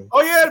everything.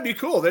 Oh yeah, that'd be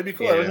cool. That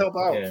would help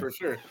out for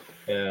sure.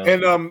 Yeah.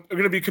 And we're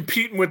gonna be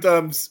competing with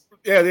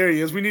yeah, there he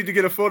is. We need to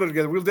get a photo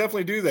together. We'll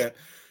definitely do that.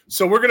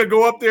 So we're gonna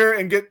go up there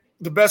and get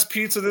the best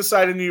pizza this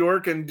side of New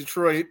York and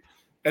Detroit,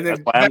 and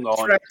then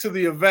backtrack to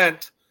the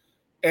event.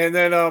 And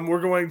then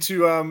we're going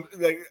to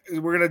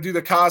we're gonna do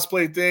the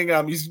cosplay thing.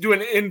 He's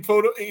doing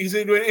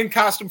in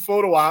costume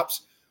photo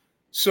ops,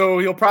 so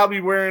he'll probably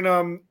be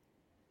wearing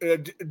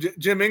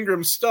Jim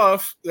Ingram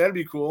stuff. That'd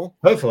be cool.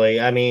 Hopefully,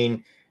 I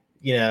mean,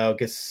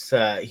 because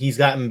he's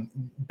gotten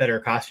better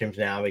costumes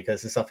now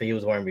because the stuff that he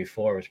was wearing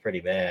before was pretty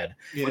bad.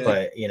 Yeah.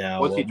 But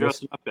was he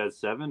dressing up as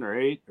 7 or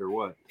 8 or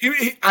what?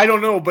 I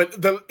don't know, but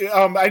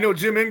I know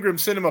Jim Ingram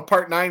sent him a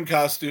Part 9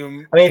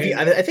 costume. I mean,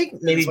 I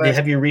think maybe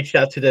have you reached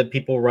out to the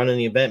people running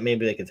the event?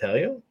 Maybe they could tell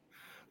you.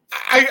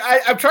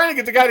 I'm trying to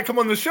get the guy to come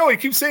on the show. He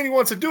keeps saying he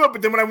wants to do it,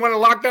 but then when I want to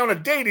lock down a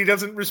date, he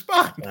doesn't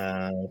respond.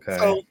 Okay.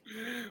 So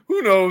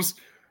who knows?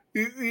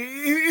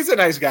 He's a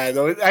nice guy,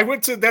 though. I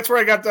went to that's where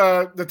I got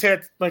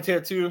my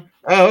tattoo.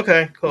 Oh,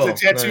 okay, cool.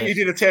 It's a tattoo. Nice. He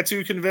did a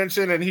tattoo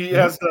convention, and he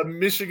has the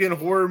Michigan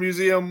Horror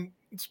Museum.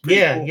 It's cool.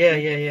 Yeah.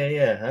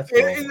 That's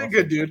cool. He's a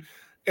good dude.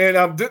 And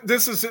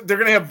they're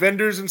gonna have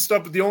vendors and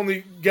stuff, but the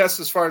only guest,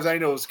 as far as I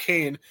know, is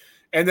Kane.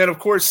 And then, of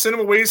course,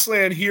 Cinema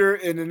Wasteland here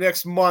in the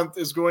next month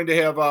is going to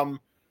have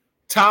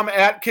Tom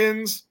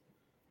Atkins.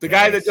 The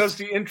guy that does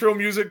the intro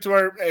music to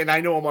our, and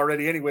I know him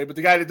already anyway, but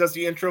the guy that does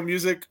the intro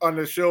music on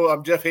the show,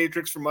 Jeff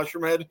Hatrix from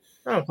Mushroomhead.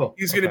 Oh, cool.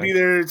 He's going to be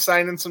there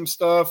signing some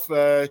stuff.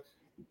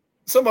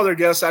 Some other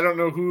guests, I don't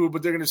know who,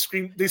 but they're going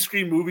to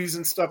screen movies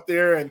and stuff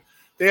there. And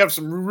they have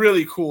some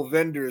really cool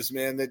vendors,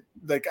 man. That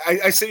like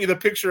I sent you the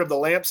picture of the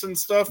lamps and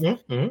stuff.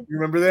 Mm-hmm. You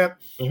remember that?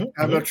 Mm-hmm.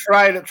 I'm going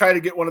to try to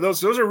get one of those.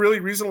 Those are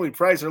really reasonably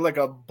priced. They're like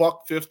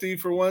 $150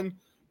 for one.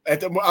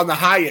 On the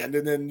high end,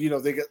 and then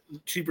they get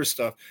cheaper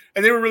stuff,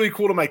 and they were really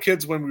cool to my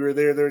kids when we were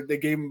there. They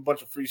gave them a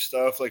bunch of free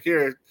stuff, like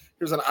here's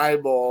an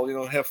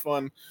eyeball, have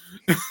fun.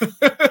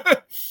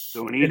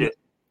 Don't eat it.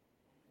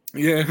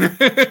 Yeah,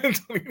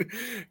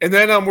 and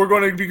then we're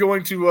going to be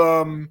going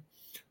to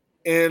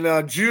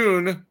in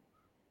June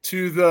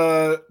to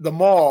the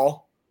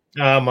mall.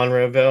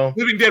 Monroeville.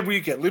 Living Dead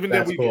Weekend.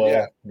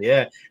 Cool.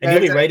 Yeah. And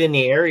you'll be right in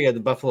the area of the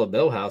Buffalo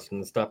Bill House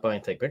and stop by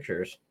and take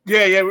pictures.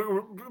 Yeah.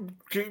 We're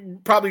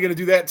probably going to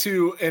do that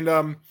too.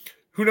 And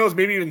who knows,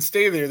 maybe even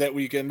stay there that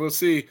weekend. We'll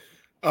see.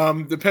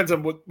 Depends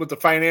on what the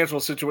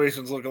financial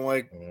situation's looking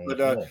like. But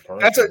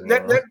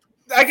that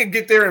I could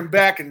get there and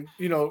back in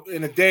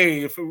a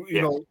day if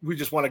we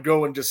just want to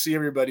go and just see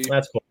everybody.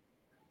 That's cool.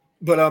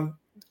 But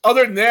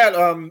other than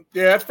that,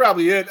 that's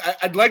probably it.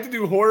 I'd like to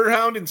do Horror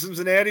Hound in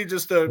Cincinnati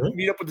just to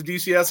meet up with the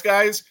DCS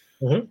guys,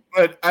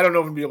 but I don't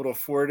know if I'm be able to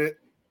afford it.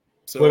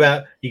 So, what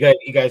about you guys?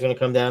 You guys want to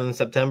come down in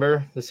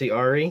September to see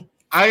Ari?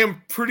 I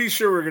am pretty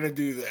sure we're going to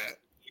do that.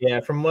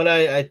 Yeah, from what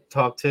I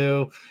talked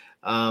to,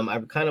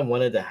 I kind of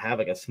wanted to have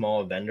like a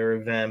small vendor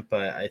event,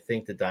 but I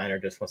think the diner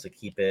just wants to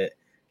keep it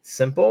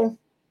simple.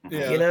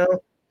 Yeah.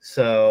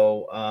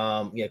 So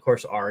of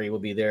course Ari will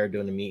be there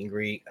doing the meet and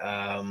greet.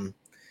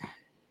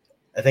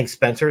 I think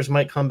Spencer's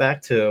might come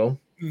back too.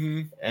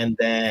 Mm-hmm. And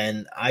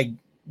then I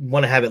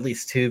want to have at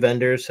least 2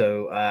 vendors.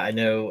 So I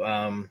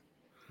know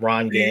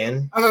Ron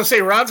Gann. I was going to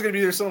say Ron's going to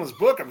be there selling his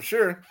book, I'm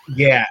sure.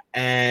 Yeah,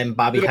 and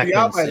Bobby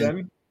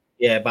Heckman's.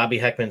 Bobby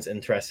Heckman's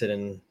interested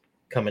in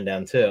coming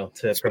down too.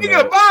 Speaking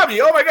of Bobby,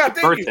 oh my God,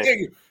 thank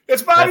you.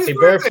 It's Bobby's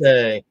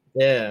birthday.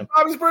 Yeah,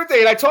 Bobby's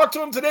birthday, and I talked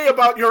to him today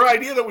about your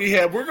idea that we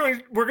have. We're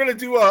going to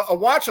do a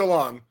watch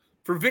along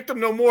for Victim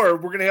No More.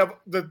 We're going to have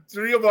the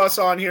 3 of us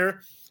on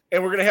here.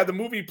 And we're going to have the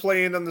movie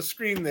playing on the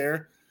screen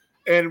there.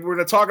 And we're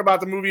going to talk about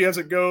the movie as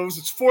it goes.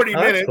 It's 40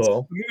 minutes.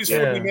 Cool. The movie's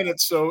 40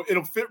 minutes, so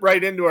it'll fit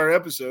right into our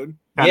episode.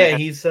 Yeah,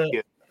 he's...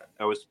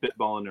 I was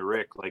spitballing to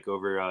Rick, like,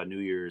 over New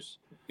Year's.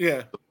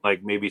 Yeah.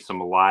 Like, maybe some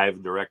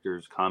live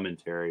director's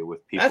commentary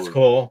with people. That's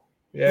cool.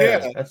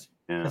 Yeah. That's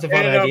a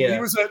fun idea. He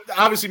was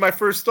obviously my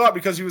first thought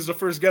because he was the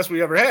first guest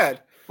we ever had.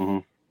 Mm-hmm.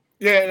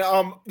 Yeah,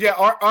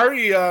 and,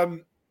 Ari,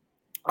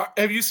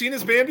 have you seen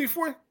his band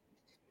before?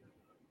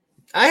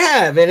 I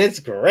have, and it's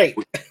great.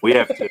 We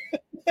have to.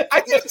 I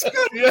think it's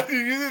good. Yeah,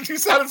 you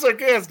sounded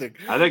sarcastic.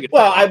 I think it's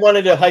I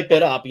wanted to hype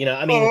it up.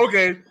 I mean,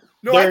 okay.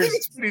 No, I think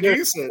it's pretty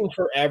decent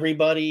for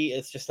everybody.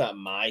 It's just not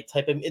my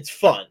type of. It's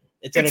fun.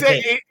 It's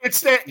entertaining.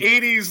 It's that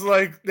 80s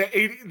like the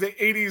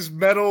 80s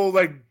metal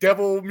like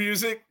devil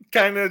music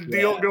kind of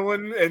deal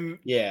going, and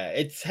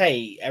it's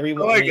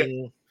everyone. I like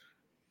it.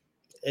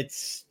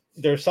 It's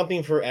there's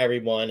something for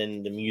everyone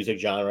in the music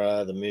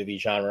genre, the movie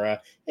genre.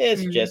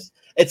 It's just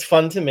it's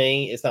fun to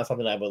me. It's not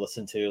something I would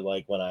listen to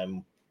like when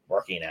I'm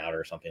working out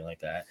or something like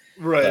that.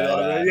 Right.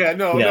 But, yeah.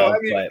 No. I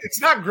mean,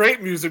 it's not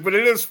great music, but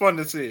it is fun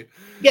to see.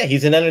 Yeah,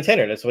 he's an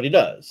entertainer. That's what he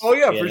does. Oh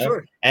yeah, for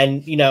sure.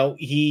 And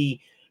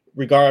he,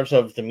 regardless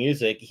of the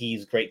music,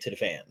 he's great to the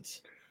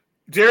fans.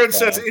 Jared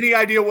says, any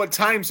idea what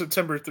time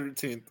September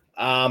 13th?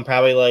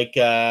 Probably like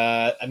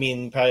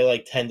probably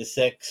like 10 to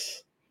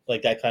 6,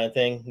 like that kind of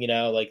thing.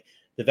 Like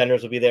the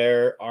vendors will be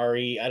there.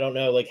 Ari, I don't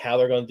know like how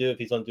they're going to do, if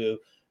he's going to do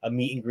a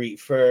meet and greet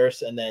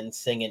first and then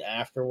singing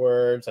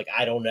afterwards. Like,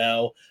 I don't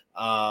know.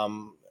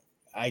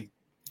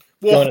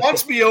 Will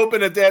fonts be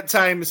open at that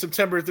time,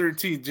 September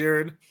 13th,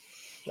 Jared?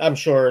 I'm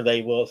sure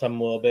they will. Some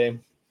will be.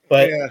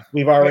 But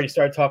we've already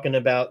started talking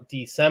about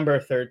December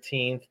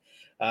 13th.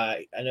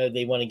 I know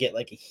they want to get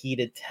like a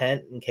heated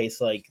tent in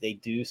case like they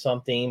do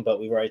something, but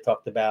we've already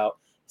talked about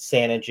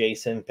Santa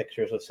Jason,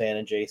 pictures of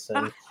Santa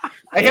Jason.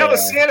 I have a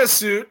Santa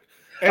suit.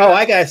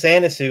 I got a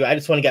Santa suit. I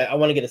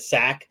want to get a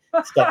sack,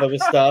 stuff of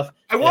his stuff.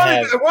 I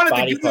wanted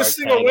to give this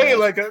thing away.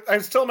 Like I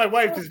was telling my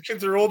wife, because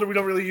kids are older, we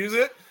don't really use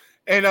it.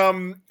 And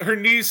her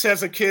niece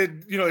has a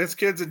kid, has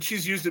kids, and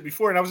she's used it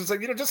before. And I was just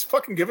like, just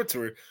fucking give it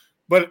to her.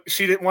 But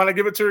she didn't want to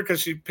give it to her because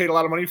she paid a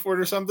lot of money for it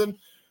or something.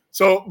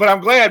 So, but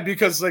I'm glad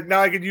because like now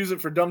I could use it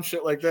for dumb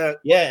shit like that.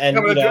 Yeah, and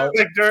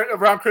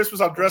around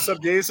Christmas I'll dress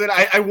up Jason.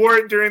 I wore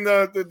it during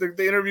the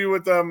interview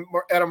with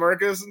Adam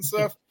Marcus and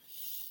stuff.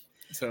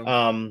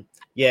 So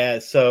yeah.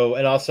 So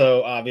and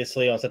also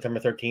obviously on September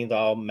 13th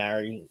I'll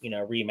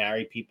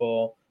remarry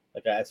people.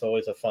 Like that's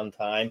always a fun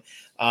time.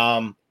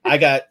 I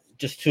got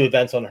just 2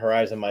 events on the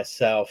horizon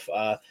myself.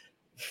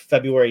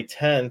 February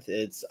 10th,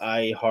 it's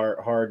I Heart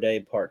Horror Day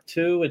Part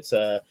 2. It's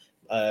a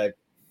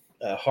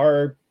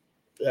horror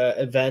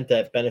event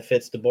that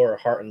benefits Deborah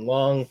Heart and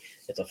Lung.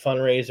 It's a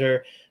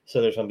fundraiser,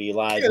 so there's going to be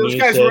live those music.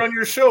 Guys were on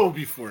your show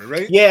before,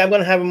 right? Yeah, I'm going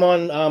to have them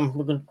on.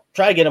 We're going to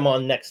try to get them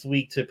on next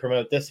week to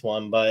promote this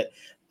one, but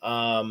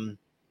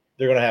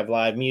they're going to have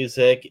live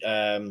music.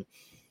 They're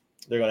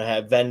going to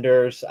have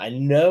vendors. I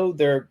know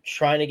they're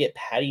trying to get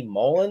Patty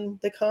Mullen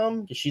to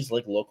come because she's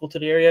like local to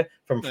the area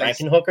from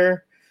Frankenhooker.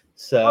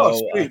 So,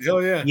 sweet.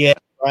 Hell yeah. Yeah,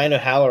 Ryan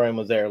O'Halloran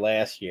was there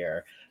last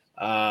year.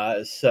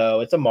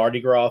 So it's a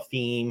Mardi Gras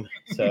theme.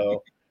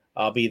 So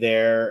I'll be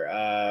there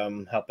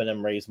helping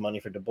them raise money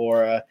for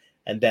Deborah.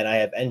 And then I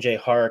have NJ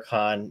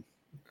HorrorCon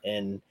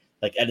in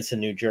like Edison,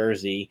 New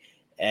Jersey.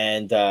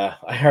 And I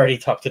already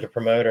talked to the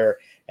promoter,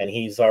 and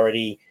he's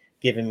already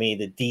given me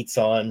the deets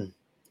on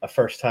a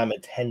first-time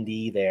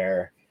attendee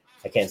there.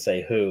 I can't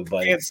say who,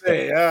 but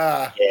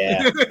yeah.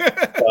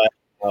 But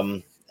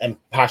and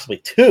possibly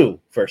 2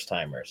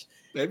 first-timers.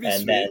 That'd be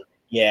and sweet.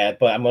 Then,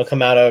 but I'm going to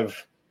come out of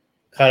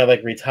kind of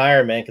like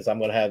retirement because I'm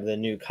going to have the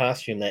new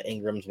costume that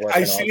Ingram's working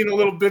on. I've seen a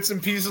little bits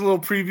and pieces, a little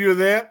preview of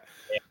that.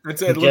 Yeah.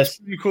 It looks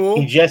pretty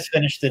cool. He just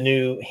finished the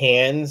new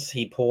hands.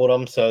 He pulled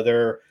them, so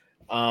they're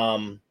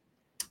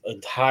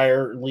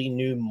entirely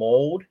new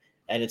mold,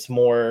 and it's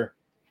more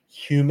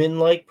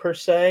human-like per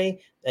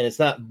se, and it's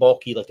not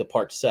bulky like the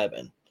Part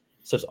 7.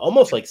 So it's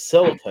almost like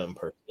silicone,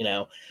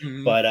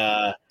 Mm-hmm.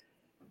 But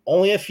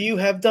only a few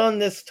have done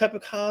this type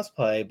of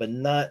cosplay, but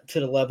not to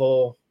the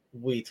level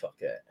we took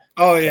it.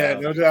 Oh yeah,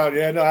 no doubt.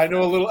 Yeah, no, I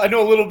know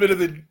a little bit of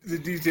the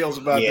details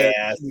about that.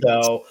 Yeah,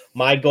 so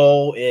my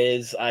goal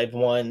is I've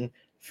won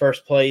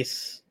first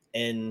place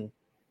in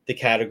the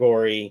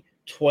category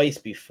twice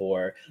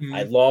before. Mm-hmm.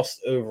 I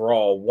lost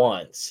overall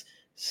once.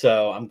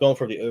 So I'm going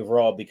for the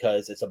overall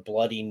because it's a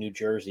bloody New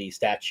Jersey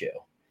statue.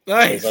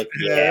 Nice. Like,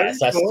 yes,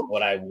 that's cool.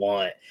 What I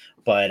want.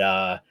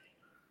 But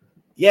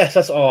yes,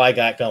 that's all I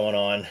got going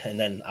on. And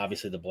then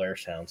obviously the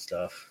Blairstown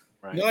stuff.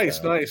 Right.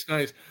 Nice.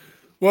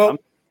 Well,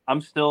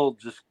 I'm still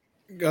just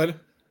good.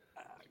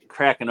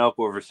 Cracking up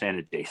over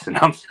Santa Jason.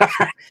 I'm sorry.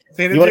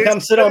 You want to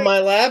come sit on my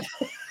lap?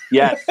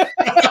 Yes.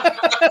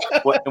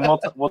 And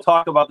we'll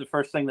talk about the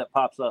first thing that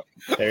pops up.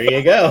 There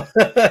you go.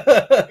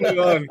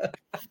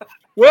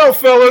 Well,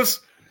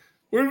 fellas,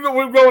 we're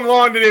going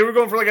long today. We're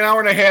going for like an hour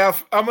and a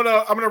half. I'm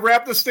gonna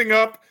wrap this thing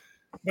up.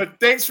 But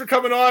thanks for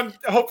coming on.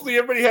 Hopefully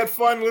everybody had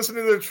fun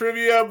listening to the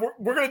trivia.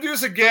 We're gonna do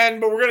this again,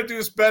 but we're gonna do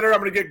this better. I'm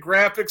gonna get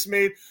graphics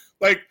made.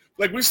 Like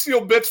we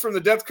steal bits from the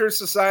Death Curse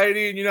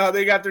Society, and you know how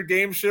they got their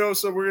game show,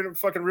 so we're gonna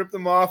fucking rip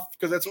them off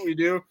because that's what we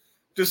do.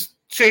 Just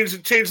change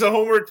the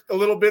homework a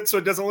little bit so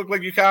it doesn't look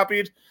like you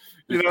copied.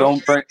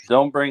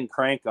 Don't bring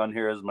Crank on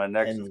here as my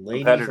next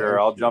competitor.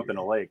 I'll jump in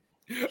a lake.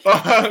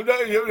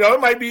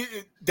 It might be.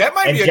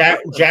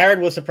 Jared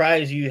was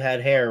surprised you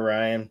had hair,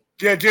 Ryan.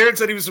 Yeah, Jared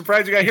said he was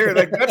surprised you got hair.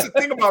 Like that's the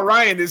thing about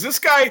Ryan is this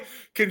guy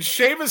can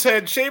shave his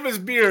head, shave his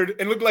beard,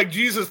 and look like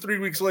Jesus 3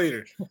 weeks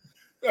later.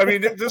 I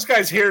mean, this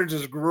guy's hair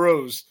just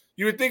grows.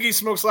 You would think he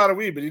smokes a lot of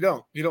weed, but he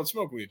don't. He don't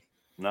smoke weed.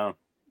 No.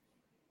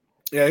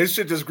 Yeah, his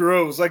shit just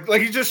grows. Like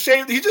he just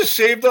shaved. He just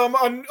shaved them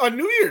on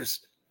New Year's.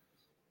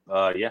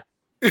 Yeah.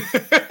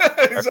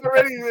 It's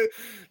already.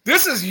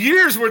 This is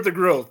years worth of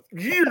growth.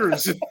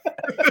 Years. And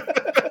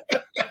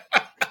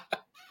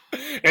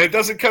it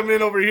doesn't come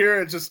in over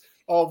here. It's just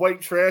all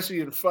white,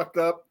 trashy, and fucked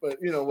up. But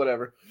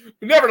whatever.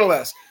 But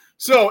nevertheless.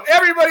 So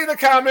everybody in the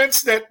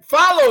comments that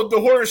followed the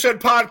Horror Shed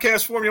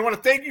podcast for me, I want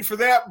to thank you for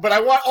that. But I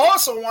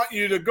also want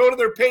you to go to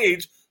their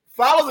page,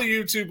 follow the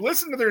YouTube,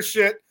 listen to their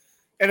shit,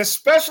 and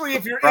especially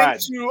if you're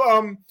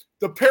into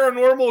the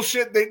paranormal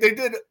shit, they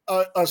did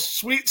a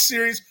sweet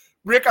series.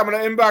 Rick, I'm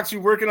going to inbox you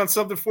working on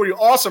something for you.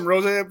 Awesome,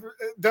 Rose. I'm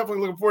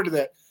definitely looking forward to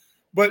that.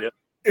 But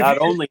not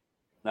only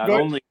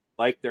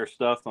like their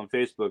stuff on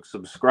Facebook,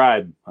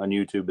 subscribe on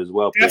YouTube as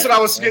well. That's what I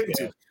was getting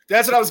to.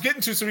 That's what I was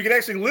getting to. So we can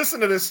actually listen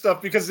to this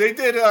stuff because they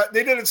did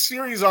a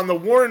series on the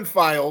Warren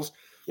Files.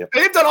 Yep.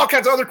 They've done all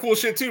kinds of other cool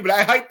shit too, but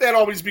I hype that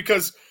always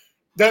because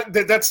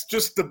that's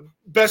just the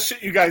best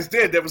shit you guys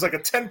did. That was like a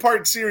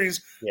 10-part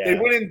series. Yeah. They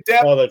went in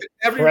depth. Well, the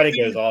credit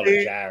goes all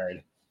to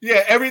Jared.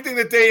 Yeah, everything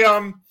that they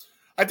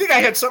I think I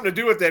had something to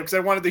do with that because I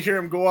wanted to hear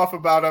him go off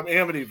about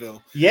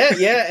Amityville. Yeah,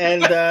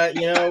 and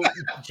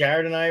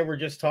Jared and I were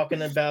just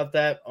talking about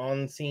that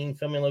on scene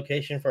filming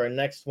location for our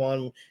next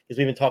one because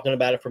we've been talking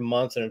about it for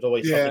months and there's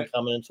always something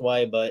coming its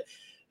way. But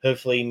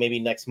hopefully, maybe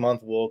next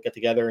month we'll get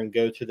together and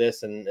go to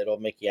this, and it'll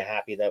make you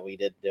happy that we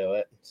did do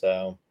it.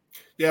 So.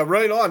 Yeah,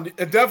 right on.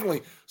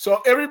 Definitely.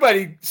 So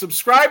everybody,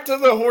 subscribe to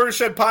the Horror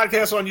Shed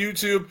podcast on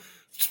YouTube.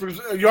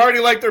 You already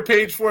liked their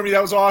page for me.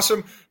 That was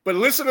awesome. But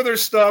listen to their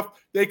stuff.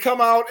 They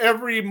come out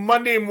every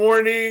Monday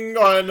morning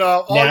on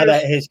now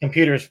that his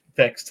computer's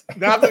fixed.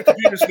 Now that the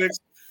computer's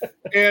fixed.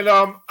 And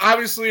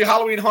obviously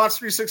Halloween Haunts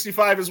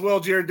 365 as well.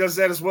 Jared does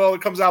that as well.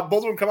 It comes out.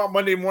 Both of them come out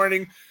Monday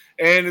morning.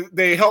 And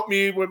they help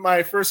me with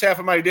my first half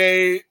of my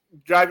day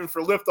driving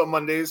for Lyft on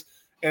Mondays.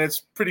 And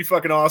it's pretty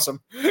fucking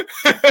awesome.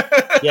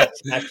 Yeah,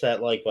 smash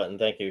that like button.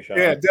 Thank you, Sean.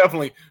 Yeah,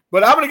 definitely.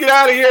 But I'm going to get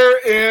out of here.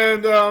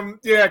 And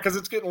because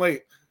it's getting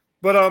late.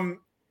 But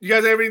you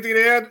guys have anything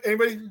to add?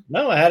 Anybody?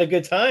 No, I had a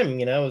good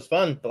time. It was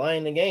fun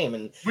playing the game,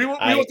 and we will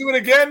do it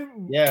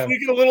again. Yeah,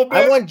 tweak it a little bit.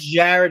 I want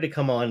Jared to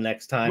come on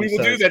next time. We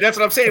will do that. That's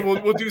what I'm saying.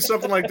 We'll do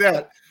something like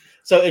that.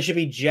 So it should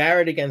be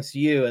Jared against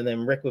you, and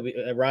then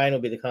Ryan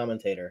will be the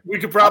commentator. We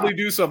could probably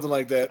do something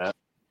like that.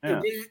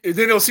 Yeah. And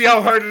then you'll see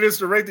how hard it is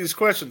to write these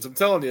questions. I'm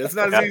telling you, it's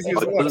not as easy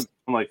as it was. It doesn't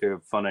sound like a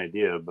fun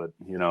idea, but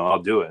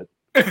I'll do it.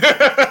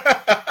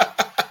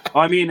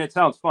 I mean, it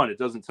sounds fun. It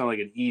doesn't sound like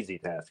an easy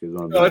task.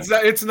 No,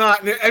 it's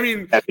not. I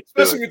mean,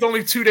 especially with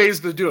only 2 days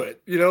to do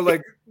it.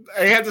 Like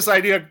I had this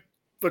idea,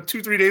 but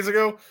 2-3 days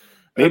ago.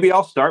 Maybe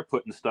I'll start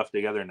putting stuff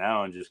together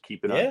now and just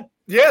keep it up.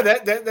 Yeah,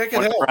 that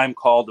can help. I'm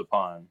called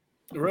upon.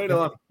 Right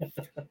on. All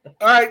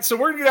right, so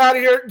we're going to get out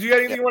of here. Do you have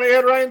anything you want to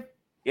add, Ryan?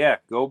 Yeah,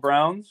 go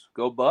Browns,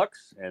 go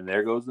Bucks, and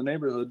there goes the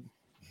neighborhood.